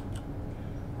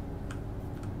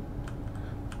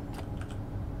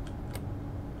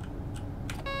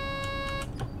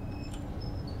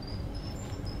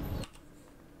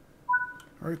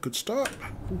 Alright, good start.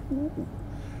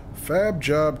 Fab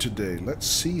job today. Let's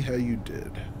see how you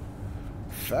did.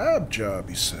 Fab job,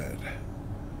 he said.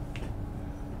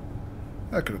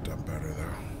 I could have done better, though.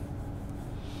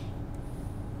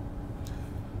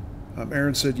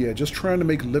 Aaron said, yeah, just trying to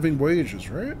make living wages,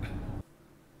 right?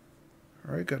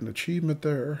 All right, got an achievement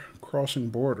there. Crossing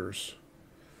borders.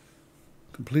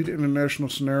 Complete international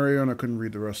scenario, and I couldn't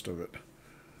read the rest of it.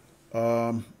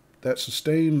 That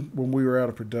sustained when we were out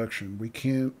of production. We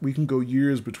can go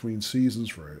years between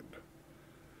seasons, right?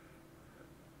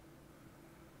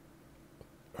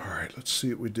 All right, let's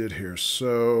see what we did here.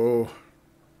 So,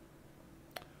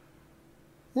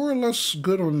 more or less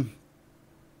good on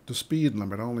the speed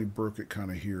limit. I only broke it kind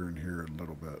of here and here a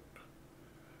little bit.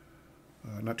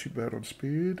 Not too bad on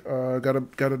speed. Got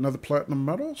another platinum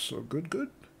medal, so good.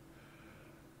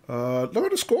 Look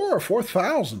at the score,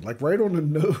 4,000, like right on the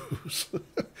nose.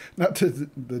 Not that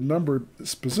the number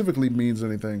specifically means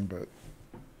anything, but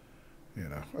you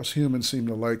know, us humans seem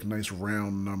to like nice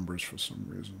round numbers for some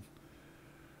reason.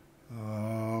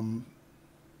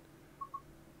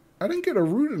 I didn't get a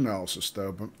route analysis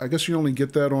though, but I guess you only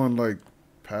get that on like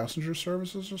passenger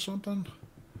services or something.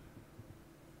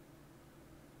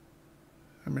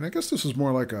 I mean, I guess this is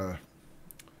more like a,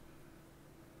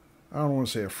 I don't want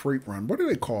to say a freight run. What do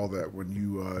they call that when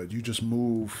you just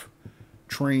move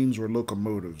trains or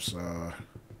locomotives?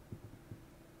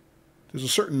 There's a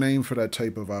certain name for that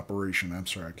type of operation. I'm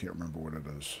sorry, I can't remember what it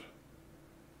is.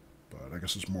 But I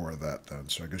guess it's more of that then.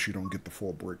 So I guess you don't get the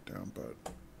full breakdown, but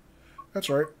that's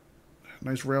all right.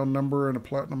 Nice round number and a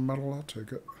platinum medal. I'll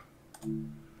take it.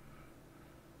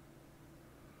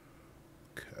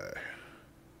 Okay.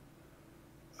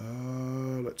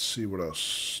 Let's see what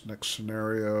else. Next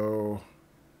scenario.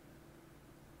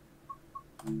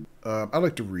 I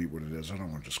like to read what it is. I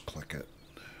don't want to just click it.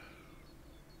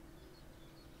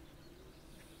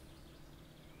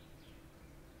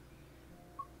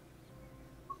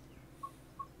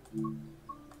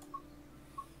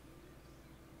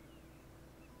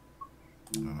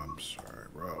 I'm sorry,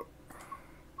 route.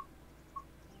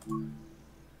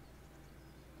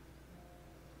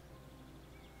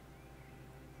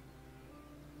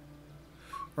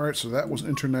 All right, so that was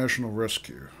international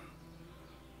rescue.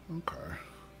 Okay.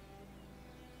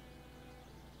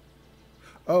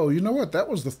 Oh, you know what? That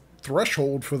was the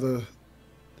threshold for the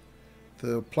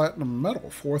platinum medal,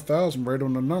 4,000, right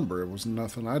on the number. It was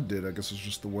nothing I did. I guess it's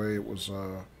just the way it was.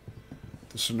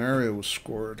 The scenario was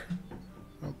scored.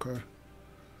 Okay.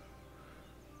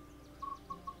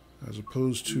 As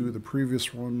opposed to the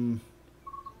previous one,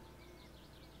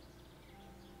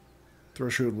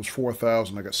 threshold was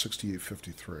 4,000. I got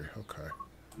 6853. Okay.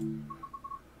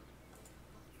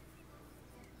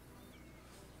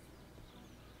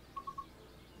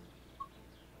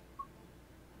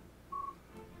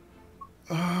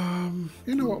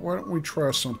 You know what? Why don't we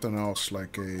try something else,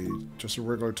 like just a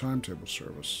regular timetable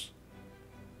service?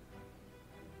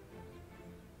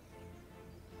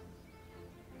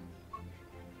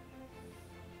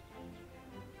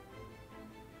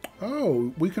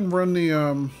 Oh, we can run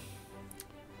the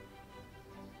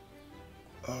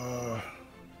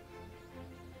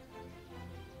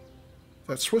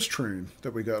that Swiss train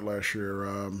that we got last year.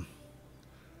 I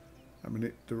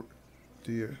mean, the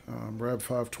RAB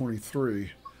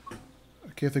 523.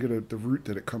 I can't think of the route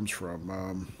that it comes from.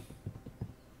 Hold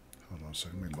on a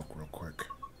second. Let me look real quick.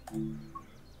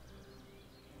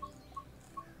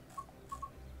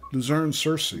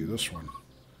 Luzerne-Surcy, this one.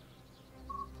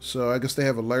 So I guess they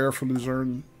have a layer for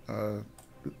Luzerne,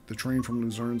 the train from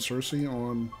Luzerne-Surcy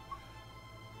on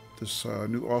this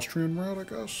new Austrian route, I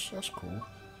guess. That's cool.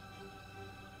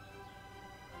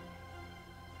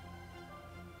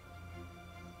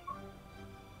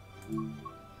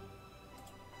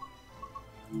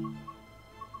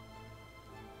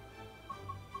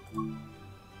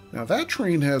 Now that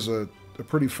train has a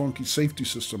pretty funky safety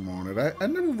system on it. I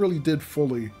never really did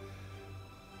fully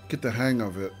get the hang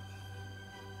of it.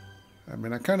 I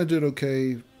mean, I kind of did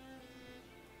okay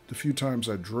the few times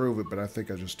I drove it, but I think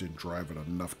I just didn't drive it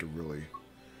enough to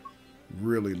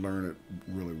really learn it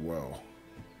really well.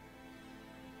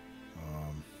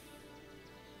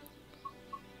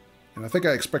 And I think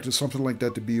I expected something like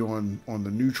that to be on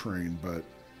the new train, but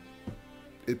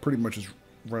it pretty much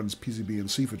runs PCB and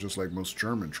CFA just like most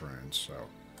German trains. So,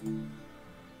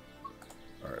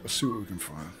 all right, let's see what we can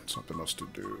find. Something else to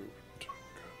do.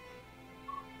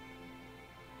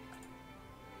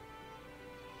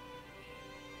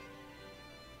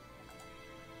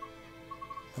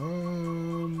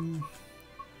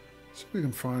 See if we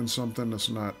can find something that's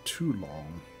not too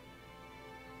long.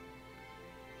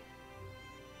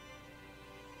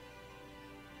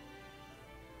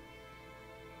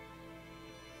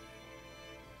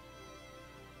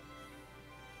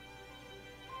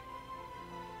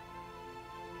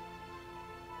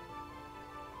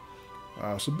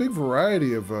 It's a big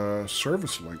variety of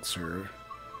service lengths here.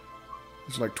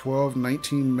 It's like 12,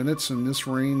 19 minutes in this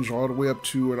range, all the way up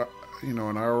to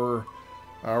an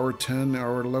hour 10,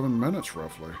 hour 11 minutes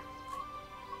roughly.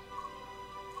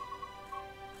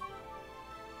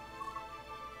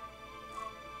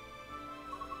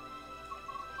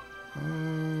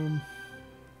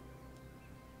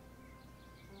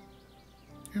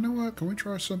 You know what? Can we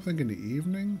try something in the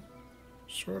evening?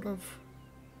 Sort of.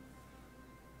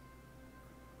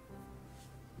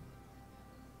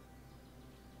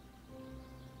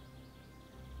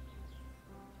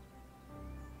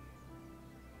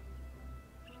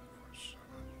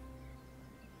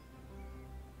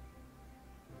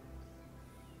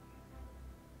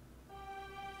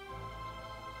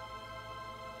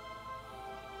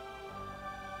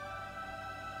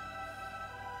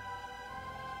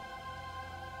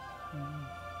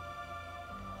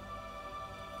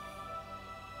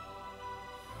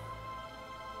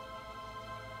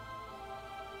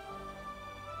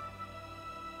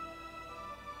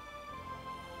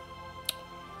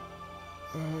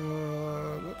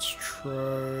 Let's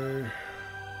try...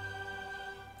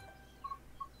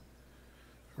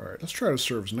 Alright, let's try to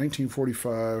service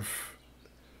 1945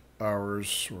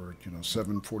 hours, or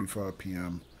 7:45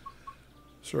 p.m.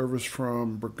 Service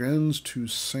from Bludenz to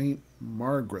St.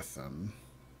 Margrethen.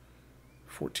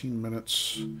 14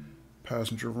 minutes.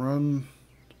 Passenger run.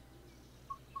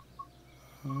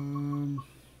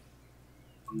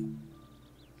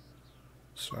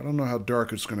 So I don't know how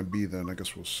dark it's going to be then. I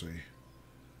guess we'll see.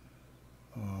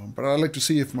 But I'd like to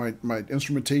see if my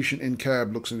instrumentation in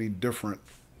cab looks any different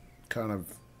kind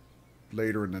of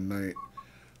later in the night.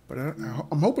 But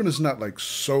I'm hoping it's not like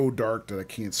so dark that I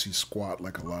can't see squat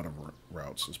like a lot of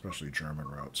routes, especially German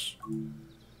routes.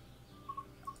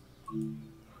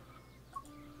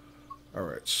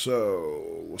 Alright,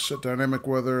 so we'll set dynamic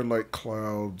weather, light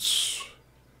clouds,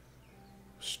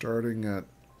 starting at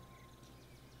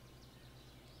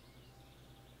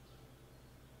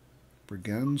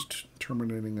Bludenz,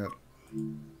 terminating at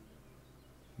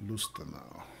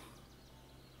Lindau.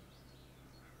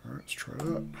 Alright, let's try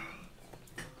that.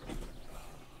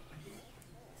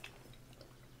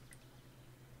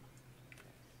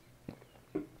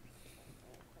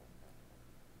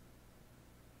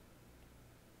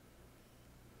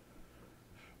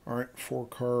 Alright,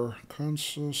 4-car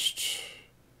consist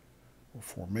or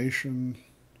formation,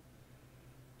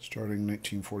 starting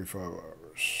 1945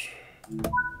 hours.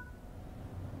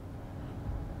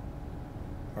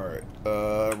 Alright,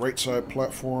 right side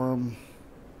platform.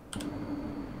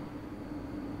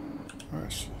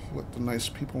 Alright, so let the nice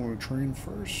people on the train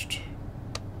first.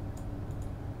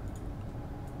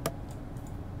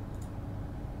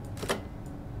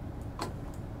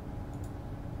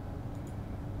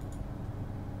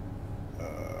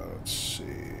 Let's see.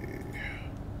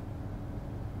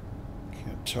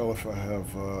 Can't tell if I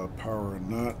have power or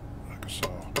not. I guess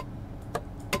I'll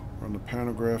run the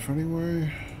pantograph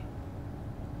anyway.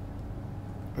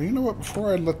 Oh, you know what?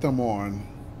 Before I let them on,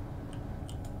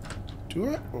 do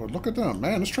it? Oh, look at them.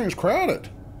 Man, this train's crowded.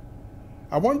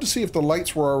 I wanted to see if the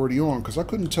lights were already on, because I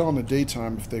couldn't tell in the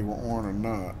daytime if they were on or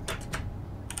not.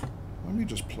 Let me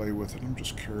just play with it. I'm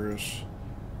just curious.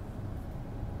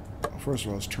 Well, first of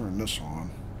all, let's turn this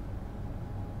on.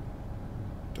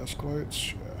 Desk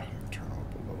lights? Yeah, I can turn them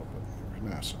up a little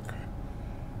bit. That's okay.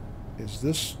 Is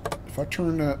this... If I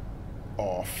turn that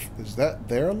off, is that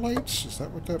their lights? Is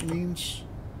that what that means?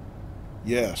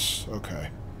 Yes,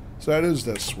 okay. So that is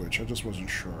that switch. I just wasn't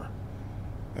sure.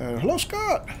 Hello,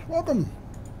 Scott. Welcome.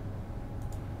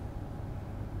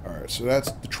 Alright, so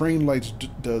that's... The train lights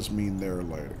does mean their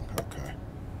lighting. Okay.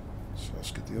 So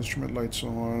let's get the instrument lights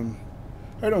on.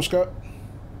 How you doing, Scott?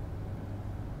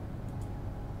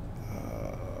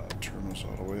 Turn this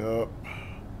all the way up.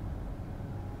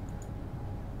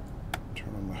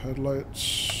 Turn on the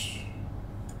headlights.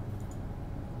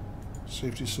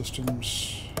 Safety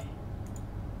systems.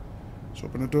 Let's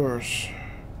open the doors.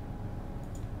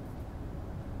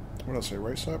 What did I say?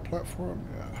 Right side platform?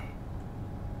 Yeah.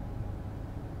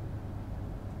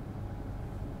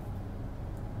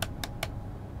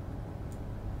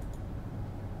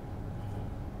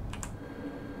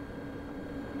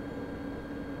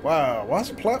 Wow, why is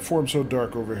the platform so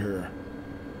dark over here?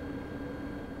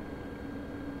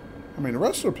 I mean, the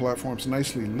rest of the platform's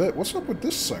nicely lit. What's up with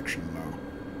this section, though?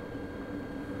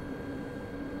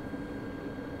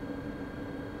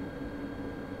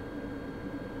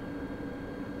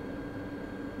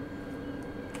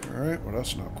 Alright, well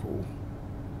that's not cool.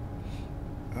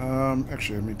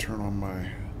 Actually, let me turn on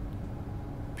my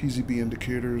PZB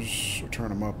indicators, or turn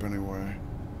them up anyway.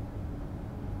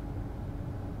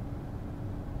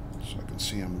 So I can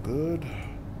see I'm good.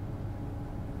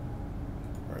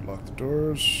 Alright, lock the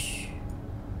doors.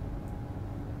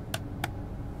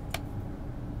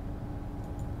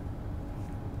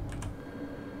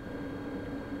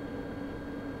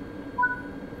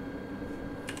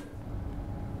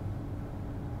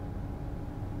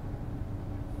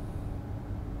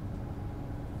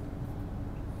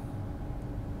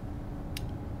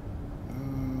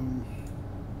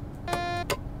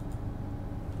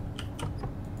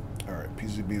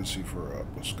 PZB and C4 up.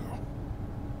 Let's go.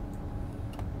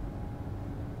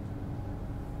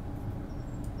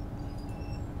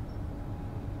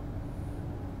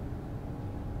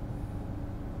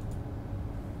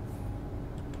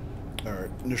 Alright,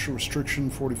 initial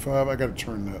restriction 45. I gotta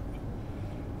turn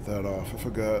that off. I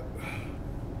forgot.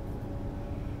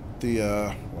 The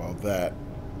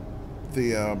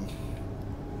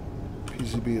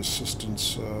PZB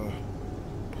assistance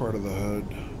part of the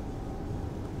HUD.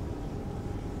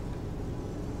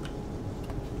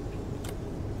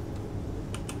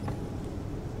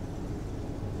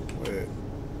 Wait.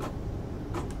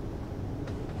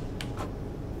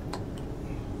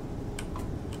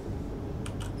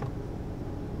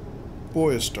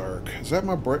 Boy, it's dark. Is that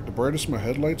the brightest my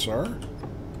headlights are?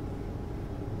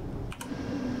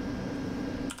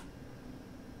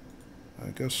 I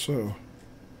guess so.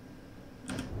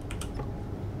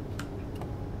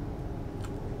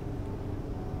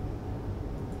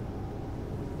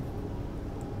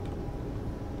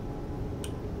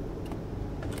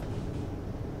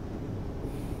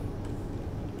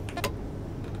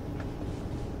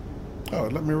 Oh,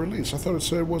 it let me release. I thought it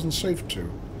said it wasn't safe to.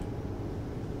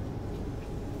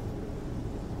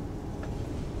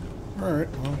 Alright,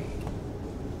 well.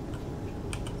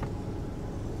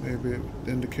 Maybe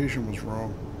the indication was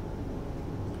wrong.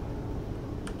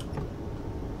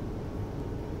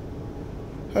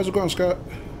 How's it going, Scott?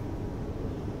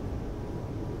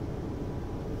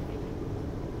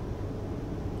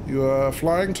 You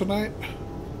flying tonight?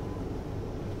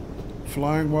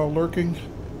 Flying while lurking?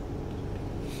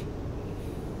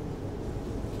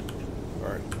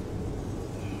 Alright.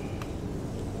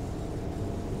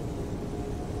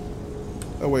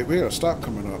 Oh wait, we got a stop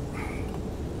coming up.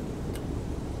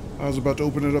 I was about to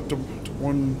open it up to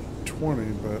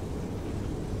 120, but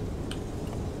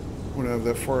we don't have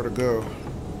that far to go.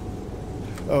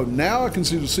 Oh, now I can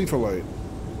see the CFA light.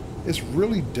 It's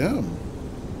really dim.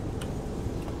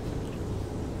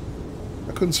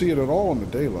 I couldn't see it at all in the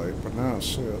daylight, but now I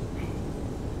see it.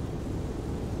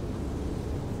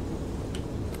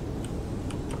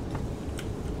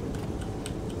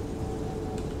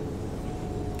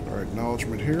 Alright,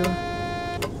 acknowledgement here.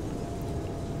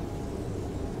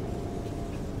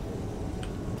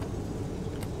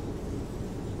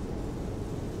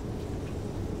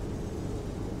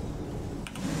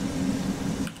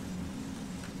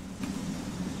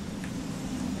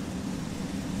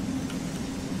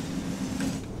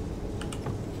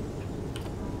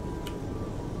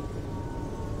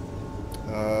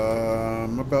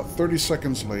 About 30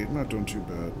 seconds late. Not doing too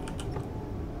bad.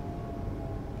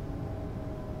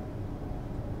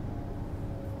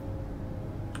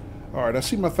 Alright, I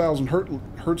see my 1000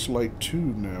 hertz light too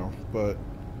now, but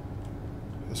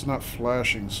it's not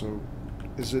flashing, so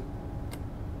does it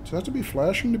have to be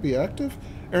flashing to be active?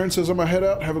 Aaron says, I'm gonna head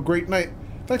out. Have a great night.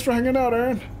 Thanks for hanging out,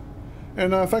 Aaron.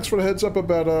 And thanks for the heads up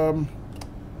about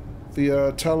the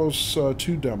Talos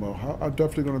 2 demo. I'm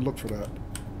definitely going to look for that.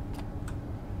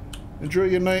 Enjoy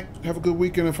your night. Have a good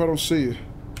weekend if I don't see you.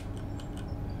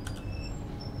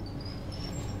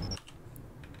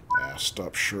 Ah,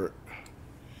 stop short.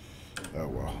 Oh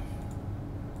well.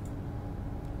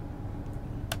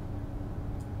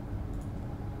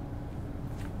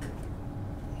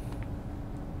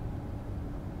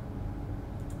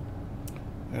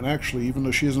 And actually, even though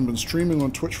she hasn't been streaming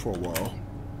on Twitch for a while,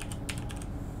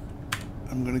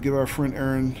 I'm going to give our friend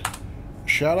Erin a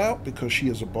shout out because she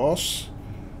is a boss.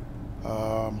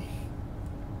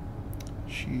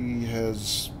 She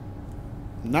has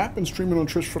not been streaming on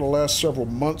Twitch for the last several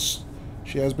months.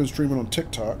 She has been streaming on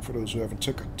TikTok, for those who have a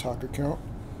TikTok account.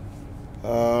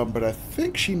 But I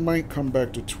think she might come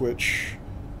back to Twitch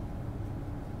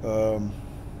when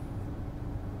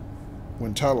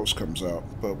Talos comes out,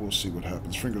 but we'll see what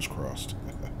happens. Fingers crossed.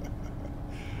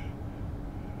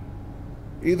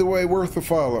 Either way, worth a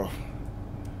follow.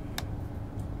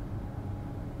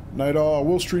 Night all.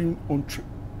 We'll stream on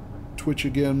Twitch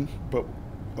again, but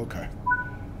okay.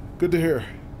 Good to hear.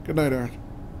 Good night, Aaron.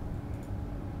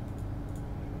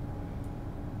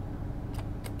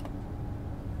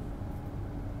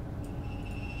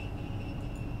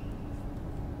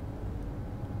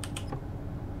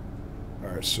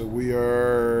 Alright, so we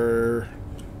are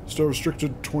still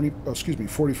restricted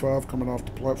 45 coming off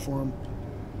the platform.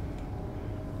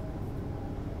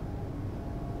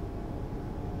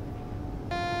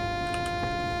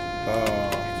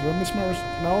 Did I miss my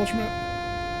acknowledgement?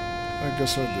 I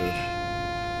guess I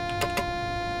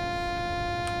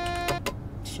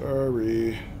did.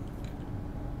 Sorry.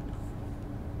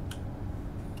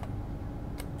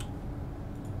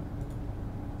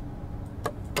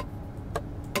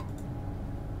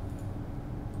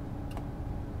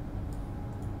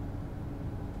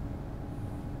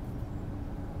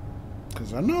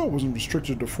 Because I know it wasn't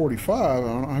restricted to 45.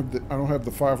 I don't have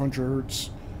the 500 hertz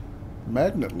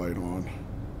magnet light on.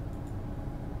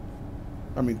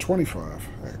 I mean 25.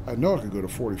 I know I could go to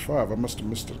 45. I must have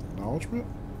missed an acknowledgement.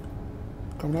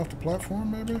 Coming off the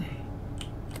platform, maybe?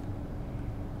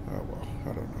 Oh well,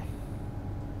 I don't know.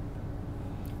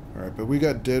 Alright, but we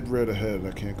got dead red ahead.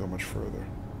 I can't go much further.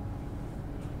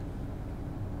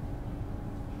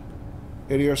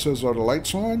 ADR says, are the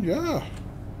lights on? Yeah.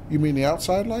 You mean the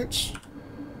outside lights?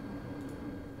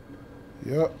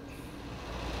 Yep.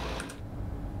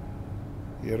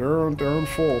 Yeah, they're on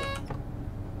full.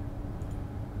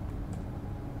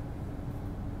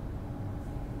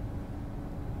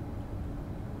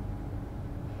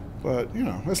 But, you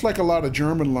know, it's like a lot of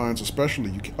German lines,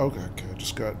 especially. Okay, I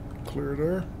just got clear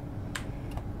there.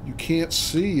 You can't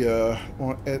see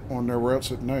on their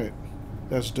routes at night.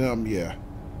 That's dumb, yeah.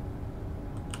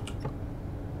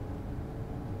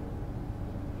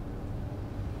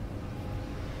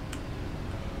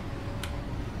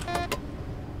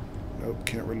 Nope,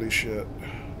 can't release yet.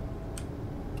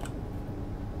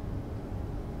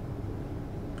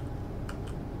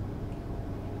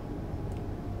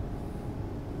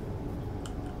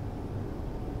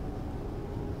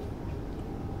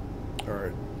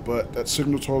 Alright, but that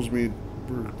signal tells me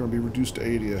we're going to be reduced to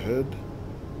 80 ahead.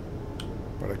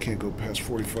 But I can't go past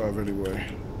 45 anyway.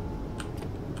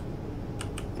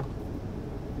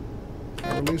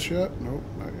 Can I release yet? Nope,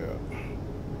 not yet.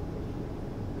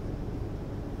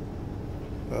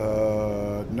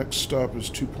 Next stop is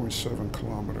 2.7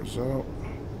 kilometers out.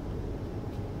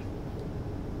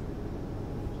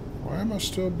 Why am I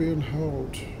still being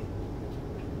held?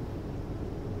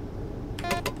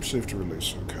 Safe to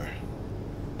release, okay.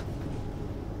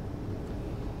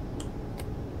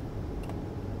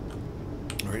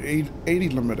 Alright, 80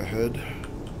 limit ahead.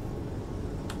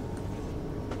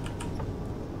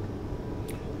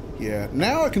 Yeah,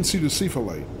 now I can see the Sifa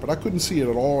light, but I couldn't see it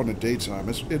at all in the daytime.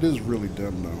 It is really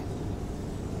dim though.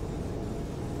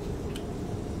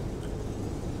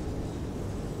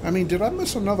 I mean, did I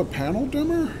miss another panel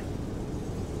dimmer?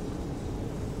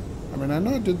 I mean, I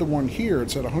know I did the one here.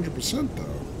 It's at 100% though.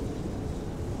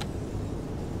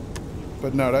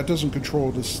 But no, that doesn't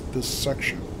control this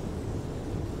section.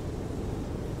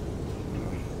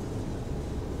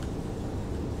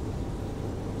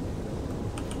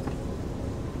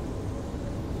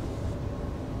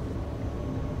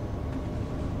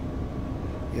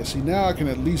 Yeah, see, now I can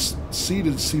at least see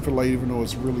the Sifa light even though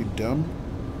it's really dim.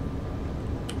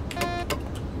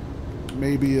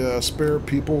 Maybe spare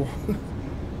people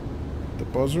the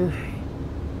buzzer.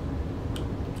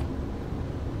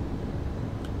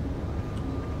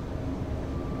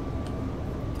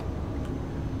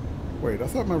 Wait, I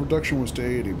thought my reduction was to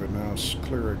 80, but now it's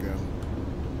clear again.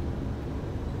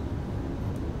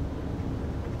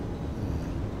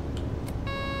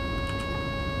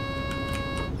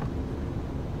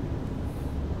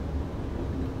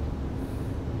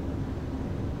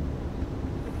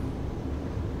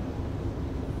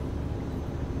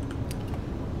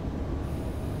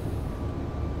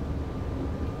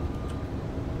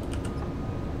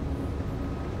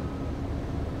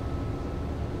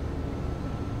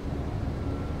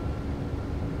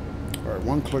 Alright,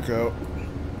 one click out.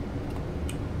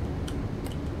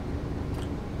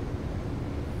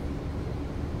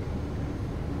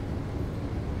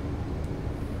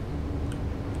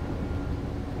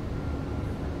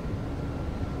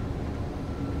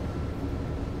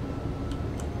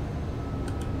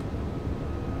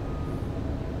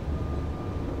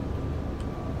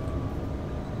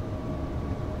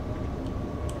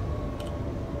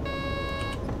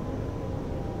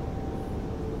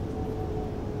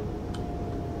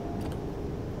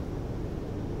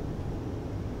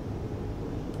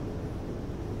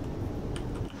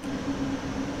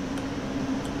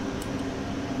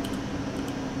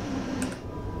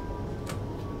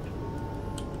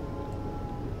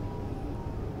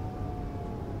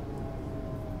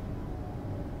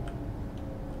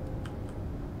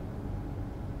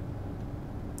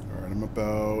 I'm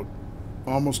about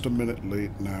almost a minute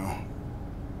late now.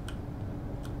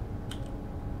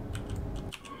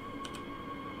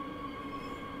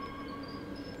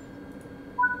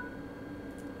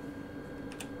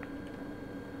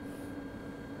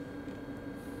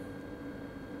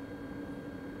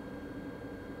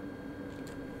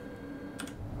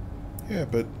 Yeah,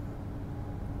 but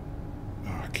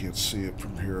I can't see it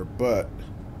from here, but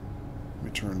let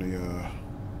me turn the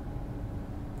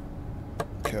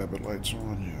cabin lights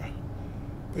on, yeah.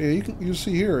 But yeah, you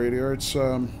see here, ADR, it's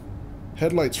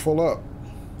headlights full up.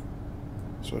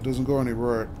 So it doesn't go any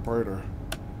brighter.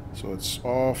 So it's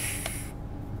off,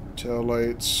 tail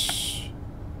lights,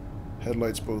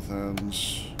 headlights both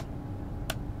ends.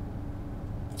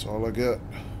 That's all I get.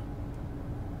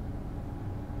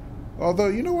 Although,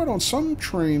 you know what, on some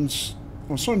trains,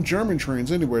 on some German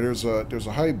trains anyway, there's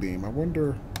a high beam. I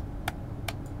wonder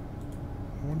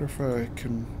if I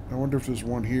can, I wonder if there's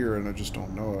one here and I just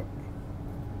don't know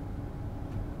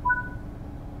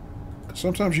it.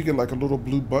 Sometimes you get like a little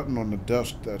blue button on the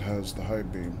desk that has the high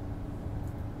beam.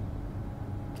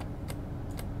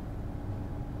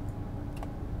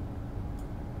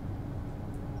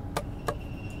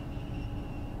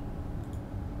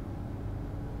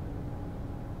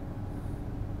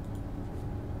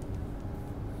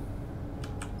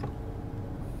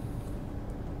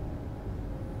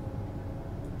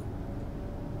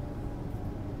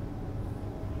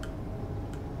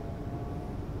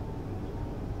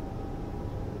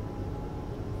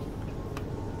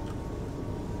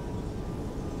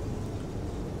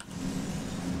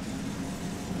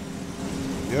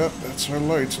 That's our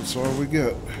lights. That's all we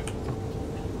get.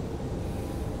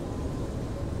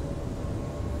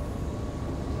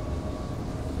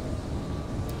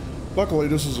 Luckily,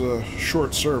 this is a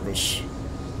short service.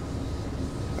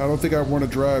 I don't think I want to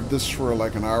drive this for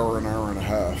like an hour and a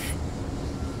half.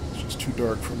 It's just too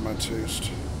dark for my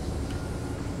taste.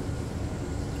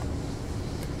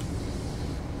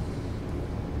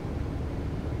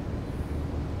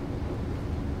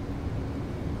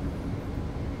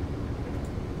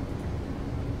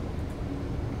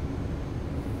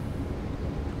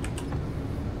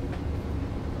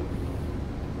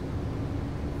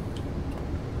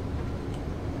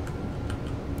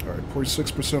 All right,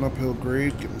 46% uphill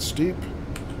grade, getting steep.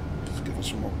 Let's give it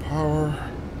some more power.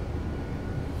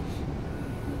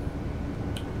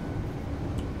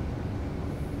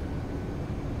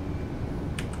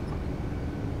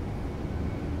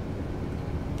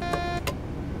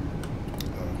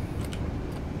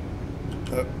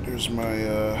 There's my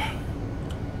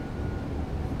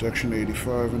reduction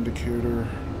 85 indicator.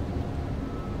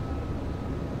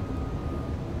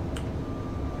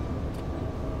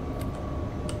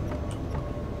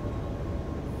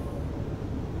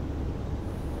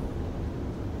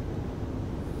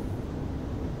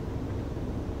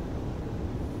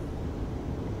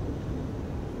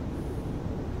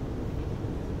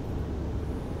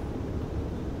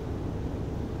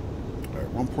 All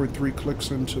right, 1.3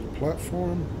 clicks into the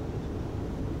platform.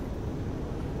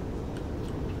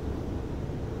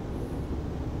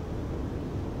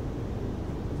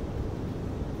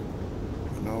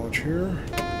 Here.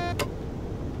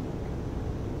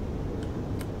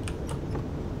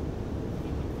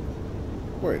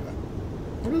 Wait,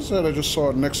 what is that? I just saw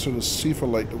it next to the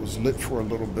SEFA light that was lit for a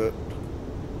little bit.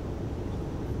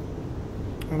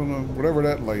 I don't know, whatever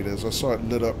that light is. I saw it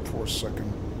lit up for a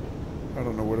second. I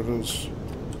don't know what it is.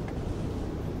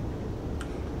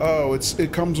 Oh,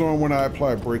 it comes on when I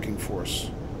apply braking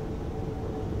force.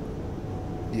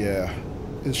 Yeah,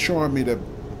 it's showing me that.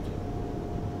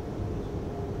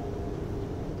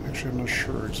 Actually, I'm not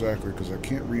sure exactly because I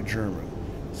can't read German.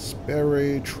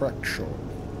 Spare traction.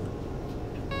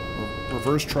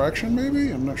 Reverse traction,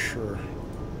 maybe? I'm not sure.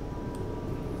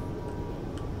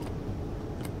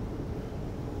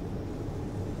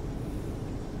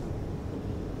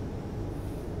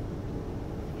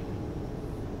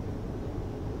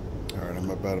 Alright, I'm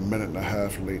about a minute and a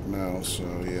half late now, so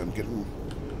yeah, I'm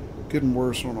getting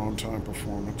worse on time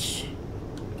performance.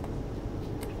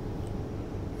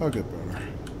 I'll get better.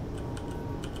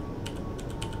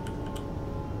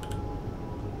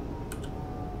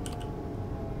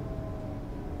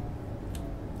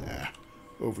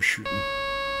 Overshooting.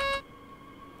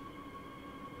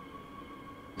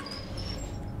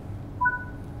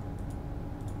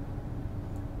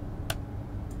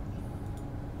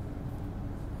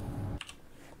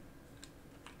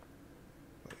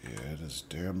 But yeah, it is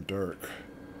damn dark.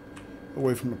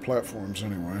 Away from the platforms,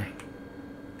 anyway.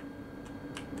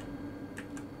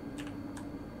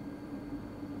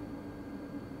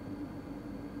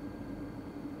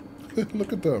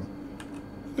 Look at them.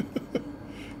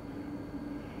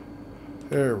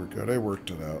 There we go, they worked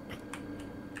it out.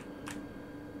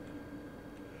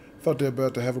 Thought they were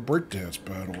about to have a breakdance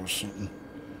battle or something.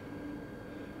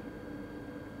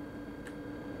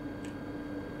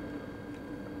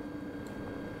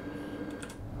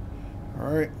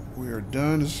 Alright, we are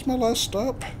done. Is this my last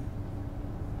stop?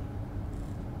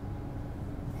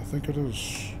 I think it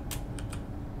is.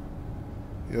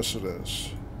 Yes, it is.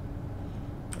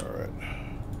 Alright.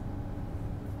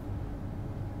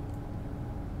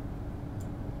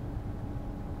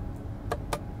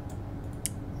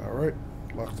 Alright,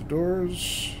 lock the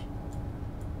doors.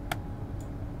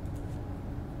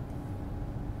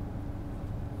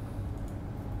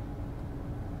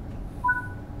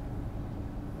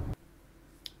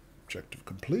 Objective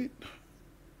complete.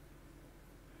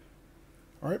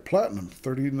 Alright, platinum,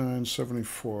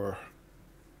 39.74.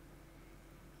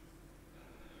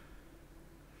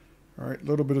 Alright, a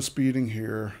little bit of speeding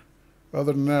here.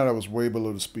 Other than that, I was way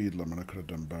below the speed limit. I could have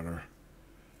done better.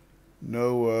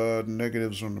 No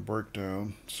negatives on the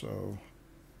breakdown, so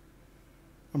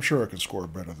I'm sure I can score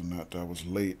better than that. I was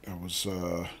late. I was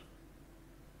about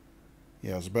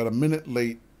a minute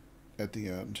late at the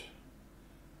end.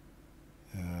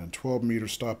 And 12 meter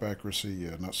stop accuracy,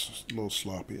 yeah, and that's a little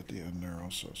sloppy at the end there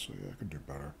also, so yeah, I could do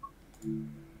better.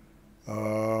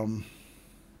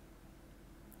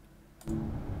 You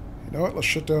know what, let's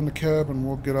shut down the cab and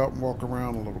we'll get out and walk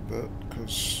around a little bit,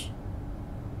 because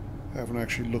I haven't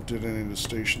actually looked at any of the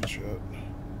stations yet.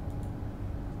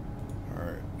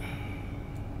 Alright.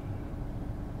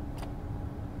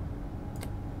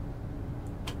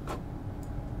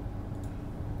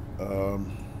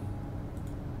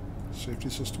 Safety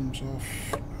systems off.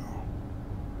 No.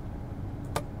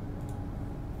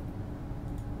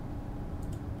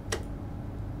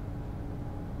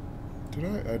 Did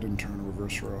I? I didn't turn the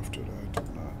reverser off, did I? I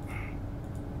did not.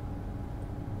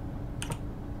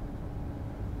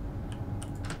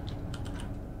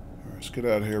 Alright, let's get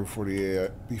out of here before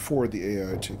the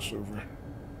AI takes over.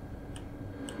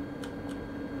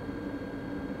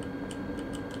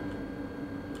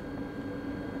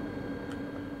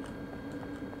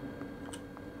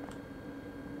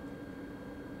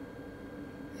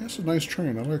 That's a nice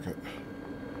train. I like it.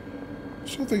 I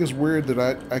still think it's weird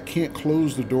that I can't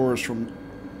close the doors from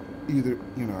either,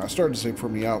 you know, I started to say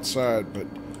from the outside, but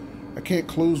I can't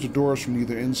close the doors from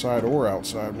either inside or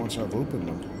outside once I've opened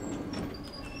them.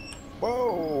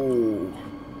 Whoa!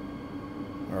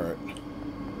 Alright.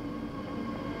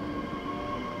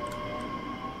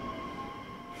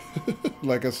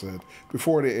 Like I said,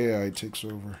 before the AI takes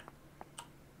over.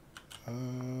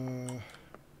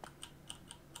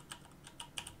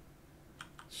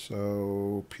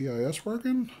 So, PIS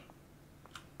working?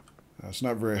 It's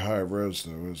not very high res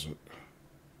though, is it?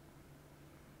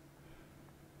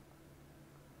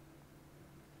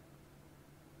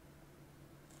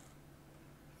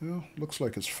 Well, looks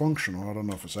like it's functional. I don't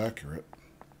know if it's accurate.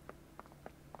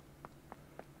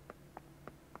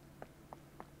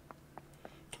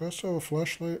 Do I still have a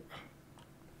flashlight?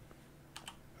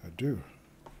 I do.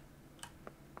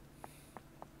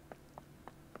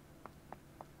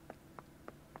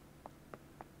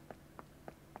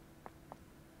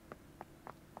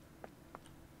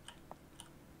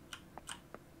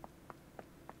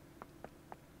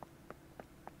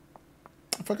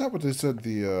 I forgot what they said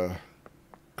the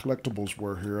collectibles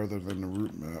were here other than the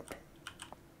route map.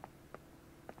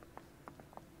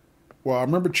 Well, I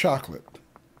remember chocolate.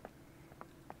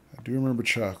 I do remember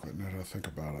chocolate now that I think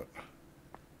about it.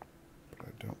 But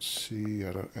I don't see,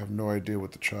 I have no idea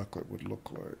what the chocolate would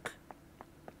look like.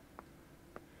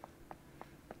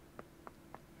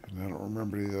 And I don't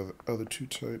remember the other two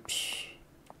types.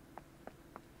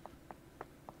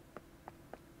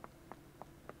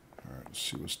 Alright, let's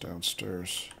see what's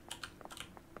downstairs.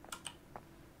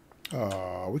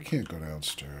 Ah, we can't go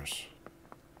downstairs.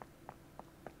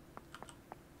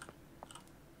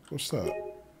 What's that?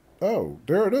 Oh,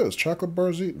 there it is. Chocolate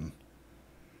bars eaten.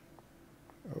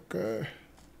 Okay.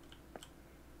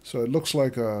 So it looks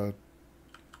like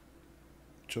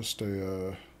just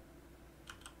a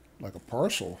like a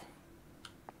parcel.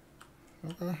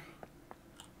 Okay.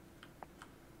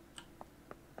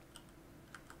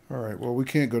 All right. Well, we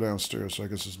can't go downstairs, so I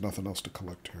guess there's nothing else to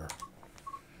collect here.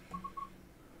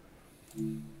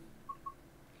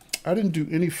 I didn't do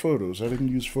any photos. I didn't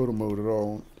use photo mode at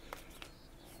all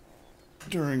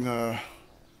during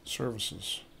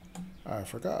services. I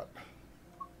forgot.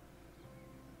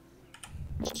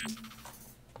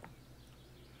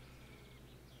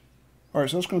 All right,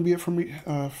 so that's going to be it for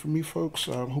me, folks.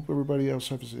 I hope everybody else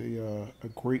has a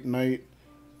great night.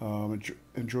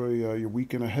 Enjoy your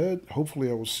weekend ahead. Hopefully,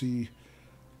 I will see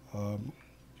you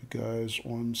guys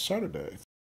on Saturday.